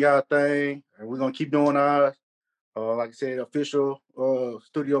 doing y'all thing. And we're gonna keep doing ours. Like I said, official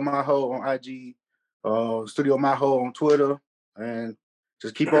Studio Maho on IG, Studio Maho on Twitter, and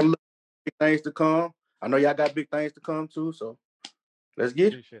just keep on looking for big things to come. I know y'all got big things to come too, so let's get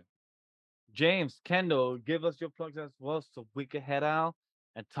it. Appreciate it. James, Kendall, give us your plugs as well so we can head out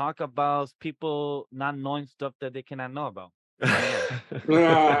and talk about people not knowing stuff that they cannot know about. Go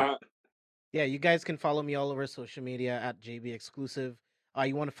ahead. Yeah, you guys can follow me all over social media at JB Exclusive.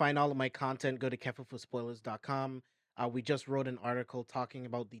 You want to find all of my content, go to carefulforspoilers.com. We just wrote an article talking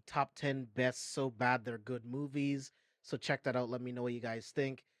about the top 10 best so bad they're good movies. So check that out. Let me know what you guys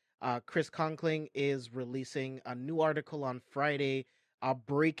think. Chris Conkling is releasing a new article on Friday,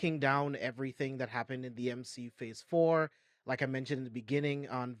 breaking down everything that happened in the MCU Phase 4. Like I mentioned in the beginning,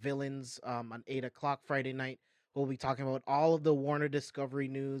 on Villains on 8 o'clock Friday night. We'll be talking about all of the Warner Discovery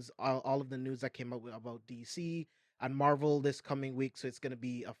news, all of the news that came out about DC and Marvel this coming week. So it's going to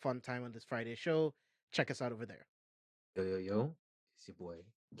be a fun time on this Friday show. Check us out over there. Yo, yo, yo. It's your boy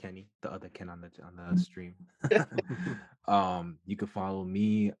Kenny, the other Ken on the stream. You can follow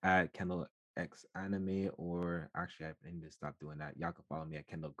me at Kendall X Anime, or actually I need to stop doing that. Y'all can follow me at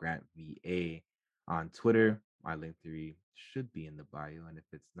Kendall Grant VA on Twitter. My link 3 should be in the bio, and if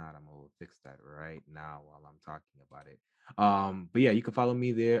it's not, I'm gonna fix that right now while I'm talking about it. But yeah, you can follow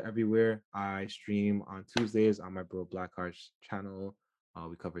me there everywhere. I stream on Tuesdays on my bro Blackheart's channel.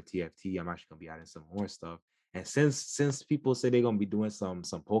 We cover TFT. I'm actually gonna be adding some more stuff. And since people say they're gonna be doing some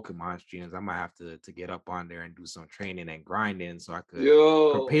Pokemon streams, I might have to get up on there and do some training and grinding so I could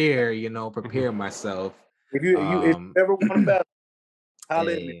Yo, prepare, prepare myself. If Um, you ever want to battle,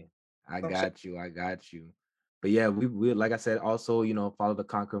 holler at me. Hey, I I'm saying? got you. I got you. But yeah, we like I said, also, follow the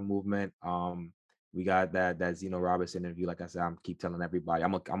Conquer movement. We got that Zeno Roberts interview. Like I said, I'm keep telling everybody.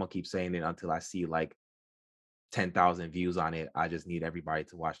 I'm gonna keep saying it until I see like 10,000 views on it. I just need everybody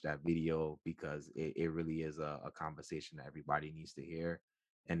to watch that video because it really is a conversation that everybody needs to hear.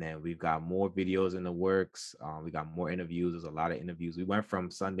 And then we've got more videos in the works. We got more interviews. There's a lot of interviews. We went from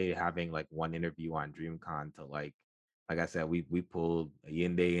Sunday having like one interview on DreamCon to like I said, we pulled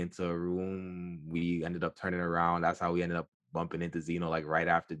Yinde into a room. We ended up turning around. That's how we ended up bumping into Zeno like right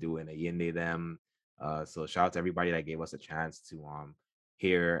after doing a Yinde them. So shout out to everybody that gave us a chance to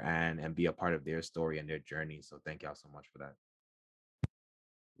hear and be a part of their story and their journey. So thank y'all so much for that.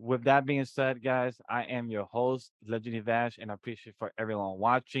 With that being said, guys, I am your host, Legendary Vash, and I appreciate for everyone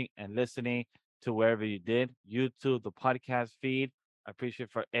watching and listening to wherever you did, YouTube, the podcast feed. I appreciate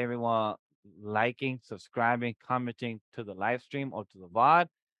for everyone liking, subscribing, commenting to the live stream or to the VOD.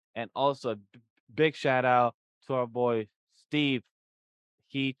 And also, big shout out to our boy Steve.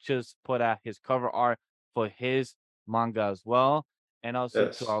 He just put out his cover art for his manga as well. And also to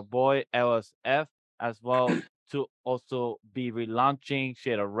Yes. our boy LSF as well to also be relaunching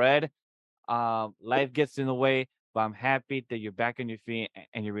Shade of Red. Life gets in the way, but I'm happy that you're back on your feet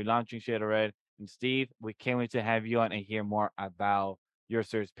and you're relaunching Shade of Red. And Steve, we can't wait to have you on and hear more about your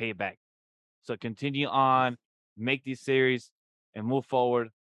series Payback. So continue on, make these series and move forward.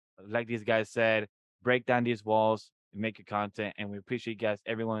 Like these guys said, break down these walls and make your content. And we appreciate you guys,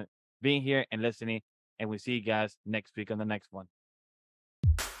 everyone being here and listening. And we see you guys next week on the next one.